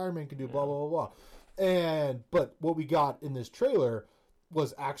 this is what Iron Man can do, blah blah blah blah. But what we got in this trailer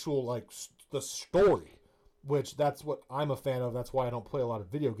was actual the story, which that's what I'm a fan of. That's why I don't play a lot of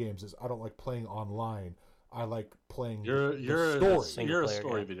video games. Is I don't like playing online. I like playing You're the story. you're a player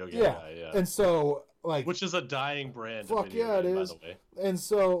story game. video game Yeah. guy, yeah. And so Which is a dying brand. Fuck of video yeah, it game, is. By the way. And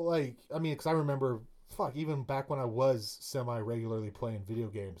so, I mean, because I remember, even back when I was semi-regularly playing video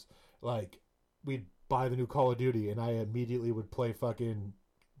games, we'd buy the new Call of Duty, and I immediately would play fucking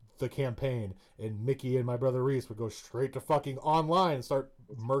the campaign, and Mickey and my brother Reese would go straight to fucking online and start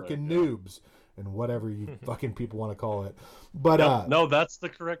murking yeah. noobs. and whatever you fucking people want to call it. But no, that's the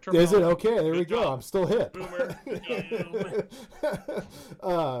correct term. is it? Okay, there we Good go. job. I'm still hip. Boomer.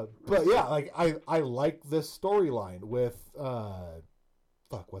 But yeah, like I like this storyline with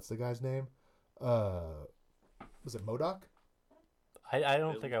what's the guy's name? Was it MODOK? I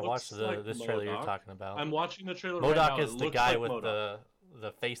don't It think I watched looks like this trailer you're MODOK. talking about. I'm watching the trailer right now. MODOK is It the looks guy like with MODOK.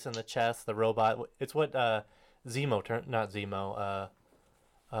 the face in the chest, the robot. It's what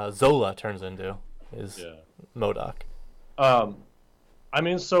Zola turns into is MODOK. I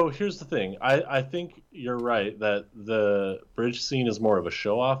mean, so here's the thing. I think you're right that the bridge scene is more of a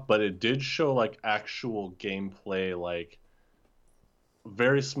show off, but it did show like actual gameplay, like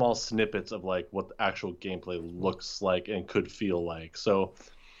very small snippets of like what the actual gameplay looks like and could feel like. So,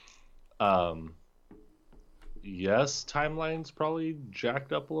 yes, timeline's probably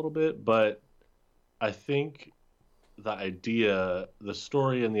jacked up a little bit, but I think the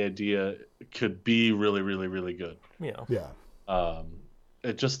story and the idea could be really, really, really good. Yeah.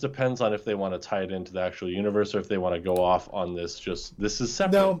 It just depends on if they want to tie it into the actual universe or if they want to go off on this. Just this is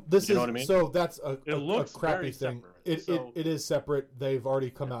separate. No, this you is know what I mean? so that's a looks crappy very thing. separate. It is separate. They've already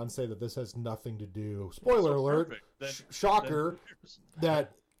come out and say that this has nothing to do. Spoiler alert! Perfect. Then- Shocker! then-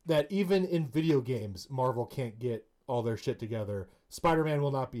 that even in video games, Marvel can't get all their shit together. Spider-Man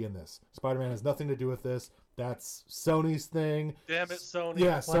will not be in this. Spider-Man has nothing to do with this. That's Sony's thing. Damn it, Sony!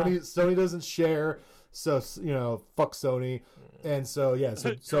 Yeah, Wow. Sony doesn't share. So fuck Sony. And so yeah,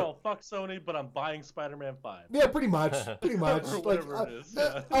 so fuck Sony, but I'm buying Spider-Man 5. yeah, pretty much. Or Like, whatever it is,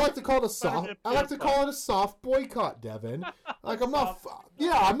 yeah. I like to call it a soft. Spider-Man I like to call it a soft boycott, Devin. Like I'm not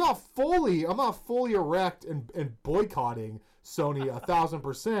fully erect and boycotting Sony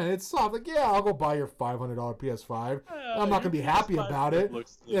 1,000%. It's soft. Like yeah, I'll go buy your $500 PS5. I'm not gonna be happy about it.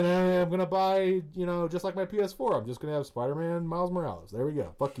 And I'm gonna buy just like my PS4. I'm just gonna have Spider-Man Miles Morales. There we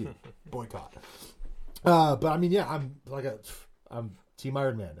go. Fuck you, boycott. But I mean, yeah, I'm Team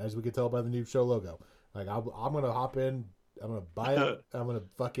Iron Man, as we can tell by the new show logo. Like, I'm gonna hop in, I'm gonna buy it, I'm gonna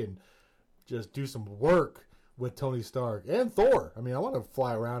fucking just do some work with Tony Stark and Thor. I mean, I want to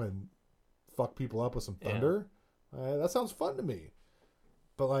fly around and fuck people up with some thunder. That sounds fun to me.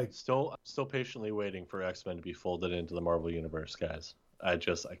 But like, I'm still patiently waiting for X-Men to be folded into the Marvel universe, guys. I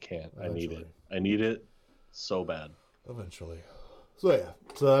can't. I need it. I need it so bad. Eventually. So yeah.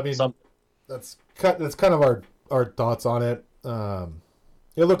 So I mean, that's kind of our thoughts on it.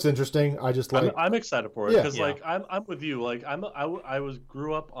 It looks interesting. I just like. I'm excited for it because like I'm with you. Like I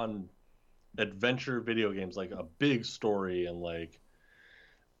grew up on adventure video games, like a big story, and like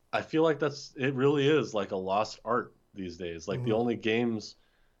I feel like it really is like a lost art these days. Like the only games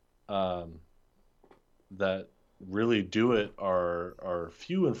that really do it are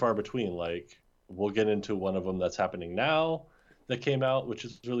few and far between. Like we'll get into one of them that's happening now that came out, which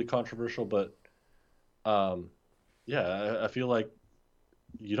is really controversial, but I feel like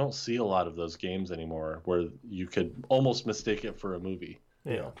you don't see a lot of those games anymore where you could almost mistake it for a movie.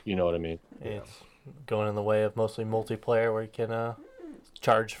 Yeah. You know what I mean? It's going in the way of mostly multiplayer where you can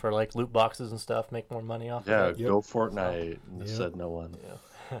charge for like loot boxes and stuff, make more money off of it. Go Fortnite, said no one. Yeah.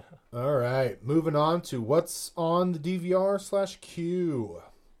 All right, moving on to what's on the DVR/Q.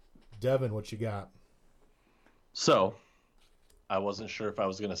 Devin, what you got? So, I wasn't sure if I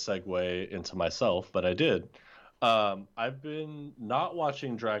was going to segue into myself, but I did. I've been not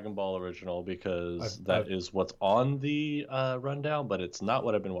watching Dragon Ball Original because that is what's on the rundown, but it's not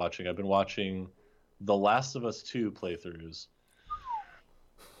what I've been watching. I've been watching The Last of Us 2 playthroughs.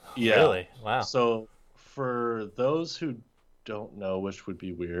 Yeah. Really? Wow. So, for those who don't know, which would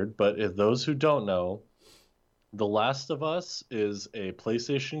be weird, but if those who don't know, The Last of Us is a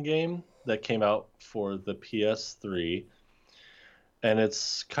PlayStation game that came out for the PS3, and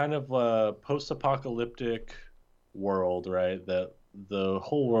it's kind of a post-apocalyptic world, right? That the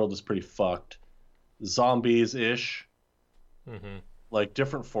whole world is pretty fucked. Zombies-ish. Mm-hmm. Like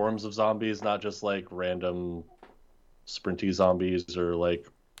different forms of zombies, not just like random sprinty zombies or like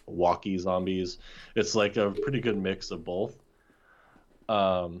walkie zombies. It's like a pretty good mix of both.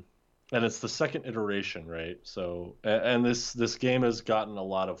 And it's the second iteration, right? So, and this game has gotten a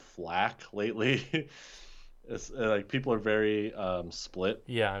lot of flack lately. It's like people are very split.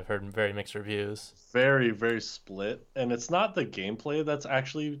 Yeah, I've heard very mixed reviews. Very, very split, and it's not the gameplay that's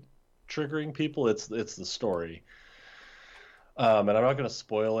actually triggering people. It's the story. And I'm not going to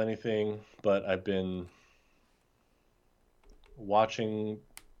spoil anything, but I've been watching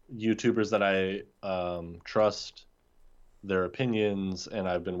YouTubers that I trust their opinions, and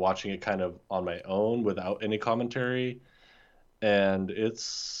I've been watching it kind of on my own without any commentary, and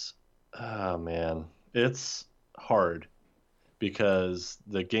it's man, it's hard because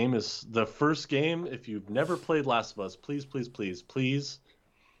the first game. If you've never played Last of Us, please, please, please, please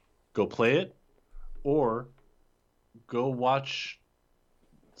go play it, or go watch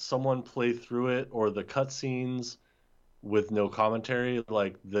someone play through it, or the cutscenes with no commentary.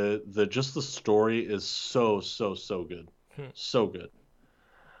 Like just the story is so good, so good.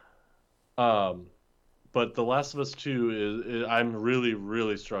 But The Last of Us 2 is I'm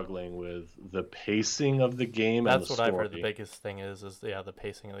really struggling with the pacing of the game. That's and the what story. I've heard the biggest thing is the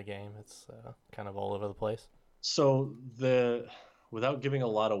pacing of the game. It's kind of all over the place. So without giving a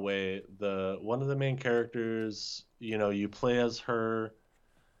lot away, one of the main characters, you play as her,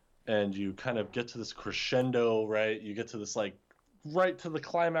 and you kind of get to this crescendo, right? You get to this like right to the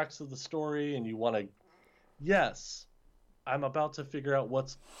climax of the story, and you want to, yes, I'm about to figure out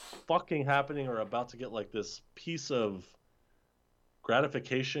what's fucking happening, or about to get like this piece of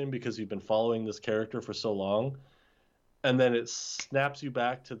gratification because you've been following this character for so long. And then it snaps you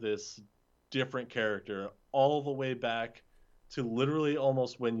back to this different character all the way back to literally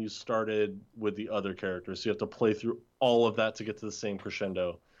almost when you started with the other characters. So you have to play through all of that to get to the same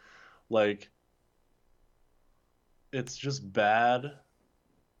crescendo. Like, it's just bad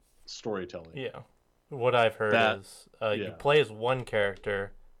storytelling. Yeah. What I've heard is you play as one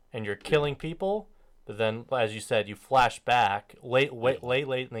character and you're killing people, but then, as you said, you flash back late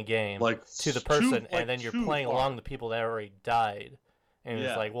in the game to the person, and then you're playing along the people that already died. And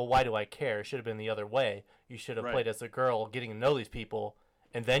it's like, well, why do I care? It should have been the other way. You should have played as a girl, getting to know these people,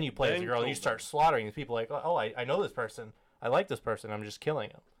 and then you play as a girl, and you start slaughtering these people. Like, oh, I know this person. I like this person. I'm just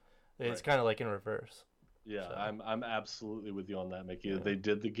killing him. It's kind of like in reverse. Yeah, so. I'm absolutely with you on that, Mickey. Yeah. They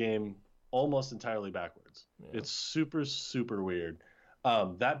did the game almost entirely backwards. Yeah. It's super weird.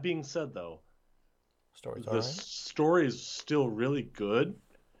 That being said, though, story is still really good.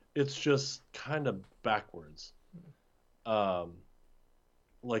 It's just kind of backwards.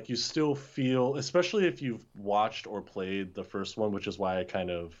 Like, you still feel, especially if you've watched or played the first one, which is why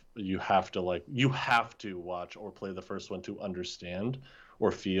you have to watch or play the first one to understand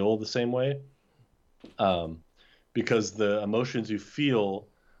or feel the same way. Because the emotions you feel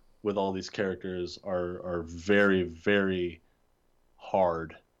with all these characters are very, very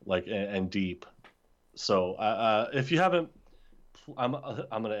hard, like, and deep. So if you haven't, I'm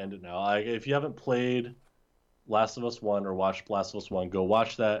gonna end it now. If you haven't played Last of Us 1 or watched Last of Us 1, go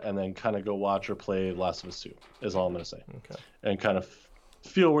watch that, and then kind of go watch or play Last of Us 2 is all I'm gonna say. Okay. And kind of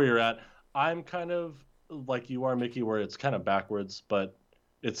feel where you're at. I'm kind of like you are, Mickey, where it's kind of backwards, but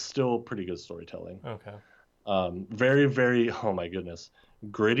it's still pretty good storytelling. Okay. Very, very, oh my goodness,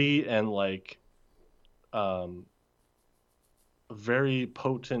 gritty and like very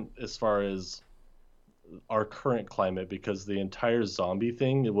potent as far as our current climate, because the entire zombie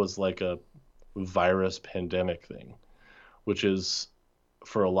thing, it was like a virus pandemic thing, which is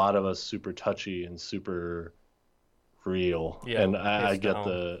for a lot of us super touchy and super real. Yeah, and I get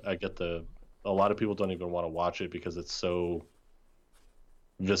the a lot of people don't even want to watch it because it's so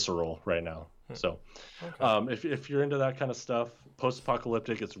visceral right now. So if you're into that kind of stuff,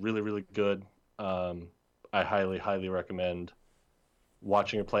 post-apocalyptic, it's really, really good. I highly recommend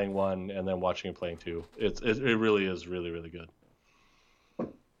watching and playing 1 and then watching and playing 2. It really is really, really good.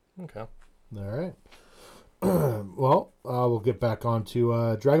 Okay. All right. Well, we'll get back on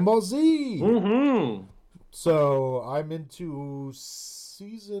to Dragon Ball Z. Mm-hmm. So I'm into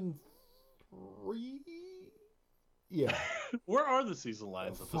season 3. Yeah. Where are the season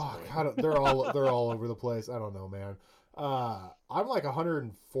lines at this point? They're all over the place. I don't know, man. I'm like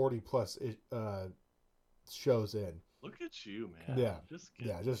 140 plus shows in. Look at you, man.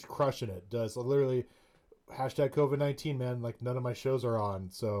 Yeah. Just crushing it. Does literally #COVID-19, man. Like, none of my shows are on,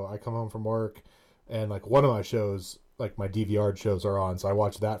 so I come home from work, and like one of my shows, like my DVR shows, are on, so I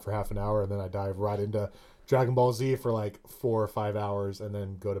watch that for half an hour, and then I dive right into Dragon Ball Z for like 4 or 5 hours, and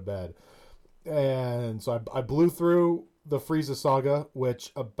then go to bed. And so I blew through the Frieza saga,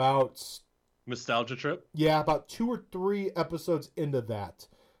 which about nostalgia trip. Yeah, about 2 or 3 episodes into that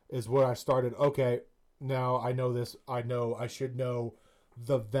is where I started. Okay, now I know this. I know I should know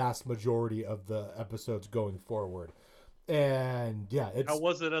the vast majority of the episodes going forward. And yeah, how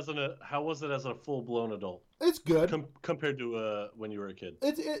was it as a full blown adult? It's good compared to when you were a kid.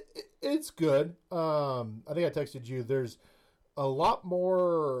 It's good. I think I texted you. There's a lot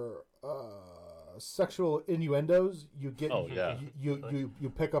more sexual innuendos you get. Oh, yeah.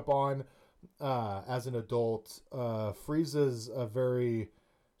 You pick up on as an adult. Frieza's a very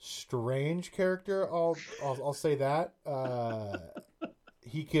strange character. I'll say that.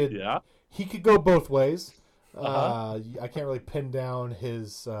 He could go both ways. I can't really pin down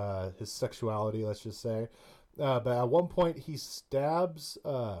his sexuality, let's just say, But at one point, he stabs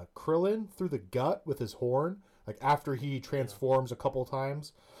Krillin through the gut with his horn, like after he transforms a couple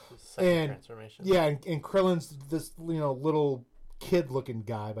times. Second transformation. Yeah, and Krillin's this little kid-looking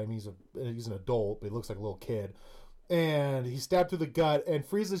guy. I mean, he's an adult, but he looks like a little kid. And he stabbed through the gut, and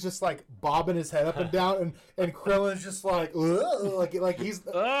Frieza's just like bobbing his head up and down, and Krillin's just like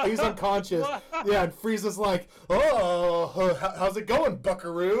he's unconscious. Yeah, and Frieza's like, "Oh, how's it going,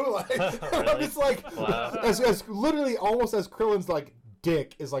 Buckaroo?" Like, Really? I'm just like, Wow. as literally almost as Krillin's like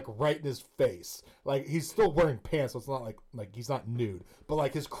dick is like right in his face. Like he's still wearing pants, so it's not like he's not nude, but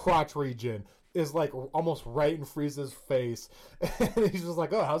like his crotch region is like almost right in Frieza's face, and he's just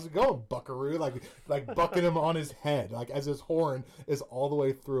like, "Oh, how's it going, Buckaroo?" Like bucking him on his head, like as his horn is all the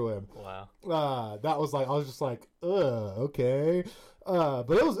way through him. Wow. That was like, I was just like, okay. But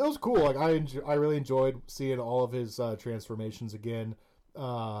it was cool. Like I really enjoyed seeing all of his transformations again.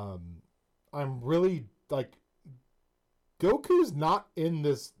 I'm really like, Goku's not in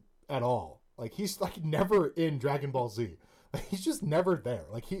this at all. Like he's like never in Dragon Ball Z. Like, he's just never there.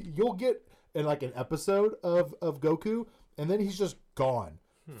 Like you'll get in like an episode of Goku, and then he's just gone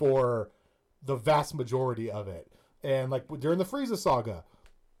for the vast majority of it. And like during the Frieza saga,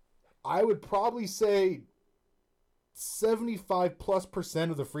 I would probably say 75+%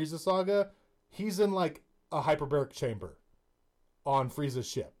 of the Frieza saga, he's in like a hyperbaric chamber on Frieza's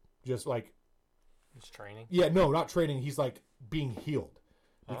ship. Just like, He's training. yeah, no, not training. He's like being healed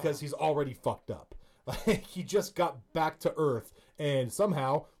because he's already fucked up. Like he just got back to Earth, and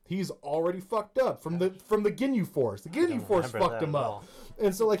somehow he's already fucked up from the Ginyu Force. The Ginyu Force fucked him up,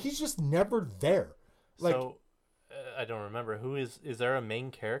 and so like he's just never there. Like, So I don't remember who is there a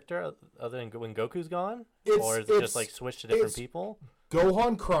main character other than when Goku's gone, or is it it's- just like switched to different it's- people?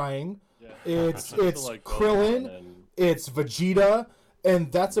 Gohan crying. Yeah. It's I feel like Krillin. Gohan and- It's Vegeta,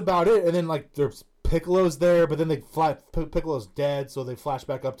 and that's about it. And then like there's Piccolo's there, but then Piccolo's dead, so they flash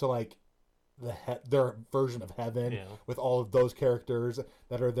back up to like their version of heaven with all of those characters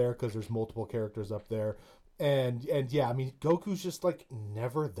that are there because there's multiple characters up there, and yeah, I mean Goku's just like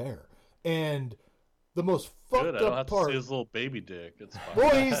never there, and the most fucked Good. I don't up have to part. see his little baby dick. It's fine.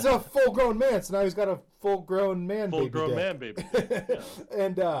 Well, he's a full-grown man, so now he's got a full-grown man baby Full-grown dick. man baby dick.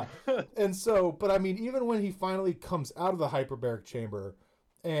 Yeah. and so, but I mean, even when he finally comes out of the hyperbaric chamber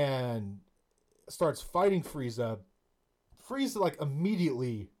and starts fighting Frieza like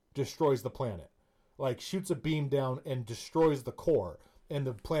immediately destroys the planet, like shoots a beam down and destroys the core, and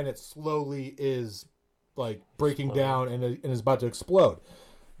the planet slowly is like breaking down and is about to explode.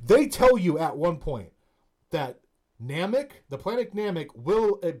 They tell you at one point that Namek, the planet Namek,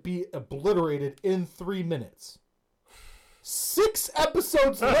 will be obliterated in 3 minutes. 6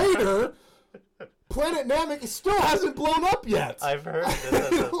 episodes later, planet Namek still hasn't blown up yet. I've heard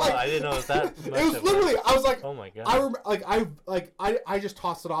this. Like, I didn't know it was that much. It was literally, I was like, Oh my god. I just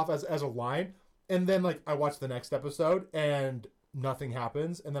tossed it off as a line, and then like I watched the next episode and nothing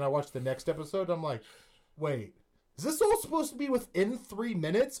happens, and then I watched the next episode. And I'm like, wait, is this all supposed to be within 3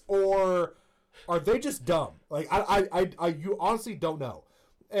 minutes, or are they just dumb? Like you honestly don't know,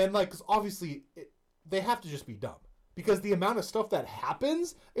 and like 'cause obviously they have to just be dumb because the amount of stuff that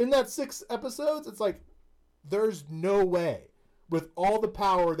happens in that 6 episodes, it's like there's no way. With all the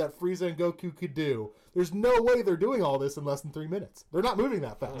power that Frieza and Goku could do, there's no way they're doing all this in less than 3 minutes. They're not moving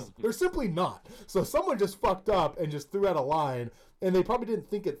that fast. They're simply not. So someone just fucked up and just threw out a line, and they probably didn't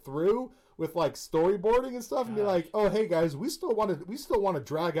think it through with like storyboarding and stuff, and be like, "Oh, hey guys, we still want to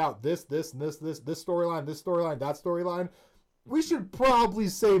drag out this storyline, that storyline. We should probably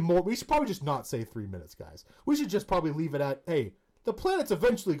say more. We should probably just not say 3 minutes, guys. We should just probably leave it at, hey, the planet's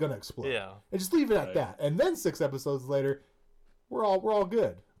eventually going to explode. Yeah. And just leave it at that. And then 6 episodes later, we're all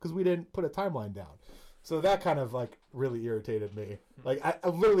good because we didn't put a timeline down. So that kind of like really irritated me. Like I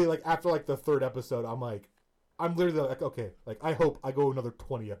literally like after like the 3rd episode, I'm literally like, okay, like I hope I go another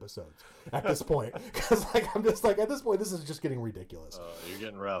 20 episodes at this point because like I'm just like at this point this is just getting ridiculous. Oh, you're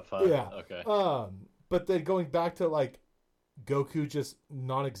getting rough, huh? Yeah. Okay. But then going back to like Goku just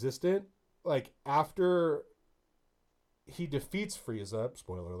non-existent, like after he defeats Frieza,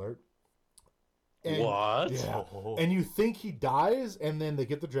 spoiler alert. And, What? Yeah. Oh. And you think he dies, and then they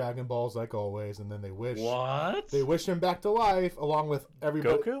get the Dragon Balls like always, and then they wish him back to life along with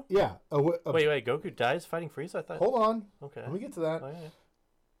everybody. Goku? Yeah. Wait, Goku dies fighting Frieza? I thought. Hold on. Okay. Let me get to that. Oh, yeah.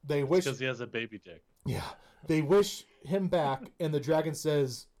 They wish. Because he has a baby dick. Yeah. They wish him back, and the dragon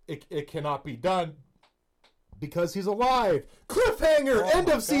says it cannot be done because he's alive. Cliffhanger. End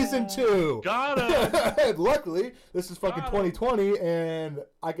of season 2. Got him. And luckily, this is fucking 2020, and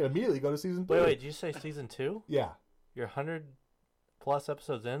I can immediately go to season 3. Wait, did you say season 2? Yeah. You're 100% plus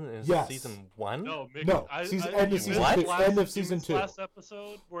episodes in? Is Yes. season 1? No, Mickey, No, I, season- I, end of you season missed two- last- end of you season missed 2. Last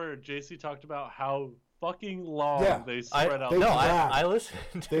episode where JC talked about how fucking long Yeah. they spread out. They No, drag. I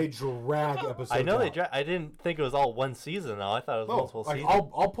listened. They drag episodes. I know they. out. I didn't think it was all one season though. I thought it was No, multiple like,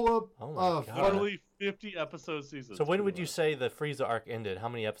 seasons. I'll pull up. Oh my God. Literally 50 episode seasons. So when pretty would you much. say the Frieza arc ended? How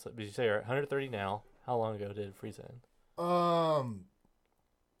many episodes? Did you say you're at 130 now? How long ago did Frieza end?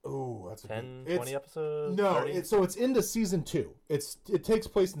 Oh, that's 10, a good, 20 episodes? No, 30? so it's into season 2. It takes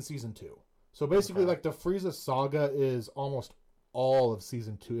place in season 2. So basically, Okay. like the Frieza saga is almost all of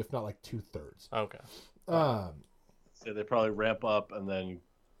season 2, if not like 2/3. Okay. So they probably ramp up and then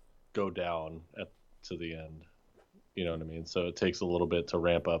go down to the end. You know what I mean? So it takes a little bit to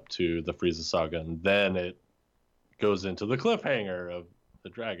ramp up to the Frieza saga, and then it goes into the cliffhanger of the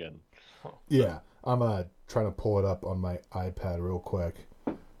dragon. Yeah, I'm trying to pull it up on my iPad real quick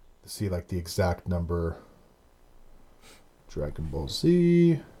to see like the exact number. Dragon Ball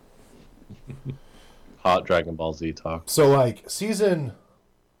Z. Hot Dragon Ball Z talk. So like this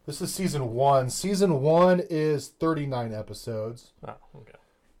is season 1. Season 1 is 39 episodes. Oh, okay.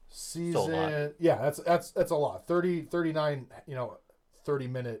 Season Still a lot. Yeah, that's a lot. 39,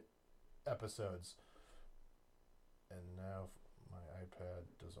 30-minute episodes. And now my iPad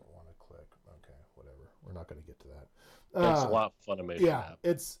doesn't want to click. Okay, whatever. We're not going to get to that. Thanks a lot, Funimation. Yeah, app.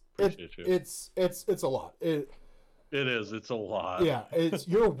 it's Appreciate you. it's a lot. It is. It's a lot. Yeah,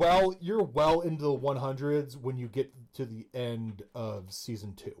 you're well into the 100s when you get to the end of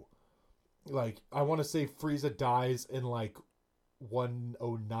season 2. Like I want to say Frieza dies in like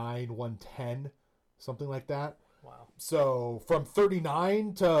 109, 110, something like that. Wow. So from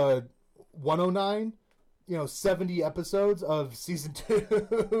 39 to 109, 70 episodes of season 2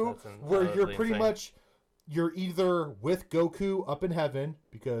 where you're totally pretty insane. much you're either with Goku up in heaven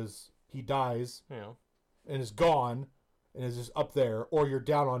because he dies You know. and is gone and is just up there, or you're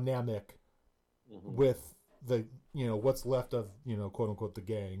down on Namek Mhm. with the what's left of quote unquote the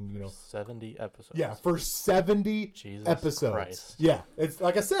gang. 70 episodes. Yeah, for 70 Jesus episodes. Christ. Yeah, it's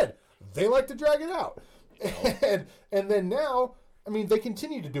like I said, they like to drag it out, and then now, I mean, they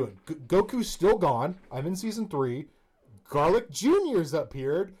continue to do it. Goku's still gone. I'm in season 3. Garlic Jr.'s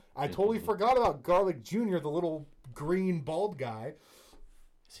appeared. I totally forgot about Garlic Jr., the little green bald guy.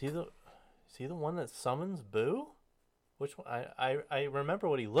 Is he the one that summons Boo? Which one? I remember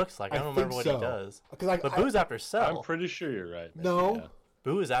what he looks like. I don't remember what he does. But Boo's after Cell. I'm pretty sure you're right. man. No. Yeah.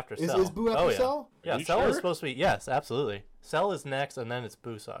 Boo is after Is Cell. Boo after oh, yeah. Cell? Yeah, you Cell is sure? supposed to be. Yes, absolutely. Cell is next, and then it's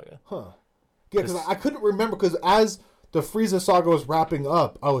Boo Saga. Huh. Yeah, because I couldn't remember, because as the Frieza saga was wrapping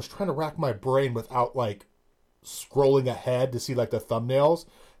up, I was trying to rack my brain without, like, scrolling ahead to see, like, the thumbnails.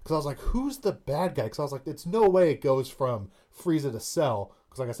 Because I was like, who's the bad guy? Because I was like, it's no way it goes from Frieza to Cell.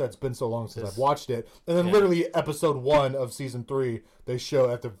 Because, like I said, it's been so long since I've watched it. And then literally episode 1 of season 3, they show,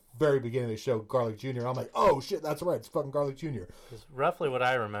 at the very beginning, they show Garlic Jr. I'm like, oh, shit, that's right. It's fucking Garlic Jr. 'Cause roughly what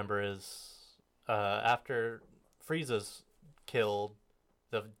I remember is after Frieza's killed,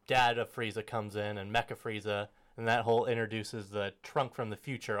 the dad of Frieza comes in, and Mecha Frieza, and that whole introduces the Trunk from the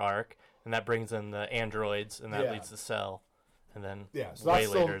Future arc, and that brings in the androids, and that Yeah. leads to Cell. And then Yeah, so way that's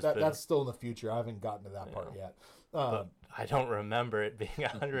still, later is Boo. that's still in the future. I haven't gotten to that part yet. But I don't remember it being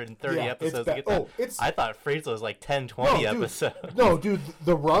 130 Yeah, it's episodes. ba- to get that. oh, it's- I thought Frieza was like 10, 20 No, dude. episodes. No, dude,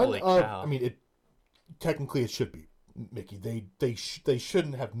 the run Holy of cow. I mean, it technically it should be, Mickey. They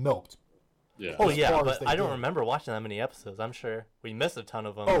shouldn't have milked. Yeah. Oh as yeah, far as but they I don't did. remember watching that many episodes. I'm sure we missed a ton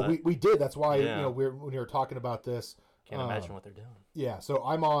of them. Oh, but we did. That's why Yeah. when we were talking about this. can't imagine what they're doing. Yeah, so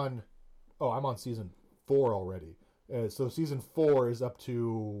I'm on season 4 already. So season 4 is up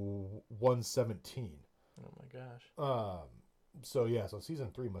to 117. Oh my gosh. So yeah, so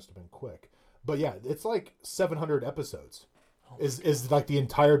season 3 must have been quick. But yeah, it's like 700 episodes. Is like the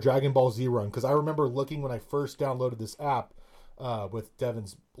entire Dragon Ball Z run, because I remember looking when I first downloaded this app with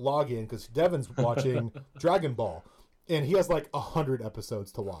Devin's login, because Devin's watching Dragon Ball, and he has like 100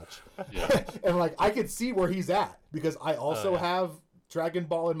 episodes to watch. Yeah. And like I could see where he's at, because I also have Dragon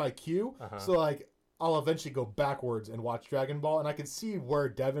Ball in my queue. So like I'll eventually go backwards and watch Dragon Ball, and I can see where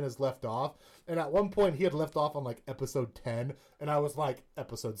Devin has left off. And at one point, he had left off on like episode 10, and I was like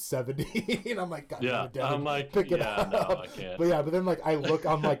episode 70, and I'm like, God damn Yeah. it, Devin, I'm like, pick it yeah, up. no, I can't. But yeah, but then like I look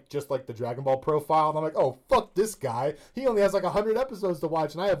on like just like the Dragon Ball profile, and I'm like, oh fuck this guy. He only has like 100 episodes to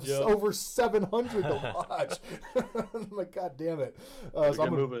watch, and I have over 700 to watch. I'm like, God damn it. So I'm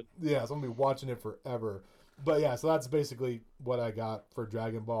gonna, move it. Yeah, so I'm gonna be watching it forever. But yeah, so that's basically what I got for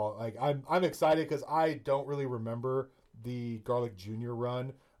Dragon Ball. Like I'm excited because I don't really remember the Garlic Jr.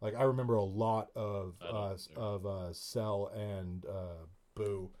 run. Like I remember a lot of Cell and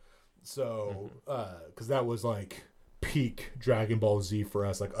Boo. So because that was like peak Dragon Ball Z for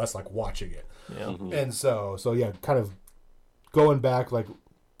us, like watching it. Yeah. Mm-hmm. And so yeah, kind of going back like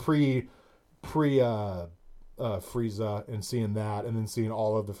pre Frieza and seeing that, and then seeing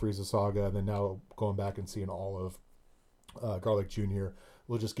all of the Frieza saga, and then now going back and seeing all of Garlic Jr.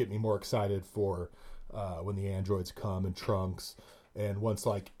 will just get me more excited for when the androids come and Trunks, and once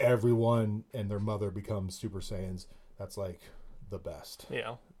like everyone and their mother becomes Super Saiyans, that's like the best.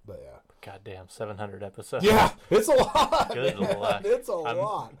 Yeah. But yeah. Goddamn, 700 episodes. Yeah, it's a lot. Good man. luck. It's a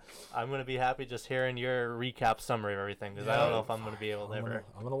lot. I'm going to be happy just hearing your recap summary of everything, because I don't know if I'm going to be able to ever.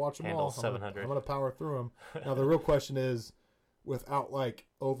 I'm gonna watch them handle all. 700. I'm gonna power through them. Now the real question is, without like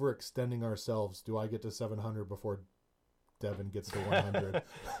overextending ourselves, do I get to 700 before Devin gets to 100?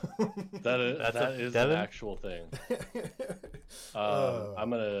 That is an Devin? actual thing. I'm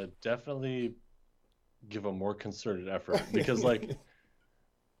gonna definitely give a more concerted effort because, like,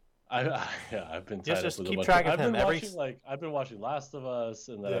 I've been tied Just up with keep a bunch. track of I've him been every watching I've been watching Last of Us,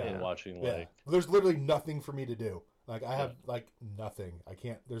 and then I've been watching Yeah. like There's literally nothing for me to do. Like I have like nothing. I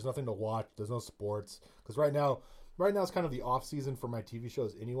can't. There's nothing to watch. There's no sports because right now it's kind of the off season for my TV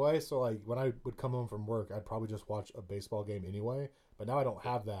shows anyway. So like when I would come home from work, I'd probably just watch a baseball game anyway. But now I don't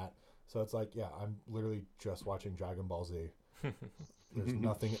have that, so it's like I'm literally just watching Dragon Ball Z. There's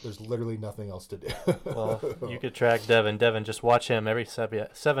nothing. There's literally nothing else to do. Well, you could track Devin. Devin, just watch him every 7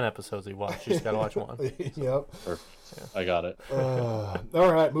 episodes he watched. You just got to watch one. Yep. I got it.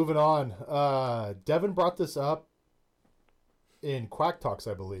 All right, moving on. Devin brought this up in Quack Talks,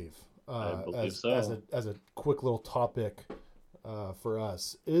 I believe. I believe as, so. as a quick little topic for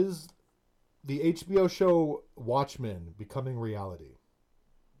us. Is the HBO show Watchmen becoming reality?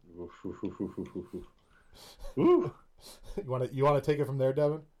 Ooh. You want to take it from there,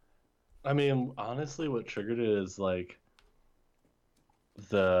 Devin? I mean, honestly, what triggered it is like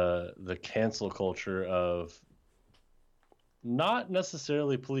the cancel culture of not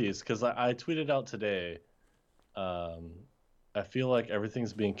necessarily police, because I tweeted out today. I feel like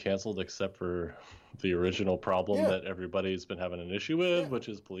everything's being canceled except for the original problem that everybody's been having an issue with, which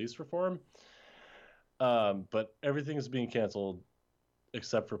is police reform. But everything's being canceled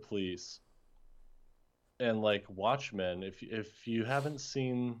except for police. And like Watchmen, if you haven't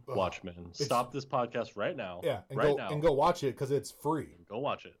seen Watchmen, stop this podcast right now. Yeah, and right now, and go watch it because it's free. Go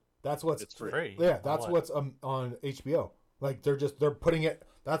watch it. That's what's It's free. Yeah, that's what's on HBO. Like they're putting it.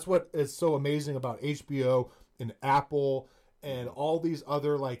 That's what is so amazing about HBO and Apple and all these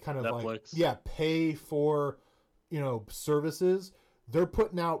other like kind of Netflix. like pay for services. They're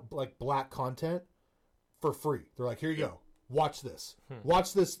putting out like black content for free. They're like, here you go. Watch this.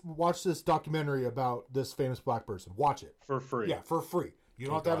 Watch this documentary about this famous black person. Watch it For free. Yeah, for free. You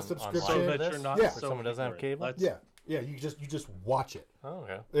don't have to have a subscription. So that you're not Yeah. For someone who doesn't have cable? Let's- Yeah, you just watch it. Oh,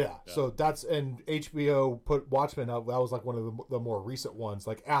 okay. Yeah. So that's, and HBO put Watchmen out. That was like one of the more recent ones.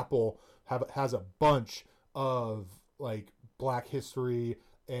 Like Apple has a bunch of like black history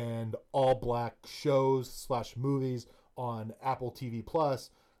and all black shows / movies on Apple TV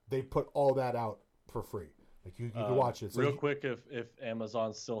Plus. They put all that out for free. Like you can watch it. So real quick, if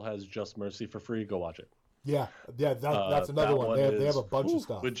Amazon still has Just Mercy for free, go watch it. Yeah. That's another that one. They have a bunch of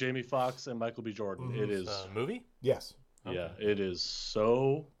stuff. with Jamie Foxx and Michael B. Jordan. It is Movie? Yes. yeah, it is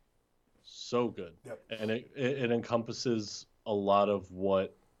so good. Yep. And it encompasses a lot of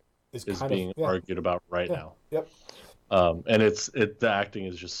what It's is kind being of, argued about right now. Yep. And the acting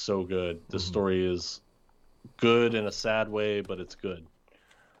is just so good. The story is good in a sad way, but it's good.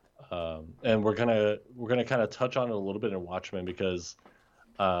 And we're gonna kind of touch on it a little bit in Watchmen because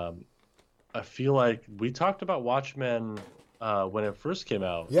I feel like we talked about Watchmen when it first came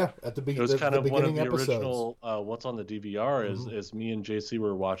out. Yeah. At the It beginning, was kind of one of the episodes. original What's on the DVR is me and JC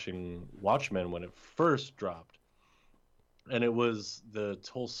were watching Watchmen when it first dropped. And it was the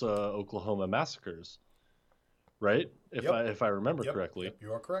Tulsa, Oklahoma massacres, right? If I remember correctly. Yep,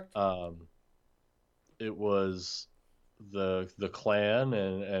 you are correct. It was the Klan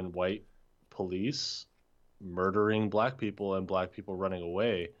and white police murdering black people and black people running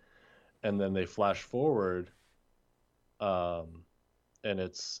away. And then they flash forward, and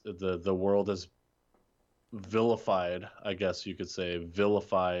it's the world is vilified, I guess you could say,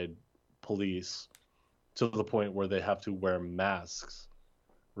 vilified police to the point where they have to wear masks,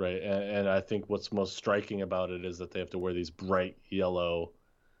 right? And I think what's most striking about it is that they have to wear these bright yellow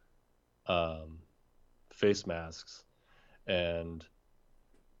face masks, and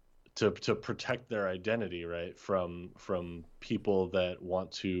to protect their identity, right, from people that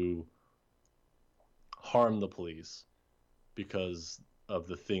want to harm the police because of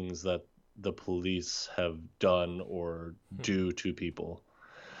the things that the police have done or do to people.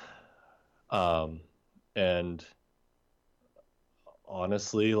 And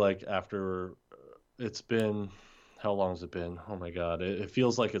honestly, like after it's been, how long has it been? Oh my God, it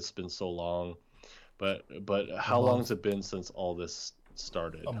feels like it's been so long. But how long has it been since all this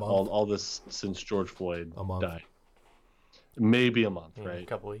started? A month. All this since George Floyd A month. died. Maybe a month, Yeah, right? a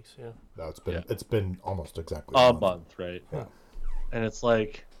couple weeks, yeah. No, it's been Yeah. it's been almost exactly A month, right? Yeah. And it's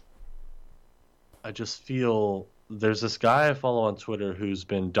like, I just feel there's this guy I follow on Twitter who's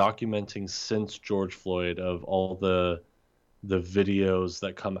been documenting since George Floyd of all the videos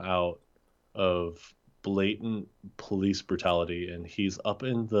that come out of blatant police brutality, and he's up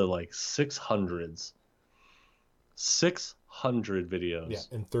in the like 600s. 600 videos Yeah,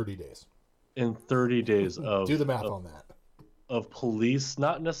 in 30 days. in 30 days of Do the math on that. of police,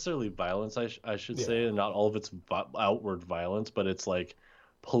 not necessarily violence, I should Yeah. say, and not all of it's outward violence, but it's like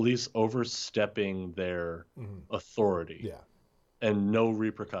police overstepping their authority. Yeah. And no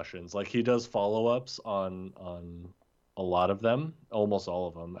repercussions. Like he does follow-ups on a lot of them, almost all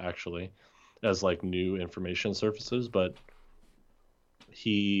of them actually, as like new information surfaces, but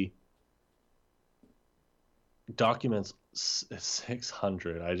he documents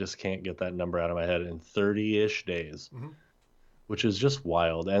 600. I just can't get that number out of my head in 30-ish days. Which is just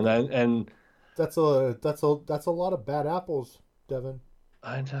wild. And That's a lot of bad apples, Devin.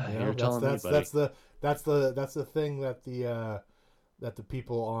 I know, You know, you're telling me, buddy. that's the thing that the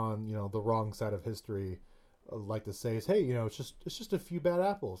people on, you know, the wrong side of history like to say is, hey, you know, it's just a few bad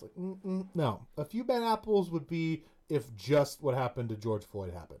apples. Like, no, a few bad apples would be if just what happened to George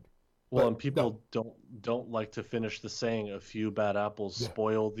Floyd happened. Well, But and people don't like to finish the saying, a few bad apples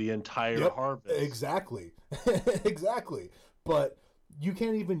spoil the entire harvest. Exactly. Exactly. But you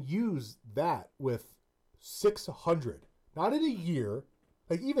can't even use that with 600. Not in a year.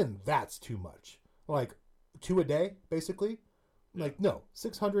 Like, even that's too much. Like, 2 a day, basically. Like, no,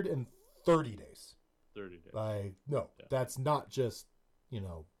 630 days. 30 days. Like, no, that's not just, you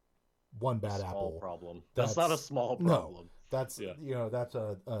know, one bad Small apple. problem. That's not a small No, problem. that's, Yeah. you know, that's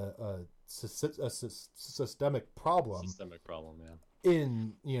a systemic problem Systemic problem, man.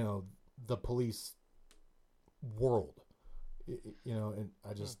 in, you know, the police world. You know, and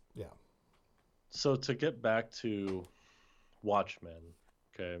I just, So to get back to Watchmen,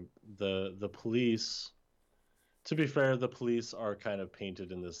 okay, the police, to be fair, the police are kind of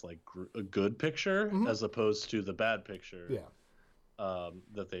painted in this like a good picture as opposed to the bad picture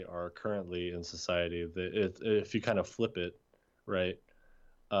that they are currently in society. If you kind of flip it, right,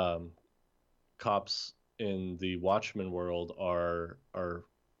 cops in the Watchmen world are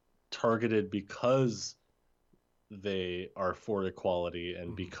targeted because they are for equality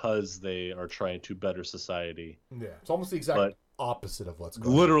and because they are trying to better society. Yeah, it's almost the exact opposite of what's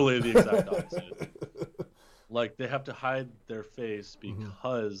going Literally the exact opposite. Like they have to hide their face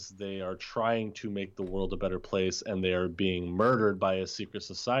because they are trying to make the world a better place, and they are being murdered by a secret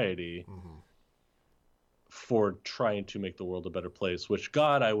society for trying to make the world a better place. Which,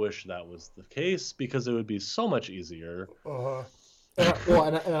 God, I wish that was the case, because it would be so much easier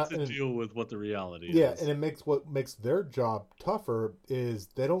to deal with what the reality is. Yeah, and what makes their job tougher is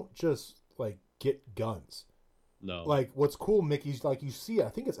they don't just like get guns. No. Like, what's cool, Mickey's, like, you see, I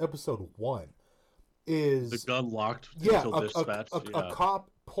think it's episode 1, is the gun locked yeah, until dispatched. a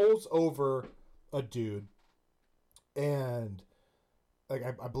cop pulls over a dude, and like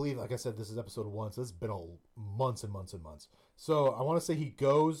I believe, like I said, this is episode 1, so this has been months and months and months. So I want to say he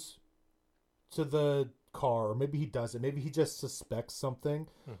goes to the car, or maybe he doesn't. Maybe he just suspects something.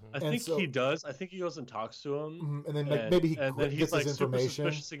 I think he does. I think he goes and talks to him, and then maybe he and then gets he's like his super information.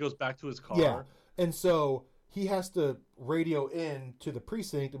 suspicious. He goes back to his car. Yeah, and so he has to radio in to the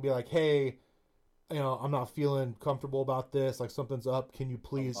precinct and be like, "Hey, you know, I'm not feeling comfortable about this. Like, something's up. Can you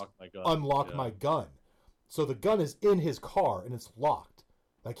please unlock my gun?" So the gun is in his car and it's locked.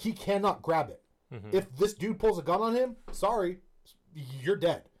 Like, he cannot grab it. If this dude pulls a gun on him, sorry, you're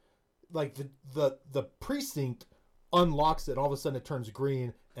dead. Like, the precinct unlocks it, all of a sudden it turns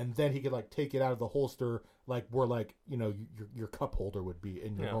green, and then he could like take it out of the holster, like where, like, you know, your cup holder would be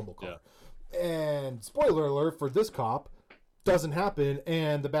in your normal car. And spoiler alert for this cop, doesn't happen,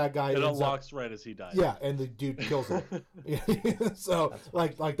 and the bad guy unlocks right as he dies. Yeah, and the dude kills him. So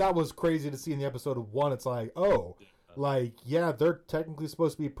like that was crazy to see in the episode of 1. It's like, like, yeah, they're technically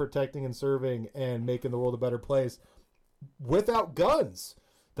supposed to be protecting and serving and making the world a better place without guns.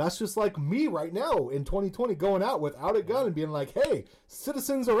 That's just like me right now in 2020 going out without a gun and being like, hey,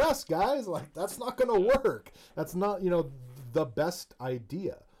 citizens arrest, guys. Like, that's not going to work. That's not, you know, the best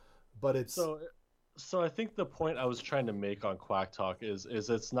idea. But it's... So I think the point I was trying to make on Quack Talk is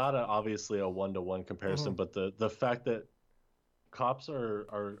it's not obviously a one-to-one comparison, but the fact that cops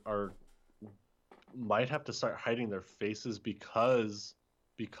are might have to start hiding their faces because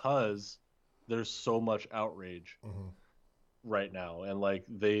there's so much outrage right now. And like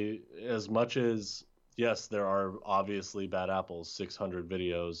as much as, yes, there are obviously bad apples, 600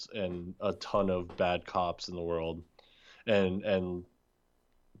 videos and a ton of bad cops in the world, and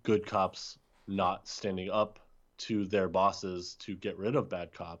good cops not standing up to their bosses to get rid of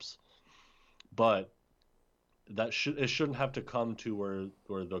bad cops. But it shouldn't have to come to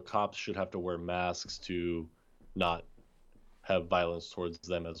where the cops should have to wear masks to not have violence towards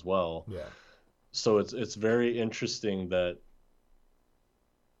them as well. Yeah. So it's very interesting that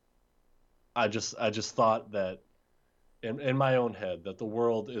I just thought that in my own head that the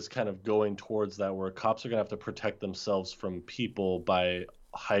world is kind of going towards that, where cops are gonna have to protect themselves from people by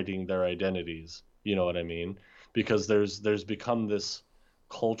hiding their identities. You know what I mean? Because there's become this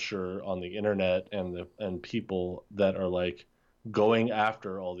culture on the internet and people that are like going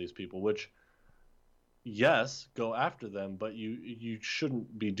after all these people, which, yes, go after them, but you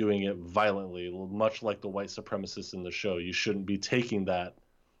shouldn't be doing it violently, much like the white supremacists in the show. You shouldn't be taking that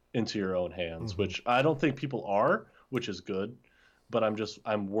into your own hands, which I don't think people are, which is good, but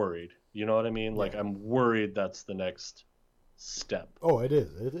I'm worried. You know what I mean? Like, I'm worried that's the next step. Oh, it is.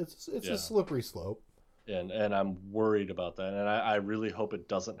 It's a slippery slope. And I'm worried about that. And I really hope it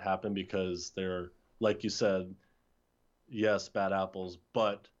doesn't happen, because they're, like you said, yes, bad apples,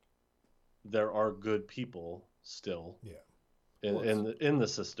 but there are good people still in the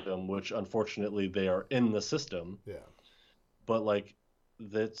system, which unfortunately they are in the system. Yeah. But like,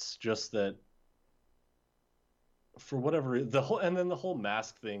 that's just that for whatever the whole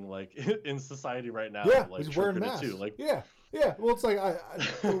mask thing, like in society right now, like he's wearing masks too. Like well, it's like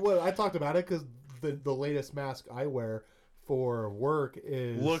I talked about it because the latest mask I wear for work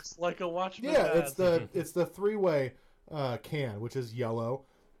looks like a Watchman mask. It's the 3-way can, which is yellow,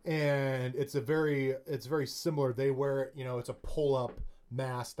 and it's very similar. They wear it, it's a pull-up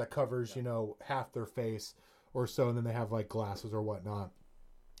mask that covers half their face or so, and then they have like glasses or whatnot.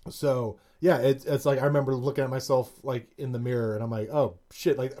 So yeah, it's like I remember looking at myself like in the mirror, and I'm like, oh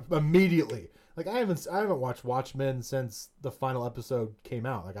shit! Like immediately, like I haven't watched Watchmen since the final episode came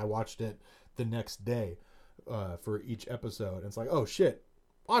out. Like I watched it the next day for each episode, and it's like, oh shit,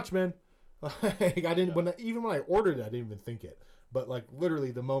 Watchmen. Like I didn't even when I ordered it, I didn't even think it. But like literally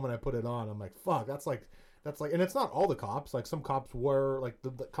the moment I put it on, I'm like, fuck, that's like, and it's not all the cops. Like some cops were like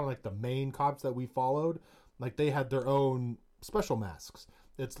the kind of like the main cops that we followed. Like they had their own special masks.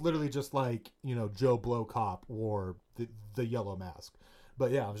 It's literally just like, Joe Blow cop wore the yellow mask. But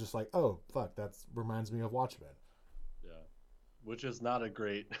yeah, I was just like, oh, fuck, that reminds me of Watchmen. Yeah. Which is not a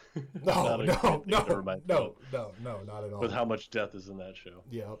great... No, not at all. With how much death is in that show.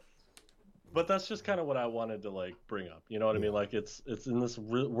 Yeah. But that's just kind of what I wanted to, like, bring up. You know what I mean? Like, it's in this...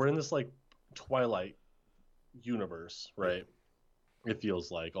 We're in this, like, Twilight universe, right? It feels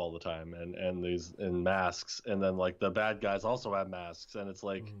like all the time, and these in masks, and then like the bad guys also have masks, and it's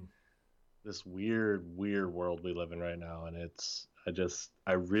like this weird world we live in right now. And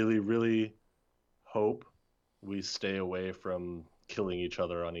I really, really hope we stay away from killing each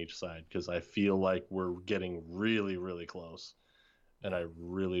other on each side, because I feel like we're getting really, really close, and I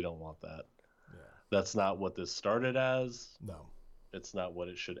really don't want that. Yeah. That's not what this started as. No, it's not what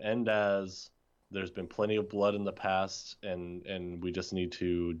it should end as. There's been plenty of blood in the past, and we just need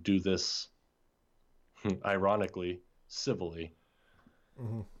to do this, ironically, civilly.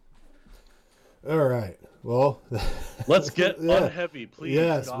 All right. Well, let's get unheavy, please.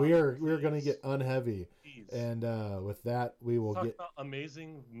 Yes, God, we are going to get unheavy, please. And with that, we will talk about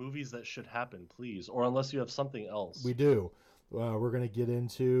amazing movies that should happen, please. Or unless you have something else, we do. We're going to get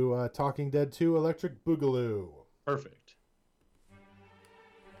into Talking Dead 2: Electric Boogaloo. Perfect.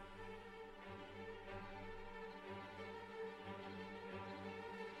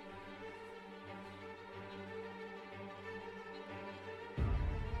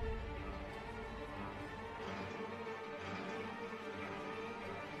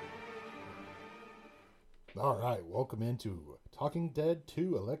 All right, welcome into Talking Dead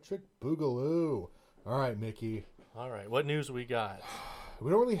 2: Electric Boogaloo. All right, Mickey. All right, what news we got?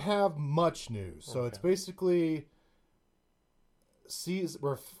 We don't really have much news, so it's basically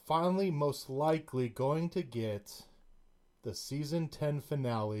we're finally most likely going to get the season 10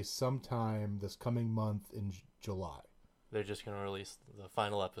 finale sometime this coming month in July. They're just going to release the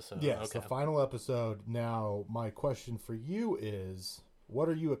final episode. Yes, the final episode. Now, my question for you is, what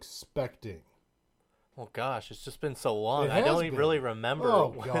are you expecting? Oh gosh, it's just been so long. I don't even really remember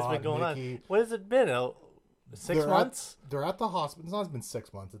what's been going on. What has it been? 6 months? They're at the hospital. It's not been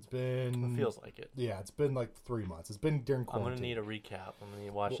 6 months. It's been... It feels like it. Yeah, it's been like 3 months. It's been during quarantine. I'm going to need a recap. I'm going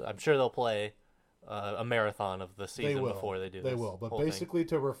to watch it. I'm sure they'll play a marathon of the season will. before they do. They this will. But whole thing. basically,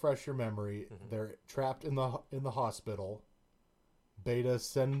 to refresh your memory, they're trapped in the hospital. Beta is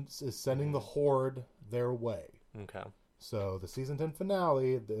sending the Horde their way. Okay. So the season 10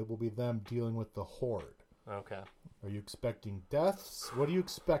 finale, it will be them dealing with the Horde. Okay. Are you expecting deaths? What are you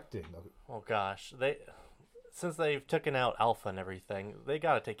expecting? Oh gosh, since they've taken out Alpha and everything, they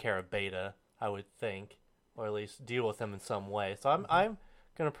got to take care of Beta, I would think, or at least deal with him in some way. So I'm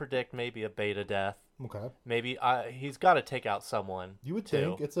gonna predict maybe a Beta death. Okay. Maybe he's got to take out someone. You would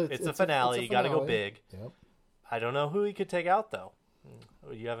too. think it's a finale. You got to go big. Yep. I don't know who he could take out though.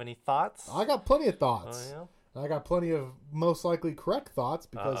 Do you have any thoughts? I got plenty of thoughts. Oh, I got plenty of most likely correct thoughts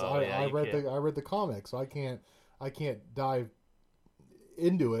because I read the comics, so I can't dive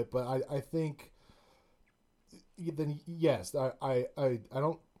into it. But I think then yes, I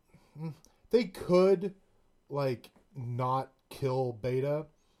don't. They could like not kill Beta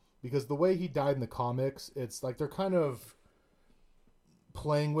because the way he died in the comics, it's like they're kind of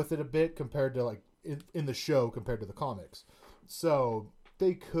playing with it a bit compared to like in the show compared to the comics. So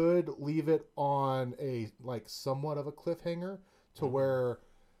they could leave it on a like somewhat of a cliffhanger to where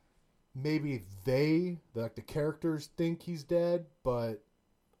maybe the characters think he's dead, but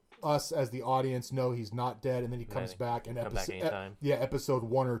us as the audience know he's not dead, and then he comes back in episode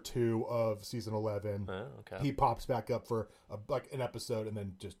 1 or 2 of season 11. Okay. He pops back up for an episode and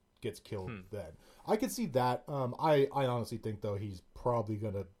then just gets killed. Then I could see that. I honestly think though he's probably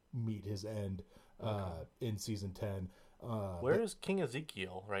gonna meet his end in season 10. Where is King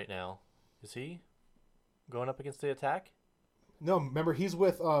Ezekiel right now? Is he going up against the attack? No, remember he's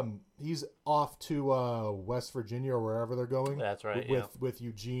with he's off to West Virginia or wherever they're going. That's right. With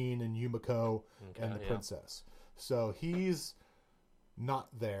Eugene and Yumiko and the princess. So he's not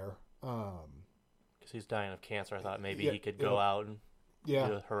there. Because he's dying of cancer. I thought maybe he could go out and do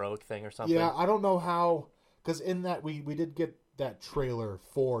a heroic thing or something. Yeah, I don't know how. Because in that we did get that trailer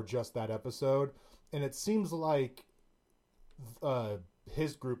for just that episode, and it seems like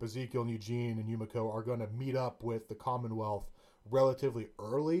his group, Ezekiel and Eugene and Yumiko, are going to meet up with the Commonwealth relatively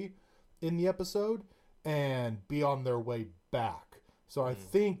early in the episode and be on their way back. So I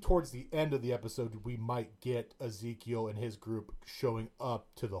think towards the end of the episode, we might get Ezekiel and his group showing up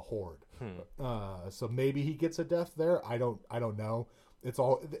to the Horde. So maybe he gets a death there. I don't know. It's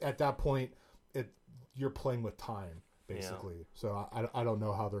all at that point. You're playing with time. Basically, so I don't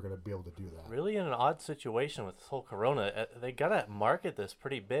know how they're going to be able to do that. Really in an odd situation with this whole Corona. They got to market this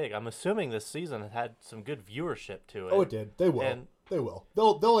pretty big. I'm assuming this season had some good viewership to it. Oh, it did. They will. They will.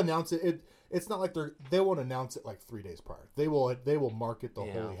 They'll announce it. It's not like they won't announce it like 3 days prior. They will market the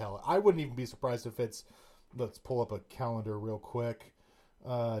holy hell. I wouldn't even be surprised if it's. Let's pull up a calendar real quick.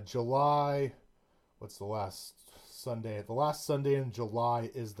 July. What's the last Sunday? The last Sunday in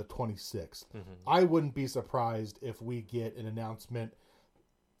July is the 26th. I wouldn't be surprised if we get an announcement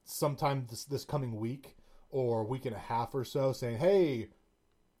sometime this coming week or week and a half or so saying, hey,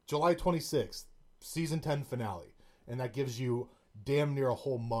 July 26th, season 10 finale. And that gives you damn near a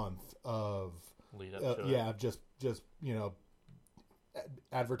whole month of lead up to it. Yeah, just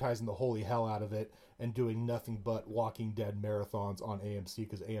advertising the holy hell out of it and doing nothing but Walking Dead marathons on AMC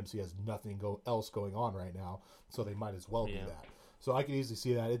because AMC has nothing else going on right now, so they might as well do that. So I can easily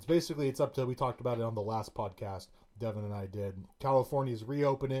see that. It's up to, we talked about it on the last podcast Devin and I did. California's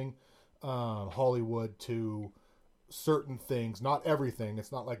reopening Hollywood to certain things, not everything.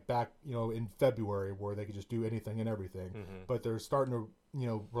 It's not like back, in February where they could just do anything and everything, but they're starting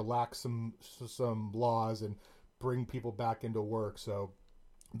to, relax some laws and bring people back into work. So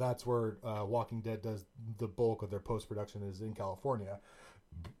that's where Walking Dead does the bulk of their post-production is in California.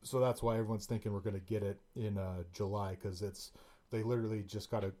 So that's why everyone's thinking we're going to get it in July, because they literally just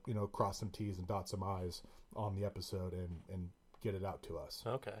got to cross some T's and dot some I's on the episode and get it out to us.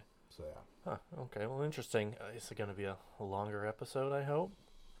 Okay. So yeah. Huh, okay. Well, interesting. Is it going to be a longer episode, I hope?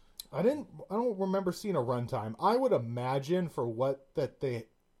 I don't remember seeing a runtime. I would imagine for what they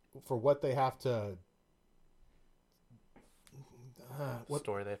have to.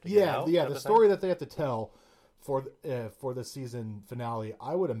 Story they have to get out? The story that they have to tell for the season finale.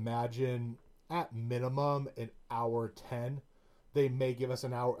 I would imagine at minimum an hour 10. They may give us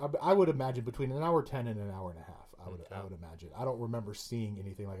an hour. I would imagine between an hour 10 and an hour and a half. I would imagine. I don't remember seeing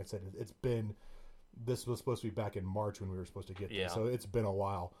anything. Like I said, this was supposed to be back in March when we were supposed to get this, so it's been a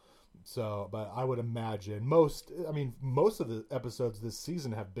while. So, but I would imagine most of the episodes this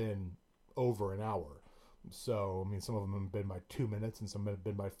season have been over an hour. So, some of them have been by 2 minutes and some have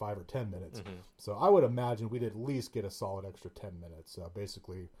been by 5 or 10 minutes. So I would imagine we'd at least get a solid extra 10 minutes.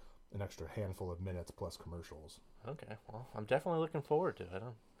 Basically an extra handful of minutes plus commercials. Okay. Well, I'm definitely looking forward to it.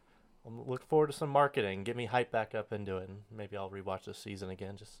 I'm looking forward to some marketing. Get me hyped back up into it, and maybe I'll rewatch this season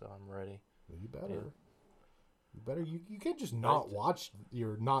again just so I'm ready. You better. You better. You can't just not watch.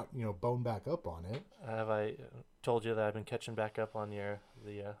 You're not bone back up on it. Have I told you that I've been catching back up on the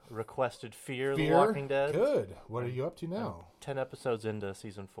requested Fear Fear? The Walking Dead? Good. What are you up to now? I'm 10 episodes into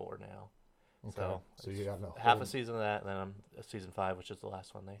season 4 now. Okay. So you got half a season of that, and then I'm at season 5, which is the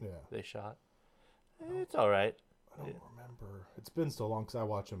last one they shot. It's all right. I don't remember. It's been so long because I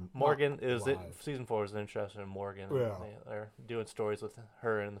watch them. Morgan season 4 is interesting in Morgan. Yeah. They're doing stories with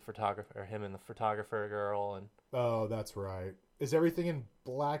her and the photographer, or him and the photographer girl, and oh, that's right. Is everything in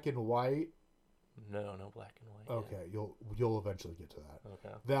black and white? no black and white. Okay, you'll eventually get to that. Okay.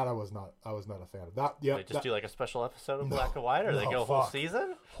 That I was not a fan of. That They just do like a special episode of black and white, or they go whole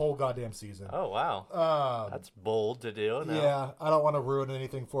season? Whole goddamn season. Oh wow. That's bold to do. No. Yeah, I don't want to ruin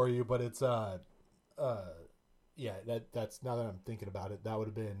anything for you, but it's yeah, that's now that I'm thinking about it, that would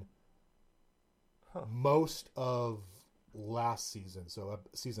have been most of last season, so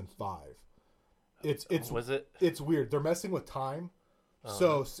season 5. Was it? It's weird. They're messing with time,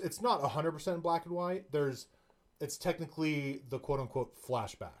 so it's not 100% black and white. It's technically the quote unquote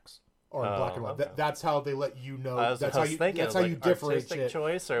flashbacks or black and white. Okay. That's how they let you know. That's how you differentiate. Artistic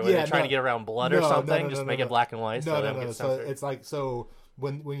choice, or were they trying to get around blood or something? Just make it black and white. No. So it's like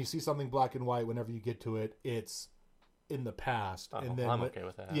when you see something black and white, whenever you get to it, it's in the past, and then I'm okay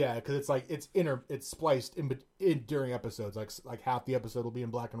with that. Yeah, because it's like it's spliced in during episodes. Like half the episode will be in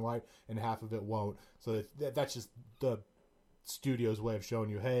black and white, and half of it won't. So that's just the studio's way of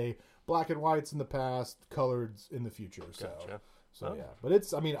showing you, hey, black and white's in the past, colored's in the future. Gotcha. So yeah, but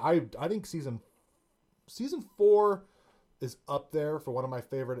it's. I mean, I think season 4 is up there for one of my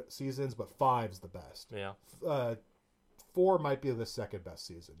favorite seasons, but 5's the best. Yeah. 4 might be the second best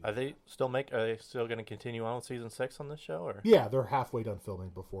season. Are they still going to continue on with season 6 on this show, or? Yeah, they're halfway done filming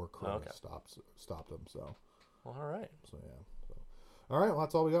before Corona stopped them. So. Well, all right. So yeah. So. All right. Well,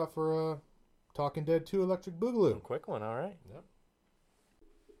 that's all we got for Talking Dead 2: Electric Boogaloo. A quick one. All right. Yep.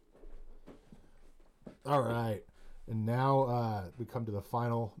 All right. And now we come to the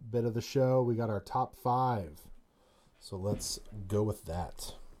final bit of the show. We got our top 5. So let's go with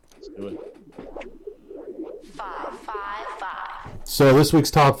that. Let's do it. 5. So this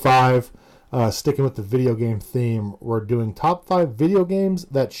week's top 5, sticking with the video game theme, we're doing top 5 video games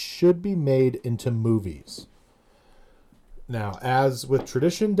that should be made into movies. Now, as with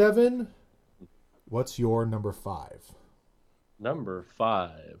tradition, Devin, what's your number 5? Number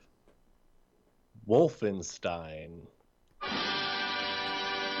 5. Wolfenstein. Just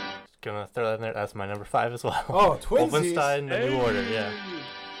gonna throw that in there. That's my number 5 as well. Oh, twinsies. Wolfenstein: The New Order. Yeah.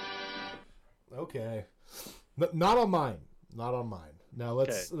 Okay. Not on mine. Not on mine. Now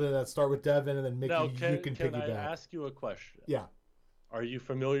let's start with Devin, and then Mickey. Now, you can piggyback. I ask you a question? Yeah. Are you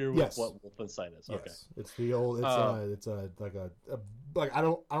familiar with what Wolfenstein is? Yes. Okay. It's the old. It's like I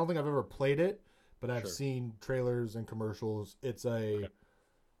don't think I've ever played it, but I've seen trailers and commercials. It's a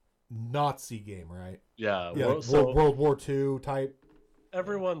Nazi game, right? Yeah. Yeah. World War II type.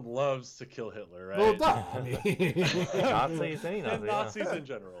 Everyone loves to kill Hitler, right? Well, duh. I mean, Nazis, any Nazi, and Nazis in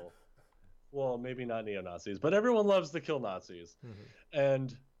general. Well, maybe not neo-Nazis, but everyone loves to kill Nazis. Mm-hmm.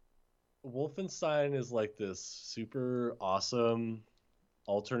 And Wolfenstein is like this super awesome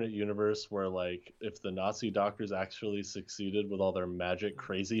alternate universe where, like, if the Nazi doctors actually succeeded with all their magic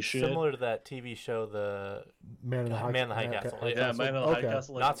crazy shit. Similar to that TV show, the Man in the High Castle. Yeah, Man in the High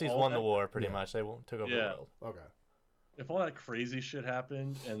Castle. Like, Nazis won the war, pretty much. They took over the world. Okay. If all that crazy shit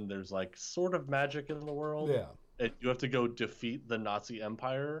happened and there's, like, sort of magic in the world, and you have to go defeat the Nazi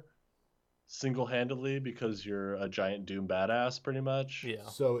Empire single-handedly because you're a giant doom badass, pretty much. Yeah.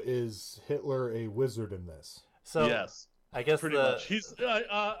 So is Hitler a wizard in this? So yes, I guess pretty much. He's.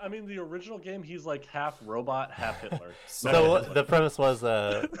 I mean, the original game, he's like half robot, half Hitler. So the premise was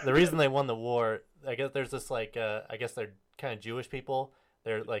the reason they won the war. I guess there's this like I guess they're kind of Jewish people.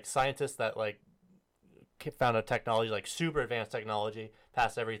 They're like scientists that like found a technology, like super advanced technology,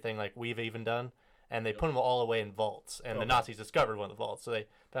 past everything like we've even done. And they put them all away in vaults. And the Nazis discovered one of the vaults. So they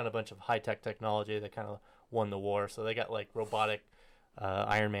found a bunch of high-tech technology that kind of won the war. So they got, like, robotic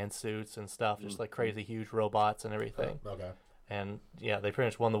Iron Man suits and stuff, just, like, crazy huge robots and everything. Okay. And, yeah, they pretty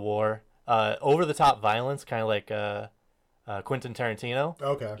much won the war. Over-the-top violence, kind of like Quentin Tarantino.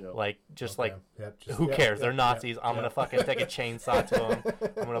 Okay. Like, who cares? They're Nazis. I'm going to fucking take a chainsaw to them.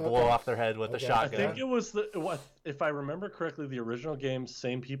 I'm going to blow off their head with a shotgun. I think it was if I remember correctly, the original game,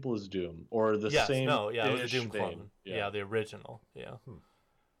 same people as Doom, or the same. No, yeah, it was a Doom clone. Yeah. Yeah, the original. Yeah.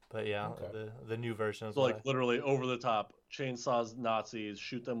 But yeah, the new version is like literally over the top chainsaws Nazis,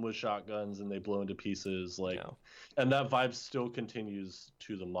 shoot them with shotguns, and they blow into pieces. Like, Yeah. and that vibe still continues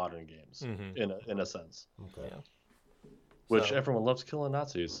to the modern games in a sense. Okay. Yeah. Which So- everyone loves killing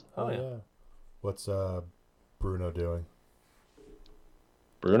Nazis. Oh yeah. What's Bruno doing?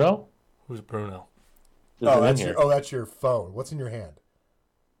 Bruno? Who's Bruno? Who's in That's here? that's your phone. What's in your hand?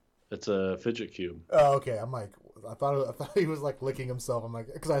 It's a fidget cube. Oh, okay. I'm like, I thought he was like licking himself. I'm like,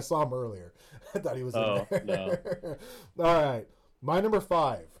 because I saw him earlier. I thought he was in there. No. All right, my number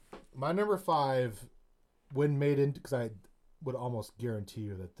five. When made into, because I would almost guarantee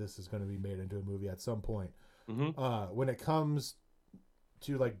you that this is going to be made into a movie at some point. When it comes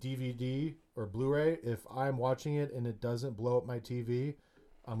to like DVD or Blu-ray, if I'm watching it and it doesn't blow up my TV,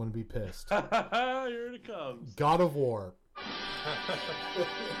 I'm going to be pissed. Here it comes. God of War.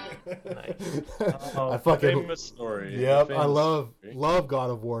 Nice. Oh, I fucking famous story. Yep, Famous I love story. God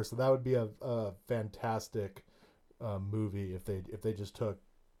of War. So that would be a fantastic movie if they just took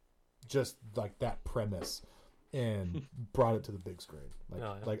just like that premise and brought it to the big screen. Like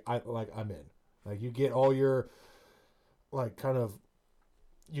Oh, yeah. I'm in. Like you get all your like kind of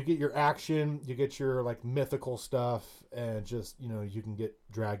you get your action, you get your like mythical stuff, and just you can get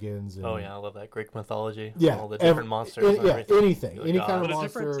dragons. And, Oh yeah, I love that Greek mythology. Yeah, all the different monsters. and yeah, everything. anything, The any gods. kind of But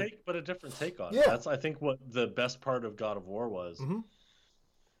monster. a different take on Yeah. it. That's I think what the best part of God of War was, Mhm.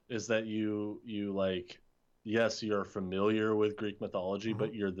 is that you like, yes, you're familiar with Greek mythology,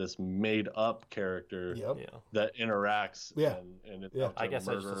 but you're this made up character Yep. Yeah. that interacts. Yeah. and it's Yeah. out to I guess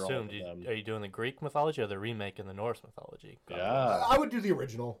I just murder all assumed. of them. Are you doing the Greek mythology or the remake in the Norse mythology? Yeah, I would do the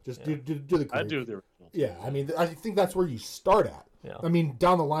original. Just Yeah. do the. I Greek. do the original. Yeah, I mean, I think that's where you start at. Yeah. I mean,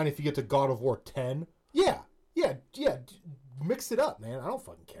 down the line, if you get to God of War 10, mix it up, man. I don't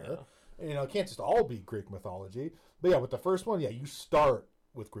fucking care. It can't just all be Greek mythology. But yeah, with the first one, you start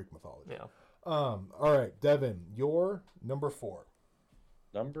with Greek mythology. Yeah. All right, Devin, your number 4.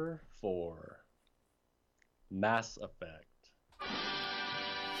 Number 4, Mass Effect.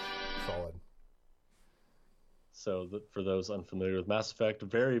 Solid. So for those unfamiliar with Mass Effect,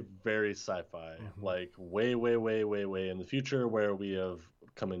 very, very sci-fi, like way, way, way, way, way in the future, where we have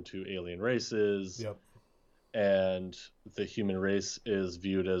come into alien races, Yep. and the human race is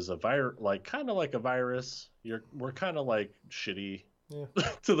viewed as a virus, like kind of like a virus. We're kind of like shitty Yeah.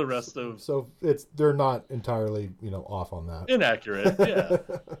 to the rest of So they're not entirely off on that. inaccurate, yeah.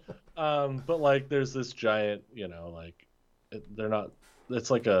 But like there's this giant, they're not. It's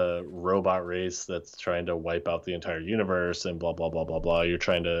like a robot race that's trying to wipe out the entire universe and blah blah blah blah blah. You're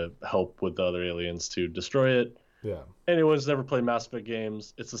trying to help with the other aliens to destroy it. Yeah. Anyone who's never played Mass Effect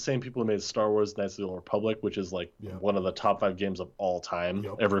games, it's the same people who made Star Wars: Knights of the Old Republic, which is like one of the top 5 games of all time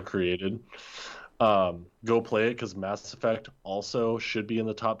ever created. Go play it because Mass Effect also should be in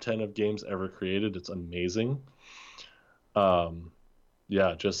the top 10 of games ever created. It's amazing.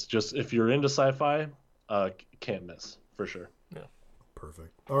 Yeah, just if you're into sci-fi, can't miss for sure.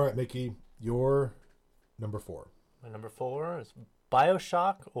 Perfect. All right, Mickey, your number 4. My number 4 is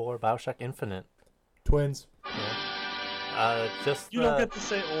BioShock or BioShock Infinite. Twins. Yeah. Just You don't get to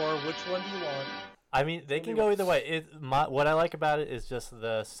say or. Which one do you want? I mean, they can go either way. What I like about it is just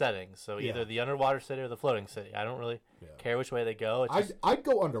the setting. So either the underwater city or the floating city. I don't really care which way they go. It's just, I'd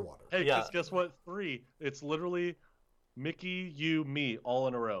go underwater. Hey, Yeah. guess what? 3. It's literally Mickey, you, me, all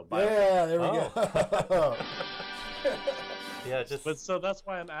in a row. Yeah, there we go. yeah, just But so that's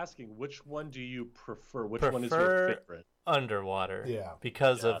why I'm asking, which one do you prefer? Which one is your Prefer- favorite? underwater. Yeah.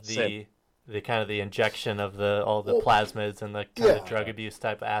 Because Yeah, of same. the kind of the injection of all the Well, plasmids and the kind yeah. of drug abuse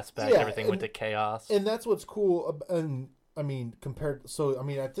type aspect. Yeah, Everything went to and- chaos. And that's what's cool. And I mean,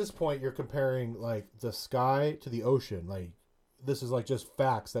 at this point, you're comparing like the sky to the ocean. Like, this is like just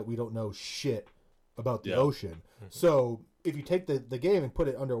facts that we don't know shit about the Yeah. ocean. So if you take the game and put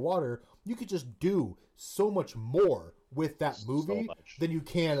it underwater, you could just do so much more with that So movie much. than you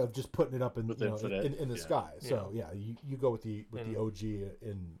can of just putting it up in With in Infinite, the yeah. sky. So yeah, you go with the OG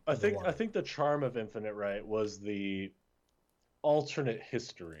in. I underwater. think the charm of Infinite, right, was the alternate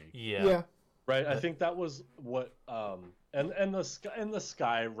history. yeah. Right, I think that was what and the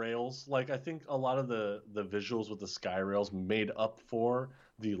sky rails, like I think a lot of the visuals with the sky rails made up for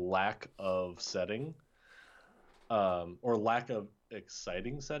the lack of setting, or lack of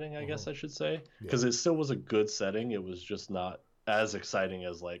exciting setting, I guess I should say, because it still was a good setting. It was just not as exciting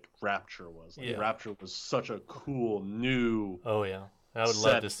as like Rapture was. Like, Yeah. Rapture was such a cool new. Oh yeah. I would love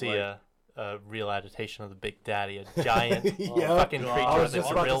Set, to see like- a real adaptation of the Big Daddy, a giant Yeah. fucking I creature was with a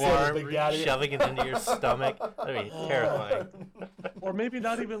just about to drill say the arm, Big Daddy. shoving it into your stomach. That'd be terrifying. Or maybe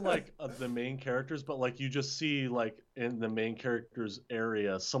not even like the main characters, but like you just see like in the main characters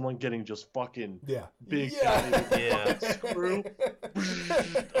area, someone getting just fucking Yeah. Big Yeah. Daddy with a Yeah. fucking screw.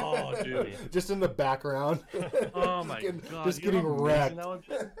 Oh, dude. Just in the background. Oh my Just god. Just You know getting how amazing wrecked. that would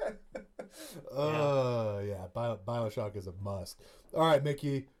be? Yeah. Bioshock is a must. All right,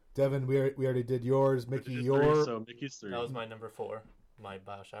 Mickey. Devin, we already did yours. Mickey, Three, your. so Mickey's 3. That was my number 4, my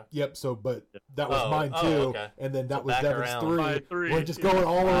Bioshock. Yep. So, but that was Oh, mine oh, too, okay. and then that So was back Devin's around. 3. My 3. We're just going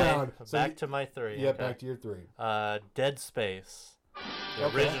all around. So Back to my 3. yeah, okay. back to your 3. Dead Space. The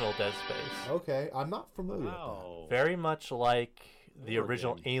Okay. original Dead Space. Okay, I'm not familiar Wow. Very much like the Horror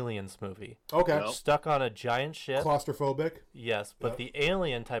original game. Aliens movie. with that. Okay. Nope. Stuck on a giant ship. Claustrophobic. Yes, but Yep. the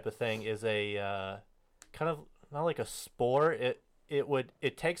alien type of thing is a kind of not like a spore. It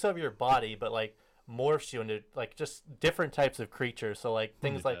takes over your body, but like morphs you into like just different types of creatures. So like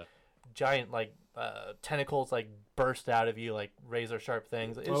things like Yeah. giant like tentacles like burst out of you like razor sharp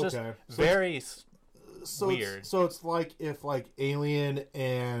things. It's just Okay. So very So weird. It's like if like Alien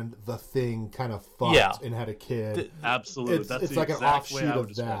and The Thing kind of fucked Yeah. and had a kid. Th- Absolutely. It's- That's it's the like an exact way I offshoot would of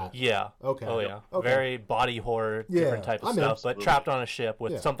describe that. it. yeah. Okay. Oh yeah. Okay. Very body horror, Yeah, different type of I'm in. stuff, but Absolutely. trapped on a ship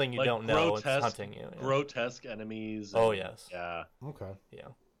with Yeah. something you Like don't know. It's grotesque- hunting you. Yeah. Grotesque enemies. Oh and- yes. Yeah. Okay. Yeah.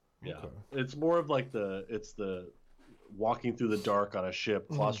 Yeah. Okay. It's more of like it's the walking through the dark on a ship,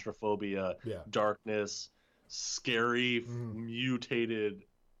 Mhm. claustrophobia, Yeah. darkness, scary, Mhm. mutated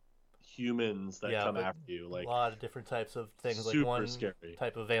humans that Yeah, come but after you. Like a lot of different types of things. Like super one scary.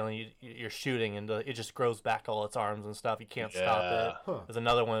 type of alien you're shooting and it just grows back all its arms and stuff. You can't Yeah. stop it. Huh. There's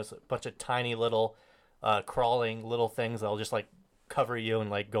another one that's a bunch of tiny little crawling little things that'll just like cover you and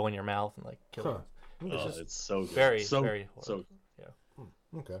like go in your mouth and like kill Huh. you. It's Oh, just it's so good. very, so, very so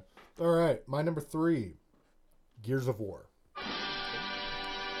Okay. All right. My number 3, Gears of War.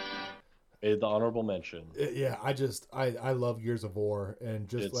 made the honorable mention. Yeah, I love Gears of War, and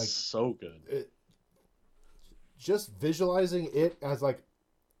just It's like so good. just visualizing it as like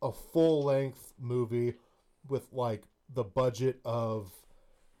a full length movie with like the budget of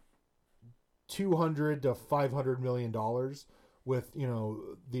 $200 to $500 million, with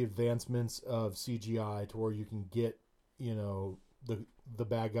the advancements of CGI to where you can get the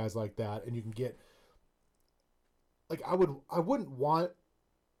bad guys like that, and you can get like I wouldn't want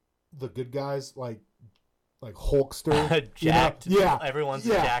the good guys like Hulkster, jacked. Yeah, Everyone's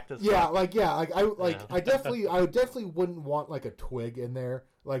yeah, jacked as yeah, fuck. like Yeah. I definitely wouldn't want like a twig in there.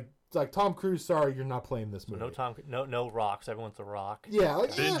 Like Tom Cruise, sorry, you're not playing this movie. No rocks. Everyone's a rock. Yeah,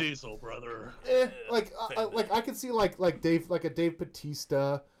 like Vin Diesel, brother. I could see like a Dave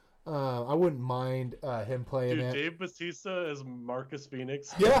Bautista. I wouldn't mind him playing Dude, it. Dave Bautista as Marcus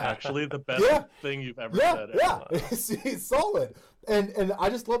Phoenix. Yeah. Actually the best Yeah. thing you've ever Yeah, said. yeah, it's solid. And I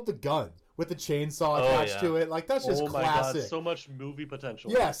just love the gun with the chainsaw Oh, attached yeah. to it. Like that's just Oh my classic. god, so much movie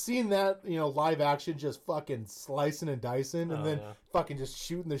potential. Yeah, seeing that, live action, just fucking slicing and dicing, and Oh, then yeah. fucking just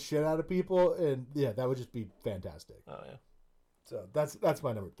shooting the shit out of people, and yeah, that would just be fantastic. Oh yeah. So that's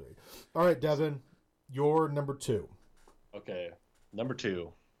my number 3. All right, Devin, your number 2. Okay, number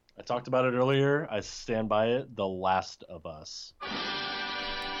 2. I talked about it earlier. I stand by it. The Last of Us.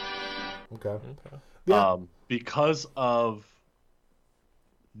 Okay. Okay. Yeah. Because of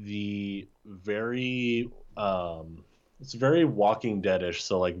the very it's very Walking Dead-ish,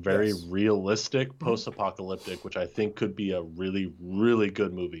 so like very Yes. realistic post-apocalyptic, which I think could be a really, really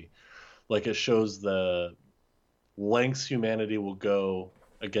good movie. Like it shows the lengths humanity will go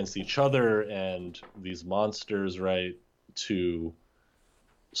against each other and these monsters, right, to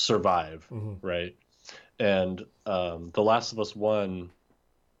survive, right? And The Last of Us 1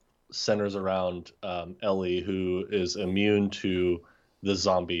 centers around Ellie, who is immune to the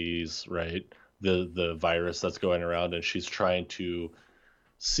zombies, right? The virus that's going around, and she's trying to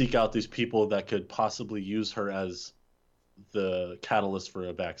seek out these people that could possibly use her as the catalyst for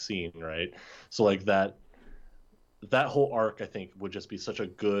a vaccine, right? So like that whole arc, I think, would just be such a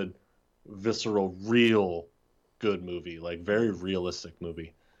good, visceral, real good movie, like very realistic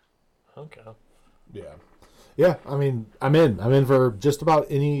movie. Okay. Yeah. I mean, I'm in for just about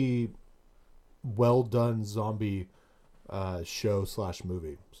any well done zombie show /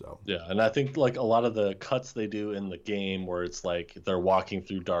 movie. So Yeah, and I think like a lot of the cuts they do in the game where it's like they're walking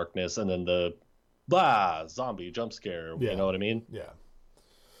through darkness and then the zombie jump scare, Yeah. you know what I mean? yeah.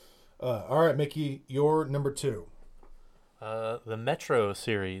 All right, Mickey, your number 2. The Metro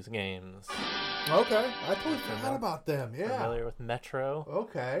series games. Okay, I totally forgot about them. Yeah. Familiar with Metro?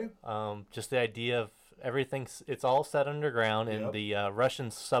 Okay. Just the idea of it's all set underground in Yep. the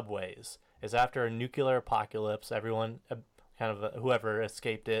Russian subways. It's after a nuclear apocalypse. Everyone, whoever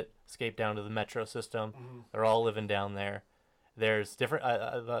escaped down to the metro system. They're all living down there. There's different.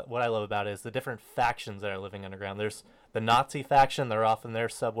 What I love about it is the different factions that are living underground. There's the Nazi faction. They're off in their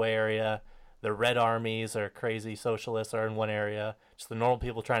subway area. The Red Armies or crazy socialists are in one area. Just the normal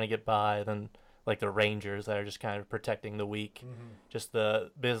people trying to get by. Then like the Rangers that are just kind of protecting the weak. Just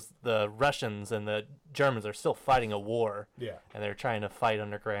because the Russians and the Germans are still fighting a war. Yeah. And they're trying to fight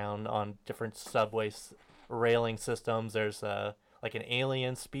underground on different subway railing systems. There's like an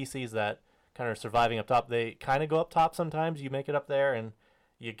alien species that kind of surviving up top. They kind of go up top sometimes. You make it up there, and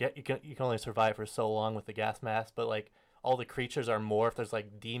you can only survive for so long with the gas mask. But like all the creatures are morphed. There's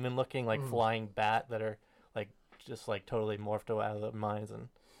like demon looking, like flying bat that are like just like totally morphed out of their minds, and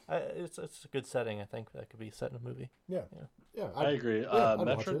it's a good setting. I think that could be set in a movie. Yeah. I agree. I'd watch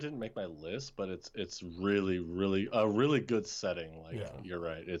Metro it. didn't make my list, but it's really really a really good setting. Like Yeah. you're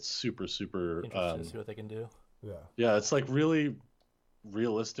right. It's super super. Interested to see what they can do. Yeah. Yeah, it's like really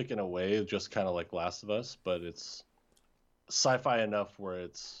realistic in a way, just kind of like Last of Us, but it's sci-fi enough where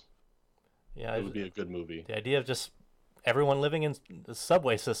it would be a good movie. The idea of just everyone living in the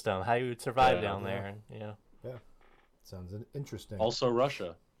subway system, how you would survive Yeah. down there, and Sounds interesting. Also,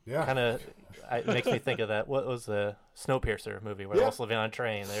 Russia. Yeah. kind of it makes me think of that. What was the Snowpiercer movie where they're Yeah. also living on a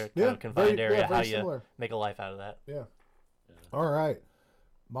train? They're kind Yeah, of confined very- area. yeah, How very you similar. make a life out of that? Yeah. All right.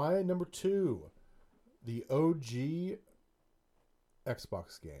 My number 2, the OG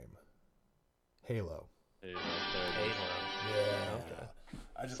Xbox game, Halo. Hey, there it is. Yeah. Okay.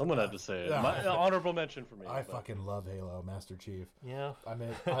 Someone had to say it. Yeah. My honorable mention for me. I but- fucking love Halo, Master Chief. Yeah. I'm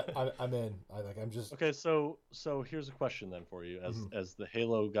in. I'm in. I'm just. Okay, so here's a question then for you, as Mm-hmm. as the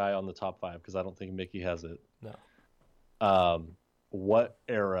Halo guy on the top 5, because I don't think Mickey has it. No. What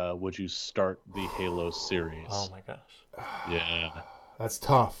era would you start the Halo series? Oh my gosh. Yeah. That's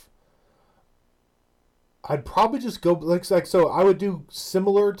tough. I'd probably just go like so. I would do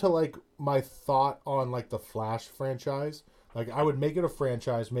similar to like my thought on like the Flash franchise. Like I would make it a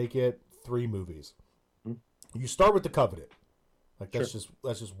franchise, make it 3 movies. You start with the Covenant, like that's just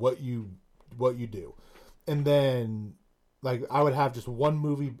what you do, and then like I would have just one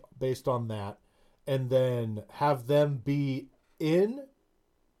movie based on that, and then have them be in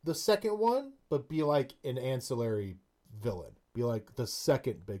the second one, but be like an ancillary villain, be like the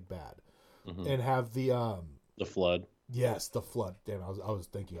second big bad. And have the Flood. yes, the Flood. Damn, I was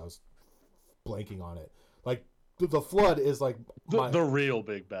blanking on it. Like the Flood is like The real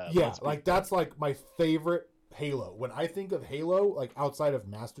big bad. yeah, let's be like that's like my favorite Halo. When I think of Halo, like outside of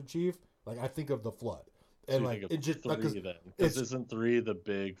Master Chief, like I think of the Flood, So and you like think it of just 3 like 'cause then, it's- because isn't 3 the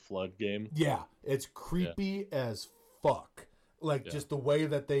big Flood game? yeah, it's creepy as fuck. Like just the way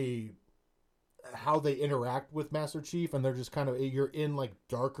that how they interact with Master Chief, and they're just kind of you're in like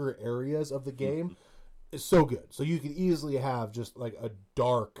darker areas of the game. It's so good. So you could easily have just like a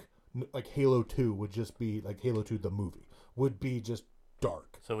dark, like Halo 2 would just be like Halo 2 the movie would be just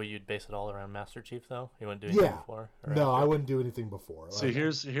dark. So you'd base it all around Master Chief though? You wouldn't do anything Yeah. before? Or No, after? I wouldn't do anything before. So Like,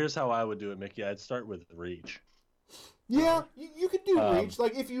 here's how I would do it, Mickey. I'd start with Reach, yeah, you could do Um, Reach.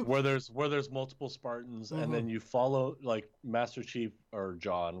 Like if you where there's multiple Spartans, and then you follow like Master Chief or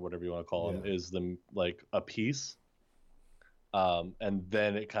John, whatever you want to call him, is the like a piece. And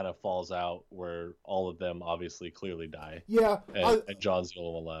then it kind of falls out where all of them obviously clearly die, yeah, and John's the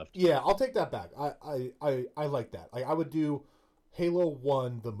only one left. yeah, I'll take that back. I like that. Like I would do Halo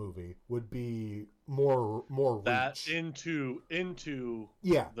 1 the movie would be more That Reach. into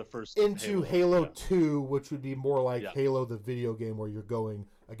Yeah. the first Into Halo yeah. 2, which would be more like Yeah. Halo the video game where you're going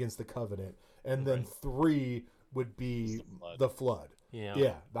against the Covenant, and then 3 would be the Flood. Yeah.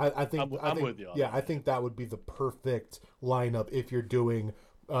 Yeah, I think I'm with you on yeah, that. I think that would be the perfect lineup if you're doing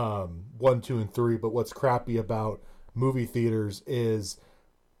 1, 2, and 3. But what's crappy about movie theaters is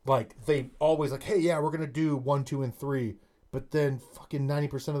like they always like, hey, yeah, we're gonna do 1, 2, and 3. But then fucking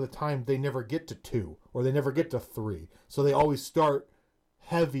 90% of the time they never get to 2 or they never get to 3. So they always start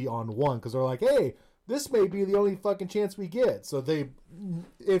heavy on 1 because they're like, hey, this may be the only fucking chance we get. So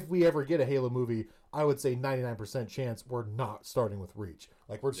if we ever get a Halo movie, I would say 99% chance we're not starting with Reach.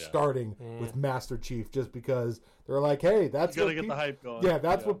 Like we're starting with Master Chief just because they're like, hey, that's You gotta what get peop- the hype going. Yeah,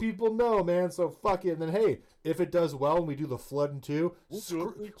 that's what people know, man. So fuck it. And then hey, if it does well and we do the Flood in 2, We'll do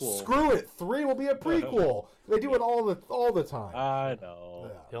a prequel. screw it. 3 will be a prequel. They do it all the time. I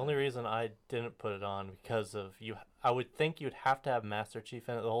know. Yeah. The only reason I didn't put it on because of you. I would think you'd have to have Master Chief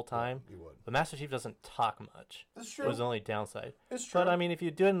in it the whole time. You would. But Master Chief doesn't talk much. That's It true. was the only downside. It's true. But I mean, if you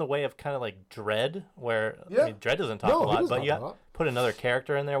do it in the way of kind of like Dredd, where Yeah. I mean, Dredd doesn't talk No, a he lot, doesn't but talk you a lot. put another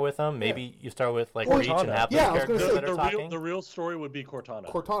character in there with him. Maybe you start with like Cortana. Reach and have those Yeah, I was gonna characters say, that are talking. The real story would be Cortana.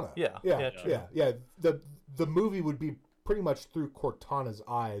 Cortana. Yeah, Yeah. yeah, Yeah. The movie would be pretty much through Cortana's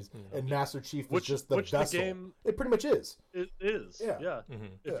eyes, and Master Chief was Which- just the which the vessel. game- It pretty much is. It is. Yeah. Yeah. Mhm.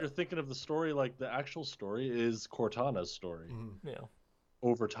 If Yeah. you're thinking of the story, like the actual story is Cortana's story Yeah.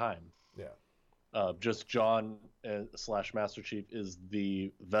 over time. Yeah. Just John / Master Chief is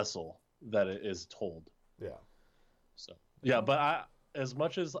the vessel that it is told. Yeah. So yeah, but as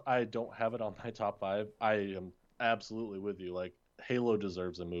much as I don't have it on my top 5, I am absolutely with you. Like Halo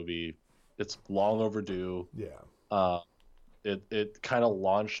deserves a movie. It's long overdue. Yeah. It kind of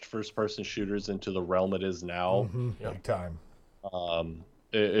launched first person shooters into the realm it is now. Mhm. Yeah. Big time.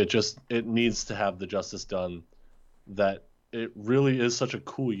 It needs to have the justice done that it really is such a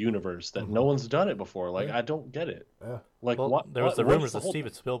cool universe that no one's done it before. Like I don't get it. Yeah. Like Well, what there was the what's rumors that whole-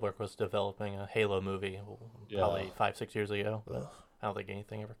 Steven Spielberg was developing a Halo movie, probably 5-6 years ago. But I don't think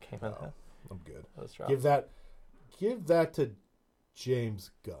anything ever came of that. I'm good. Let's drop. Give that to James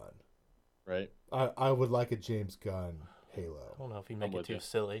Gunn. right? I would like a James Gunn Halo. I don't know if you make it with too you.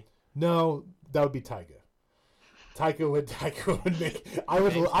 silly. No, that would be Taika. Taika would make. I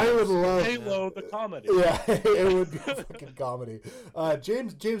would love. Halo the comedy. Yeah, it would be a fucking comedy.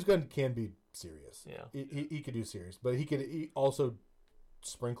 James Gunn can be serious. Yeah. He could do serious, but he could also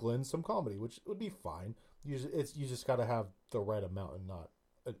sprinkle in some comedy, which would be fine. You just got to have the right amount and not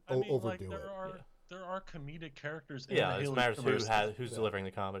I mean, overdo like, it. there are comedic characters in Yeah, the it Halo matters universe. who's delivering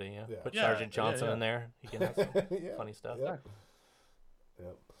the comedy. Yeah. Yeah. Put Yeah, Sergeant yeah, Johnson yeah. in there. He can have some Yeah. funny stuff. Yeah.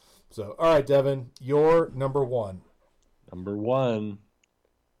 Yep. So, all right, Devin, your number 1. Number 1,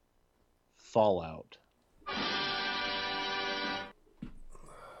 Fallout.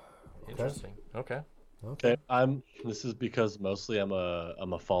 Interesting. Okay. Okay, this is because mostly I'm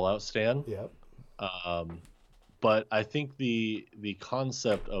a Fallout stan. Yep. But I think the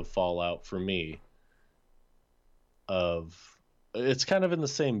concept of Fallout for me it's kind of in the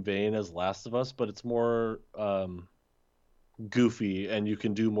same vein as Last of Us, but it's more goofy and you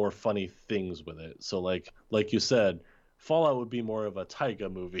can do more funny things with it. So like you said, Fallout would be more of a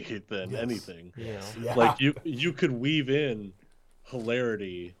Taika movie than Yes. anything. Yeah. Yeah. Like you could weave in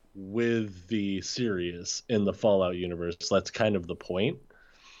hilarity with the serious in the Fallout universe. That's kind of the point,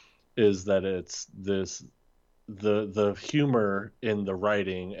 is that it's this the humor in the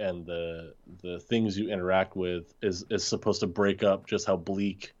writing and the things you interact with is supposed to break up just how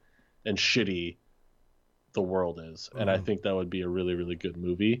bleak and shitty the world is. And I think that would be a really, really good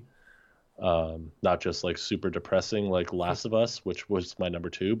movie. Not just like super depressing like Last of Us, which was my number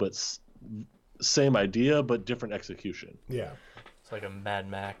 2, but same idea but different execution. Yeah. It's like a Mad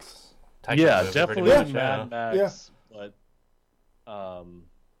Max type Yeah, of movie, definitely pretty much, Mad yeah. Max, but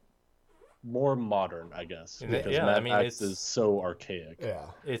more modern, I guess, Yeah, because I Mad mean, Max it's- is so archaic. Yeah.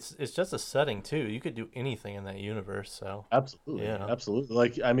 It's just a setting too. You could do anything in that universe. So Absolutely, Yeah. absolutely.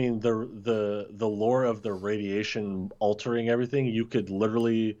 Like, I mean, the lore of the radiation altering everything, you could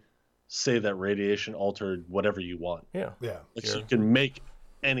literally say that radiation altered whatever you want. yeah, Yeah. Like, Sure. so you can make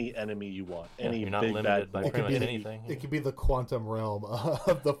any enemy you want, Yeah, any you're not big limited bad. by It pretty could be much the- anything. It could be the quantum realm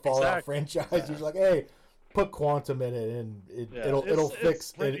of the Fallout Exactly. franchise. You're like, hey, put quantum in it, and Yeah, it'll it's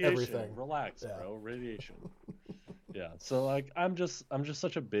fix radiation. everything. Relax, Yeah. bro. Radiation. Yeah. So like, I'm just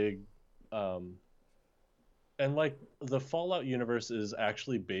such a big, and like the Fallout universe is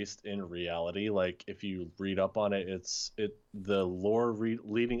actually based in reality. Like if you read up on it, the lore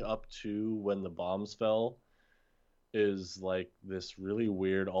leading up to when the bombs fell is like this really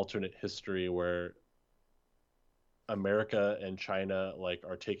weird alternate history where America and China like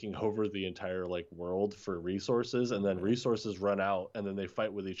are taking over the entire like world for resources, and then resources run out, and then they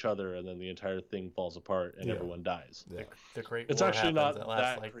fight with each other, and then the entire thing falls apart and Yeah. everyone dies. Yeah. The Great It's War actually happens. not It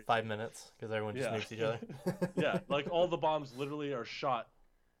lasts that like crazy. 5 minutes because everyone just Yeah. nukes each other. Yeah, like all the bombs literally are shot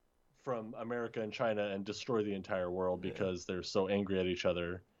from America and China and destroy the entire world because they're so angry at each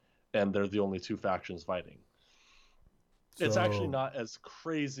other, and they're the only two factions fighting. It's actually So- not as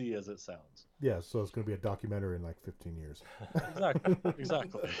crazy as it sounds. Yeah, so it's going to be a documentary in like 15 years. Exactly.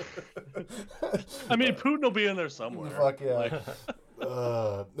 Exactly. I mean, Putin will be in there somewhere. Fuck yeah. Like,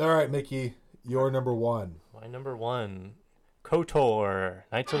 All right, Mickey, your number 1. My number 1, KOTOR,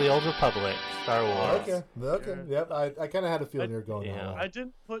 Knights of the Old Republic, Star Wars. Okay. Yep. I kind of had a feeling you were going yeah. that way. I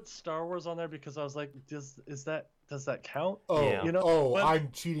didn't put Star Wars on there because I was like, does that count? Oh, Yeah. You know, oh, when- I'm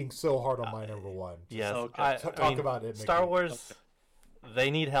cheating so hard on my number 1. Yes, Okay. I Talk mean, about it, Star Mickey. Wars.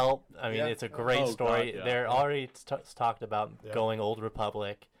 they need help. I mean, Yeah. it's a great Oh, story. God, yeah. They're already talked about Yeah. going Old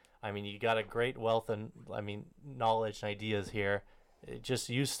Republic. I mean, you got a great wealth and knowledge and ideas here. Just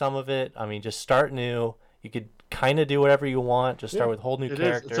use some of it. I mean, just start new. You could kind of do whatever you want. Just start Yeah. with whole new It is.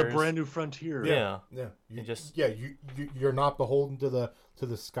 characters. It's a brand new frontier. Yeah. Yeah, you're not beholden to the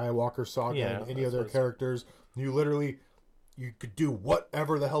Skywalker saga Yeah, and any that's other what's- characters. You could do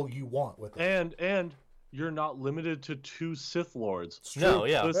whatever the hell you want with it. And you're not limited to 2 Sith Lords. It's No, true.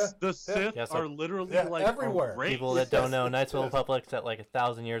 yeah. The Sith Yeah, so- are literally Yeah, like everywhere. a race. People that don't know, Knights of the Old Republic's at like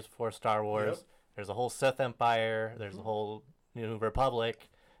 1,000 years before Star Wars. Yep. There's a whole Sith Empire. There's a whole New Republic,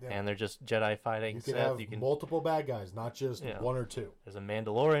 Yeah. and they're just Jedi fighting You can Sith. have You can. multiple bad guys, not just Yeah. one or two. There's a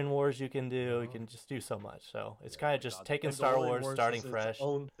Mandalorian Wars you can do. You can just do so much. So it's kind of just God, taking Mandalorian Star Wars, Wars starting is its fresh.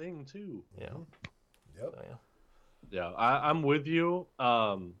 own thing too. Yeah. Yep. So, yeah. Yeah, I'm with you.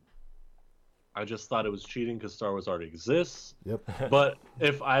 I just thought it was cheating because Star Wars already exists. Yep. But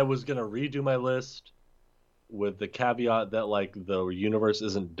if I was gonna redo my list with the caveat that like the universe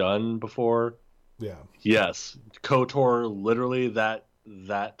isn't done before, Yeah. yes, KOTOR, literally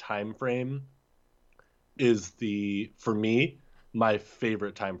that time frame is for me my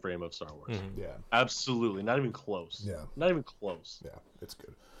favorite time frame of Star Wars. Mhm. Yeah. Absolutely, not even close. Yeah. Not even close. Yeah. It's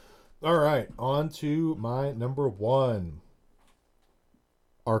good. All right. On to my number 1.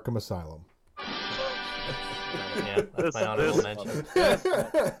 Arkham Asylum. Yeah, that's my honorable mention. Gotta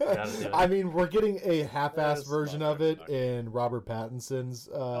do it. I mean, we're getting a half-ass Yes, version of it in Robert Pattinson's.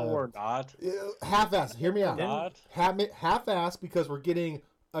 No, we're not. Half-ass. Hear me out. Not. Half-ass because we're getting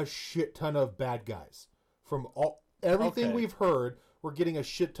a shit ton of bad guys from everything Okay. we've heard. We're getting a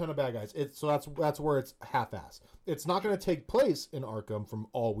shit ton of bad guys. So that's where it's half-ass. It's not going to take place in Arkham from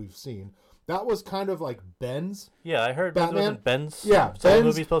all we've seen. That was kind of like Ben's. Yeah, I heard Batman? wasn't Ben's Yeah, solo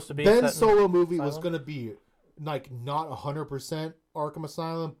movie supposed to be set in Ben's solo movie was Asylum? going to be like not 100% Arkham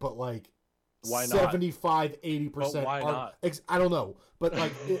Asylum, but like Why not? 75, 80%. But why not? I don't know, but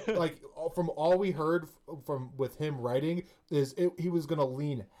like like from all we heard from with him writing is he was going to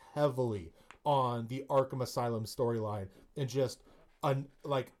lean heavily on the Arkham Asylum storyline and just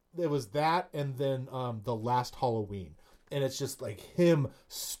like it was that and then the last Halloween. And it's just like him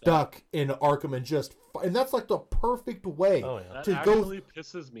stuck in Arkham and and that's like the perfect way Oh, yeah. That to go. actually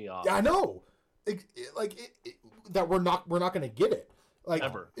pisses me off. Yeah, I know. That we're not going to get it. Like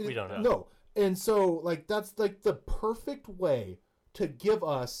Ever. We don't know. No, and so like that's like the perfect way to give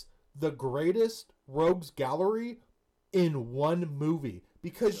us the greatest rogues gallery in one movie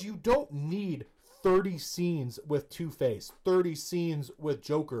because you don't need 30 scenes with Two-Face, 30 scenes with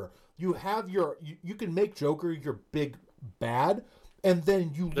Joker. You have you can make Joker your big bad, and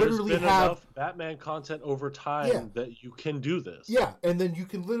then you There's literally been have enough Batman content over time Yeah. that you can do this. yeah, and then you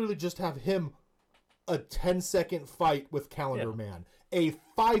can literally just have him a 10-second fight with Calendar Yeah. Man, a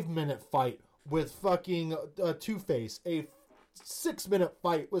 5-minute fight with fucking Two-Face, a 6-minute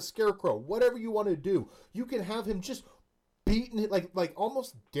fight with Scarecrow. Whatever you want to do, you can have him just beating it like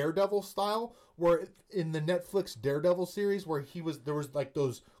almost Daredevil style, where in the Netflix Daredevil series where there was like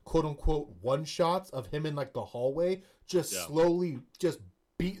those quote unquote one shots of him in like the hallway just Yeah. slowly just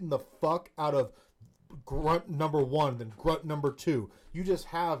beating the fuck out of grunt number 1, then grunt number 2. You just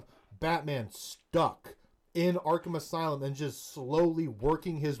have Batman stuck in Arkham Asylum and just slowly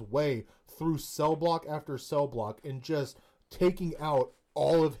working his way through cell block after cell block and just taking out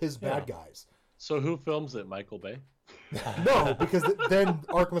all of his bad guys. So who films it? Michael Bay? No, because then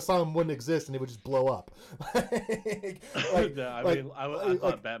Arkham Asylum wouldn't exist and it would just blow up. I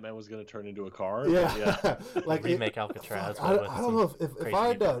thought Batman was going to turn into a car. but yeah, like Remake Alcatraz. I with don't know if crazy I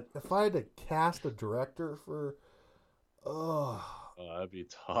had people. if I had to cast a director for, Oh, that'd be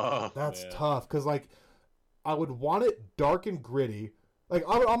tough. that's man. tough because like I would want it dark and gritty. Like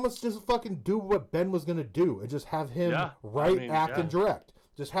I would almost just fucking do what Ben was gonna do and just have him Yeah, write, I mean, act, yeah. and direct.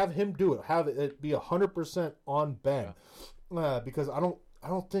 Just have him do it. Have it be 100% on Ben, because I don't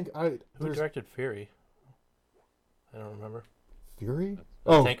think Who there's directed Fury? I don't remember. Fury.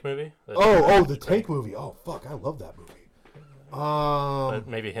 The Tank movie? The Tank movie. Oh fuck, I love that movie. But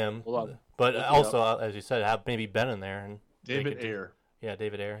maybe him. Hold on. But Look it also, as you said, have maybe Ben in there and they David could do- Ayer. Yeah,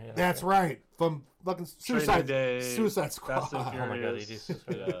 David Ayer. Yeah, That's right. From fucking Training Day, Suicide Squad. Fast and Oh my god, he Furious.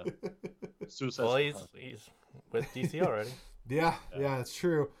 just Suicide well, Squad. he's with DC already. Yeah, that's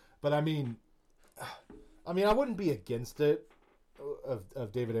true. But I mean, I wouldn't be against it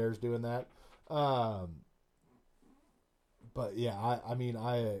of David Ayers doing that. But yeah, I need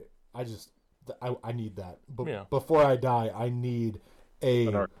that. Yeah. Before I die, I need An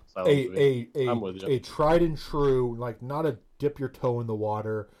Arkham Asylum movie. I'm with you. a tried and true, like not a dip your toe in the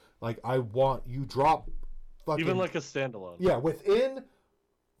water. Like I want you drop fucking Even like a standalone. yeah, within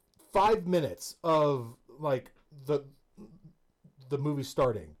 5 minutes of like the movie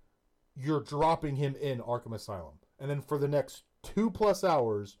starting, you're dropping him in Arkham Asylum, and then for the next 2+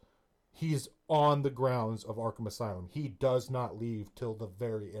 hours, he's on the grounds of Arkham Asylum. He does not leave till the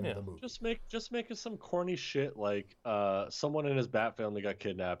very end of the movie. Just make it some corny shit like someone in his Bat family got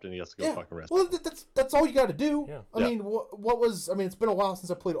kidnapped and he has to go fucking rescue. Well, that's all you got to do. Yeah. I mean, what was? I mean, it's been a while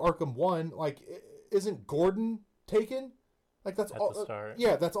since I played Arkham 1. Like, isn't Gordon taken? Like that's At all. the start.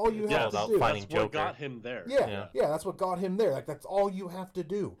 Yeah, that's all you have to about do. finding That's what Joker. got him there. Yeah, that's what got him there. Like that's all you have to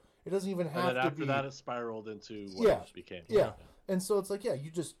do. It doesn't even have And then to after be. that, it spiraled into what Yeah. it became. Yeah. And so it's like, yeah,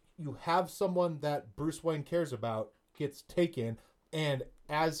 you have someone that Bruce Wayne cares about gets taken, and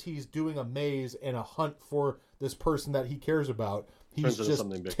as he's doing a maze and a hunt for this person that he cares about, he's Turns into just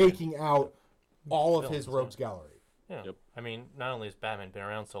something bigger. taking out all of his Villains, rogues gallery. Yeah. Yep. I mean, not only has Batman been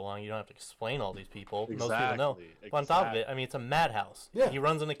around so long, you don't have to explain all these people. Most people know. Exactly. But on top of it, I mean, it's a madhouse. Yeah. He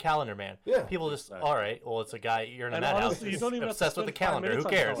runs into Calendar Man. Yeah. People just, Exactly. all right, well, it's a guy, you're in a And madhouse. honestly, you don't even have to obsessed with the spend 5 calendar. Who minutes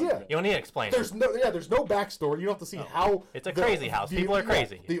on cares? Calendar Man. You don't need to explain There's it. there's no backstory. You don't have to see how It's a crazy house. People are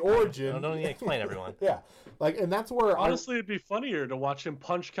crazy. The origin. You don't need to explain everyone. Yeah, like, and that's where Honestly, it'd be funnier to watch him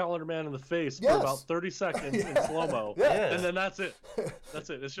punch Calendar Man in the face Yes. for about 30 seconds in slow mo, Yeah. and then that's it. That's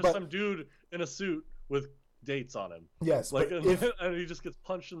it. It's just But- some dude in a suit with dates on him, yes, like, but and he just gets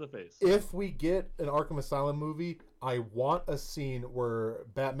punched in the face. if we get an Arkham Asylum movie, I want a scene where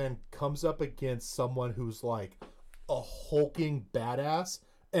Batman comes up against someone who's like a hulking badass,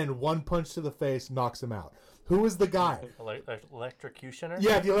 and one punch to the face knocks him out. Who is the guy? Electrocutioner?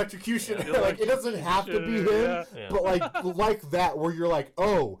 Yeah, the electrocutioner. Yeah, the Like, it doesn't have to be him, Yeah. but like that, where you're like,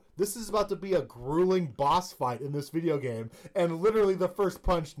 oh, this is about to be a grueling boss fight in this video game, and literally the first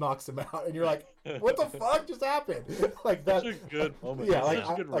punch knocks him out, and you're like, what the fuck just happened? Like that. Such a good moment. Yeah, Such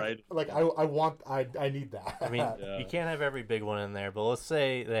like, good writing. I need that. I mean, you can't have every big one in there, but let's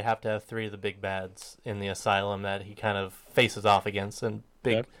say they have to have 3 of the big bads in the asylum that he kind of faces off against in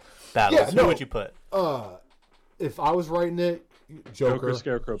big battles. Yeah, Who no. would you put? If I was writing it, Joker.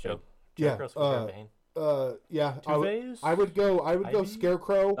 Scarecrow, Joker, Yeah, Scarecrow, Bane. Yeah, Two-Face? I would go Ivy?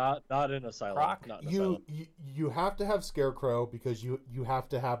 Scarecrow. not in Asylum. Croc? Not in You, Asylum. you have to have Scarecrow because you have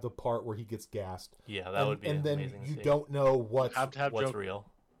to have the part where he gets gassed. Yeah, that would be and then amazing to you see. don't know what's Have to have What's Joker. real.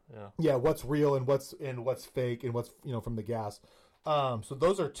 Yeah. what's real and what's fake and what's from the gas. So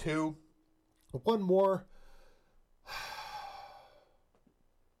those are 2. One more.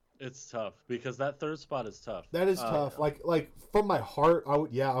 It's tough because that third spot is tough. That is tough. Like from my heart, I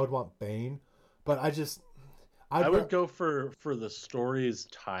would want Bane, but I would go for the story's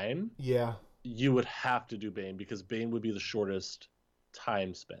time. Yeah. You would have to do Bane because Bane would be the shortest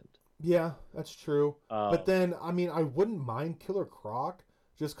time spent. Yeah, that's true. But then, I mean, I wouldn't mind Killer Croc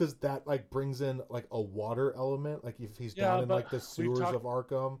just because that like brings in like a water element. Like if he's down in but like the we sewers talk- of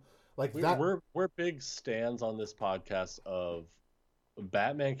Arkham, like We, that. we're big stands on this podcast of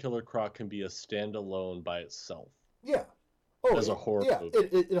Batman Killer Croc can be a standalone by itself. Yeah. Oh, As a horror yeah, movie.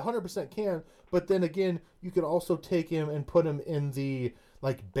 it 100% can. But then again, you could also take him and put him in the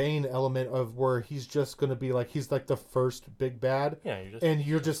like Bane element of where he's just gonna be like he's like the first big bad. Yeah,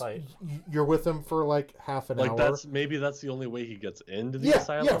 you're just fight. you're with him for like half an hour. That's the only way he gets into the yeah,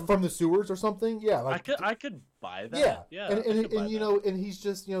 asylum. yeah, from the sewers or something. Yeah, like I could buy that. yeah, Yeah, and I could buy and you that. know, and he's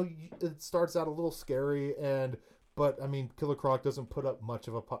just it starts out a little scary, but I mean, Killer Croc doesn't put up much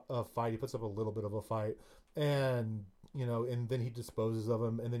of a fight. He puts up a little bit of a fight, and and then he disposes of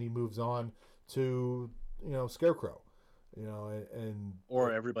him, and then he moves on to Scarecrow, and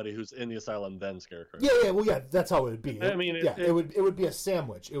or everybody who's in the asylum then Scarecrow. yeah, well, yeah, that's how it would be. I mean, it would be a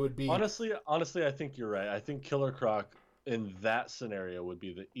sandwich. It would be Honestly, I think you're right. I think Killer Croc in that scenario would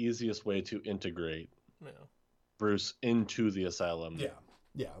be the easiest way to integrate Yeah. Bruce into the asylum.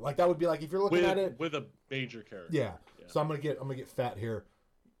 yeah, like that would be like if you're looking at it. with a major character. Yeah. So I'm gonna get fat here.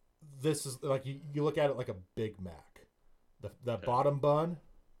 This is like you look at it like a Big Mac. The bottom bun,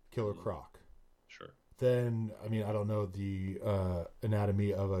 Killer Croc. Sure. Then I mean I don't know the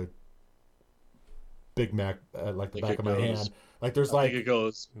anatomy of a Big Mac like the back of my hand. Like there's I think like it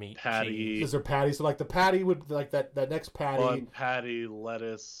goes meat, patty, is there patty? So like the patty would like that next patty. bun, patty,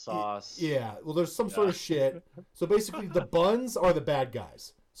 lettuce, sauce. Yeah. Well, there's some sort of shit. So basically, the buns are the bad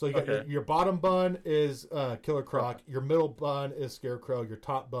guys. So you got Okay. your bottom bun is Killer Croc, your middle bun is Scarecrow, your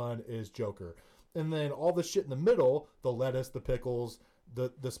top bun is Joker, and then all the shit in the middle, the lettuce, the pickles,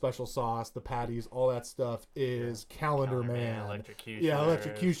 the special sauce, the patties, all that stuff is Calendar Man, Electrocutioner, yeah,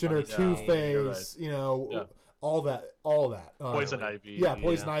 Electrocutioner, Funny Two-Face, you're right. all that. Poison Ivy. Yeah,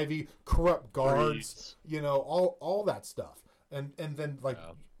 Poison Ivy, corrupt guards, Breeze. all that stuff, and then like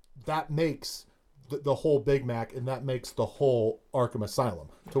that makes the whole Big Mac, and that makes the whole Arkham Asylum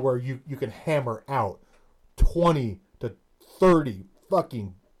to where you can hammer out 20 to 30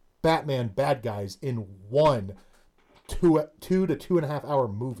 fucking Batman bad guys in one 2 to 2.5 hour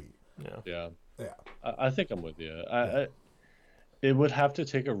movie. Yeah. Yeah. I think I'm with you. It would have to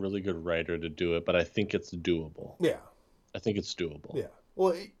take a really good writer to do it, but I think it's doable. Yeah. I think it's doable. Yeah.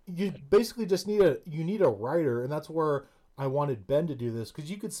 Well, you basically just need a writer, and that's where I wanted Ben to do this,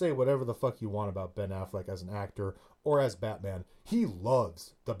 because you could say whatever the fuck you want about Ben Affleck as an actor or as Batman. He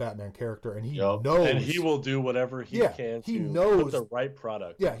loves the Batman character, and he knows, and he will do whatever he can to knows put the right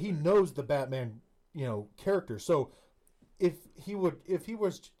product. Yeah, he knows the Batman, character. So if he would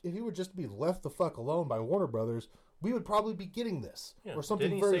just to be left the fuck alone by Warner Brothers, we would probably be getting this or something.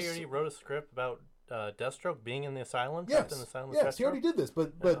 Didn't he say he already wrote a script about Deathstroke being in the asylum? Yes, in the asylum yes, he already did this,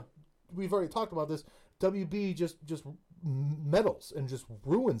 but we've already talked about this. WB just meddles and just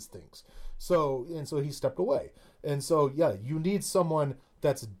ruins things. So he stepped away. And so you need someone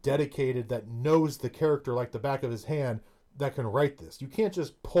that's dedicated, that knows the character like the back of his hand, that can write this. You can't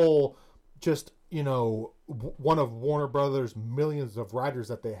just pull one of Warner Brothers' millions of writers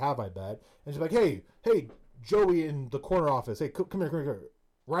that they have, I bet, and just like, hey, Joey in the corner office, hey, come here.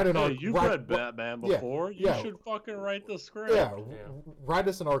 Write an arc. You've read Batman before. You should fucking write the script. Yeah, write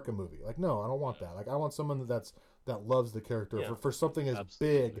us an Arkham movie. Like, no, I don't want that. Like, I want someone that loves the character for something as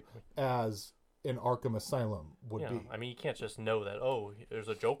big as an Arkham Asylum would be. I mean, you can't just know that. Oh, there's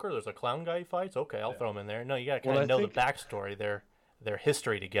a Joker. There's a clown guy he fights. Okay, I'll throw him in there. No, you gotta kind of know the backstory, their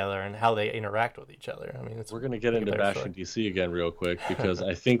history together, and how they interact with each other. I mean, we're gonna get into bashing DC again real quick, because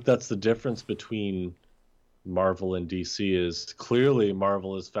I think that's the difference between Marvel and DC. Is clearly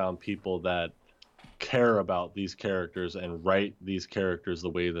Marvel has found people that care about these characters and write these characters the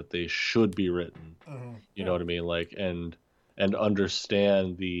way that they should be written. You know what I mean? Like, and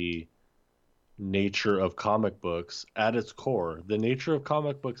understand the nature of comic books at its core. The nature of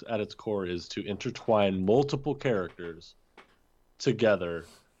comic books at its core is to intertwine multiple characters together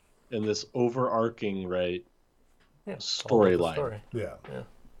in this overarching storyline. Yeah.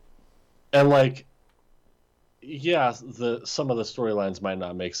 And like, some of the storylines might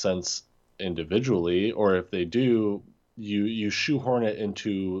not make sense individually, or if they do, you shoehorn it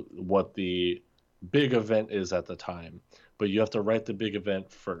into what the big event is at the time, but you have to write the big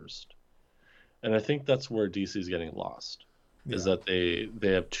event first. And I think that's where DC is getting lost, is that they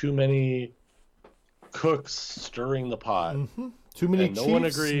have too many cooks stirring the pot. Too many chiefs, no one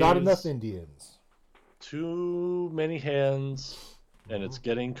agrees, not enough Indians. Too many hands, and it's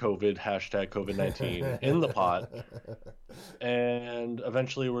getting COVID-19 in the pot. And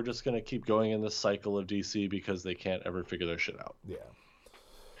eventually we're just going to keep going in this cycle of DC because they can't ever figure their shit out. Yeah.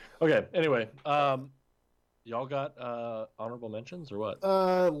 Okay, anyway, y'all got honorable mentions or what?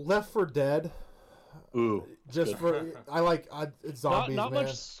 Left 4 Dead. Ooh, just for it's zombies. Not man.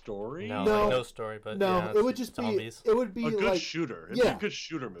 Much story. No story, but it would just zombies. It would be a good like shooter. It'd be a good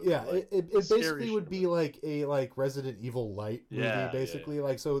shooter movie. Yeah, like, it basically would be like a Resident Evil light movie, basically. Yeah.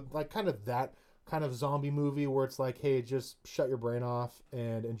 Like, so like kind of that kind of zombie movie where it's like, hey, just shut your brain off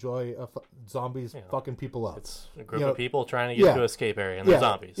and enjoy zombies fucking people up. It's a group of people trying to get to escape area, and they're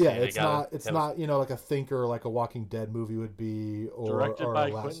zombies. Yeah, it's not like a Thinker, like a Walking Dead movie would be, or directed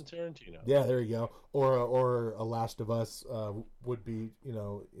by Quentin Tarantino. Yeah, there you go. Or a Last of Us would be.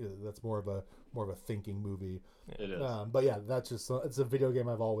 That's more of a thinking movie. It is. But yeah, that's just it's a video game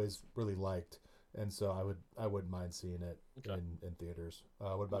I've always really liked, and so I wouldn't mind seeing it in theaters.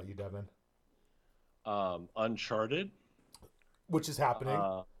 What about you, Devin? Uncharted, which is happening.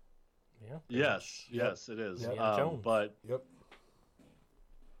 Yes, it is. Yep. But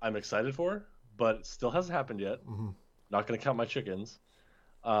I'm excited for, but it still hasn't happened yet. Not going to count my chickens.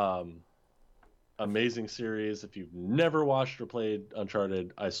 Amazing series. If you've never watched or played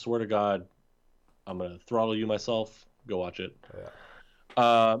Uncharted, I swear to God, I'm going to throttle you myself. Go watch it.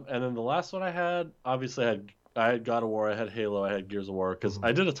 And then the last one I had, obviously I had God of War, I had Halo, I had Gears of War, because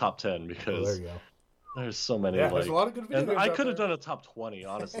I did a top 10 because there you go. There's so many. There's a lot of good video games. I could have done a top 20,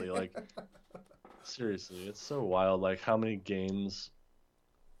 honestly. Like, seriously, it's so wild. Like, how many games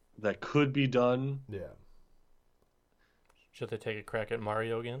that could be done. Yeah. Should they take a crack at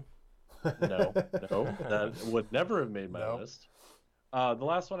Mario again? No, that would never have made my list. The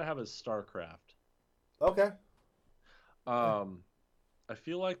last one I have is StarCraft. Okay. I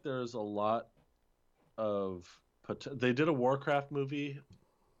feel like there's a lot of they did a Warcraft movie,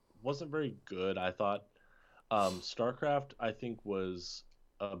 wasn't very good, I thought. StarCraft, I think, was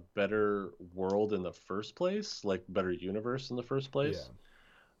a better world in the first place, like better universe in the first place.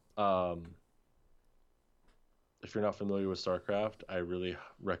 If you're not familiar with StarCraft, I really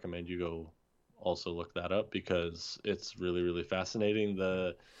recommend you go also look that up because it's really, really fascinating.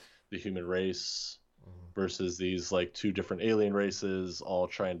 The human race versus these like two different alien races all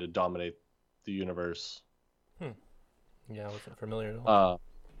trying to dominate the universe. Yeah, I wasn't familiar at all.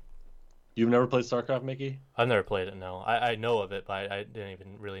 You've never played StarCraft, Mickey? I've never played it. No, I know of it, but I didn't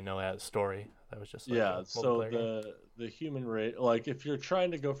even really know it had a story. That was just like a So multiplayer game. the human race, like if you're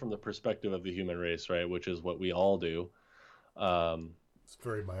trying to go from the perspective of the human race, right, which is what we all do. It's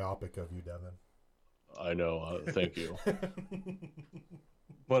very myopic of you, Devin. I know. Thank you.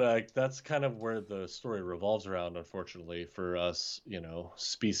 But that's kind of where the story revolves around, unfortunately, for us,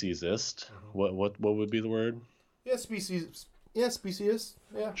 speciesist. What would be the word? Yeah, species. Yeah, species.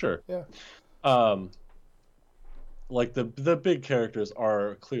 Yeah. Sure. Yeah. Like the big characters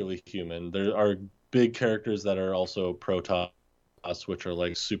are clearly human. There are big characters that are also Protoss, which are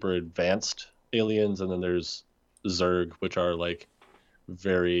like super advanced aliens, and then there's Zerg, which are like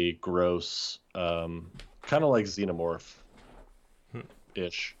very gross, kind of like xenomorph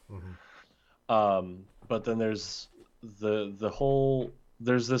ish. But then there's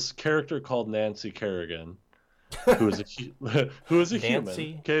there's this character called Nancy Kerrigan, who is a human.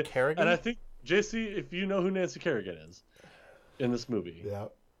 Nancy Okay, Kerrigan? and I think JC, if you know who Nancy Kerrigan is in this movie Yeah.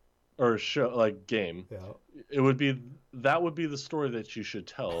 or show like game, Yeah. that would be the story that you should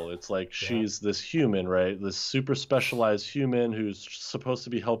tell. It's like she's this human, right? This super specialized human who's supposed to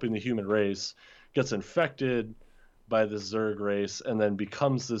be helping the human race, gets infected by this Zerg race, and then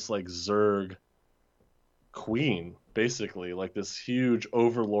becomes this like Zerg queen, basically, like this huge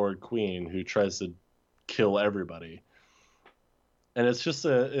overlord queen who tries to kill everybody. And it's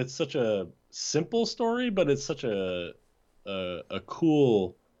such a simple story, but it's such a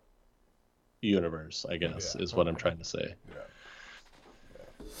cool universe, I guess, is what I'm trying to say.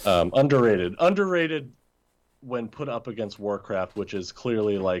 Underrated when put up against Warcraft, which is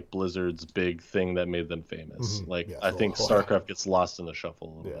clearly like Blizzard's big thing that made them famous. I think StarCraft gets lost in the shuffle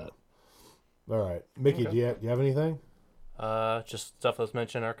a little bit. All right, Mickey, do you have anything? Just stuff that was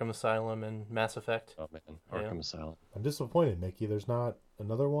mentioned, Arkham Asylum and Mass Effect. Oh man, Arkham Asylum. I'm disappointed, Mickey. There's not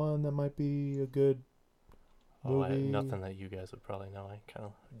another one that might be a good movie. Nothing that you guys would probably know. I kind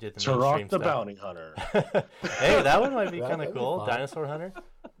of did the Turok mainstream the stuff. Bounty Hunter. Hey, that one might be That kind of would be cool. fun. Dinosaur Hunter.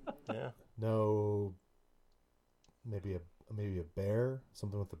 Yeah. No, maybe a bear,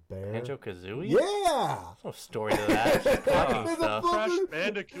 something with a bear. Banjo Kazooie. Yeah. There's no story to that. Just talking The stuff. fuck- Crash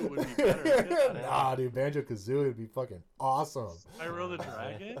Bandicoot would be better. Nah, dude, Banjo Kazooie would be fucking awesome. Spyro the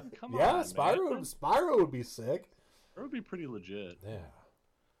Dragon? Come Yeah, on, Spyro would be sick. That would be pretty legit. Yeah.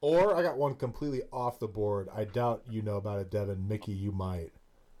 Or I got one completely off the board. I doubt you know about it, Devin. Mickey, you might.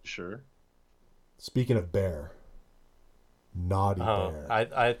 Sure. Speaking of bear, Naughty Bear.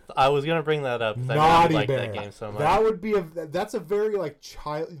 I was gonna bring that up. 'Cause I Naughty really like Bear. that game so much. That would be that's a very like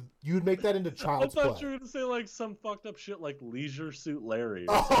child. You'd make that into I child's thought play. you were going to say like some fucked up shit like Leisure Suit Larry.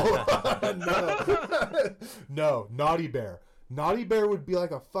 Or Oh no, Naughty Bear. Naughty Bear would be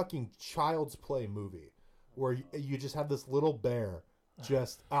like a fucking child's play movie where you just have this little bear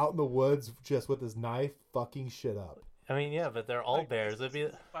just out in the woods, just with his knife, fucking shit up. I mean, yeah, but they're all bears. It'd be. I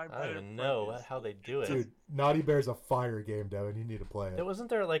Five don't even Nights at know Freddy's. how they do it. Dude, Naughty Bear's a fire game, Devin. You need to play it. It wasn't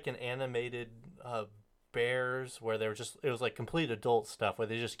there like an animated bears where they were just. It was like complete adult stuff where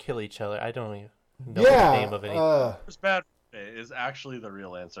they just kill each other. I don't even know the name of any. Conker's Bad Fur Day is actually the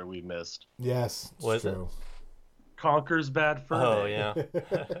real answer we missed. Yes, it's Was it? true. Conker's Bad Fur Oh Day. yeah.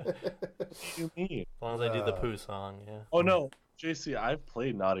 What do you mean? As long as I do the poo song, yeah. Oh no, JC, I've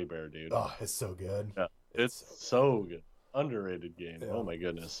played Naughty Bear, dude. Oh, it's so good. Yeah, it's so good. Underrated game. Yeah. Oh my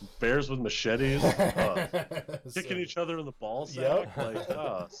goodness. Bears with machetes, kicking each other in the ball sack. Yep.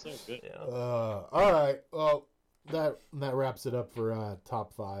 Like, so good. Yeah. All right. Well, that wraps it up for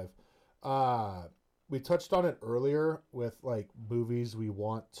top 5. We touched on it earlier with like movies we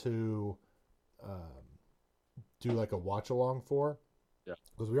want to do like a watch along for. Yeah.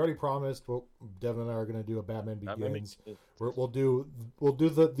 Because we already promised. Well, Devin and I are going to do a Batman Begins. Batman We'll do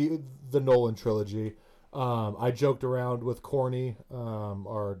the Nolan trilogy. I joked around with Corny,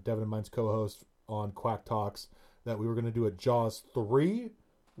 our Devin and Mine's co-host on Quack Talks, that we were going to do a Jaws 3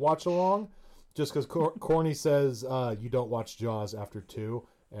 watch along, just because Corny says you don't watch Jaws after 2,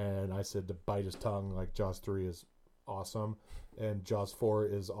 and I said to bite his tongue, like Jaws 3 is awesome, and Jaws 4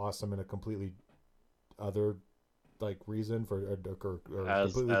 is awesome in a completely other like reason for or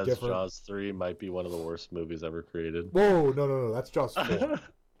As completely different. Jaws 3 might be one of the worst movies ever created. Whoa, no, that's Jaws 4.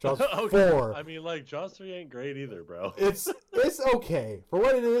 Jaws Okay. 4. I mean, like, Jaws 3 ain't great either, bro. It's okay for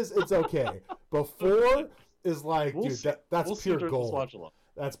what it is. It's okay. But 4 is like, We'll dude, see. that's We'll see pure during this gold. watch along.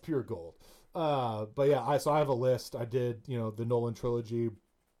 That's pure gold. But yeah, I have a list. I did, the Nolan trilogy.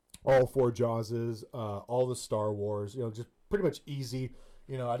 all 4 Jawses, all the Star Wars. Just pretty much easy.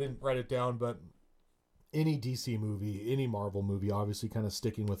 I didn't write it down, but any DC movie, any Marvel movie, obviously kind of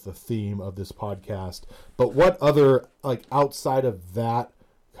sticking with the theme of this podcast. But what other, like, outside of that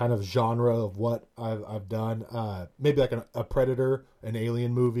kind of genre of what I've done, maybe like a Predator, an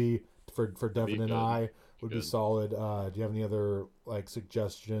Alien movie for Devin and I would be solid. Do you have any other, like,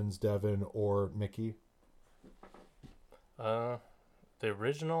 suggestions, Devin or Mickey? The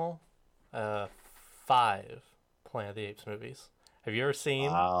original 5 Planet of the Apes movies. Have you ever seen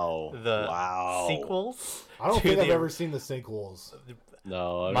the sequels? I don't think I've ever seen the sequels.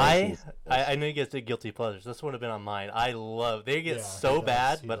 No, I know you guys did guilty pleasures. This would have been on mine. They get so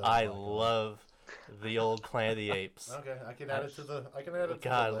bad, but I love the old Planet of the Apes. Okay, I can add it to the. To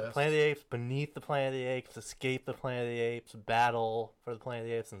the list. Planet of the Apes, Beneath the Planet of the Apes, Escape the Planet of the Apes, Battle for the Planet of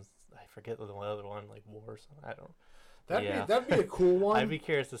the Apes, and I forget the other one, like Wars. I don't. That'd be a cool one. I'd be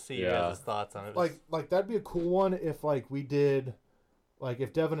curious to see your guys' thoughts on it. Like that'd be a cool one if we did,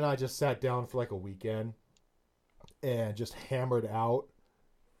 if Devin and I just sat down for a weekend and just hammered out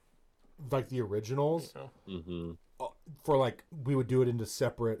the originals. Mm-hmm. For we would do it into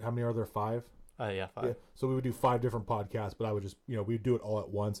separate. How many are there? 5. 5. Yeah. So we would do 5 different podcasts, but I would just we'd do it all at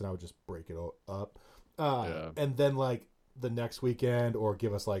once, and I would just break it up. And then the next weekend, or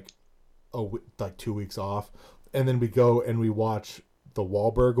give us 2 weeks off. And then we go and we watch the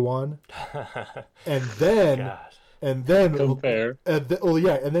Wahlberg one, and then compare. And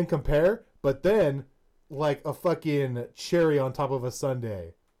then compare. But then, like a fucking cherry on top of a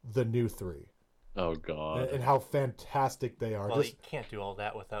sundae, the new 3. Oh God! And how fantastic they are. Well, you can't do all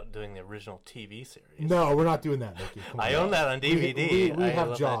that without doing the original TV series. No, we're not doing that, Mickey. I own that on DVD. We I have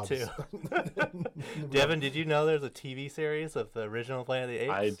love jobs that too. Devin, did you know there's a TV series of the original Planet of the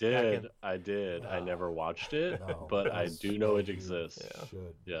Apes? I did. I never watched it, but I do know it exists.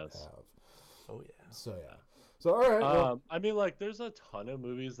 Yes. Have. Oh yeah. So yeah. So all right. Well, I mean, there's a ton of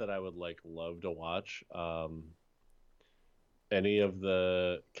movies that I would love to watch. Any of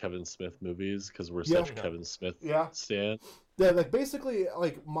the Kevin Smith movies, because we're such Kevin Smith stan. Yeah, basically,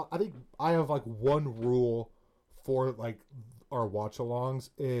 I think I have one rule for our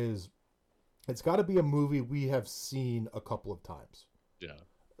watch-alongs is it's got to be a movie we have seen a couple of times. Yeah.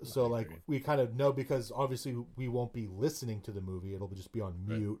 So we kind of know, because obviously we won't be listening to the movie; it'll just be on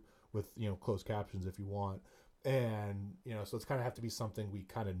mute with closed captions if you want. And so it's kind of have to be something we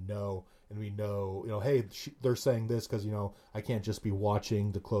kind of know, and we know hey, they're saying this because I can't just be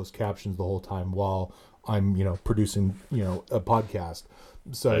watching the closed captions the whole time while I'm producing a podcast.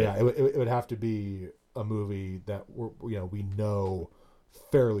 So it would have to be a movie that we know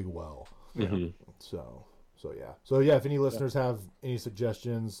fairly well. Mm-hmm. So if any listeners have any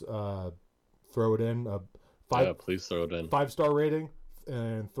suggestions, throw it in. Please throw it in. 5-star rating.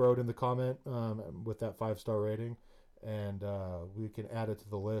 And throw it in the comment with that 5-star rating, and we can add it to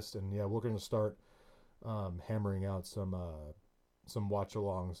the list. And we're going to start hammering out some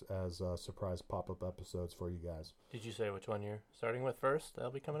watch-alongs as surprise pop-up episodes for you guys. Did you say which one you're starting with first?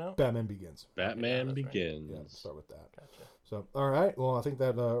 That'll be coming out. Batman Begins. Batman Begins. Right. Yeah, start with that. Gotcha. So all right, well, I think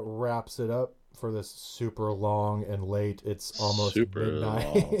that wraps it up for this super long and late. It's almost super midnight.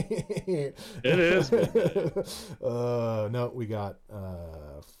 It is midnight. No, we got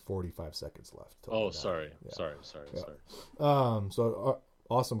 45 seconds left. Sorry. Yeah. Sorry. So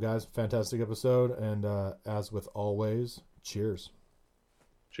awesome, guys. Fantastic episode. And as with always, cheers.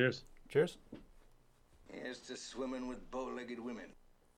 Cheers. Cheers. Here's to swimming with bow-legged women.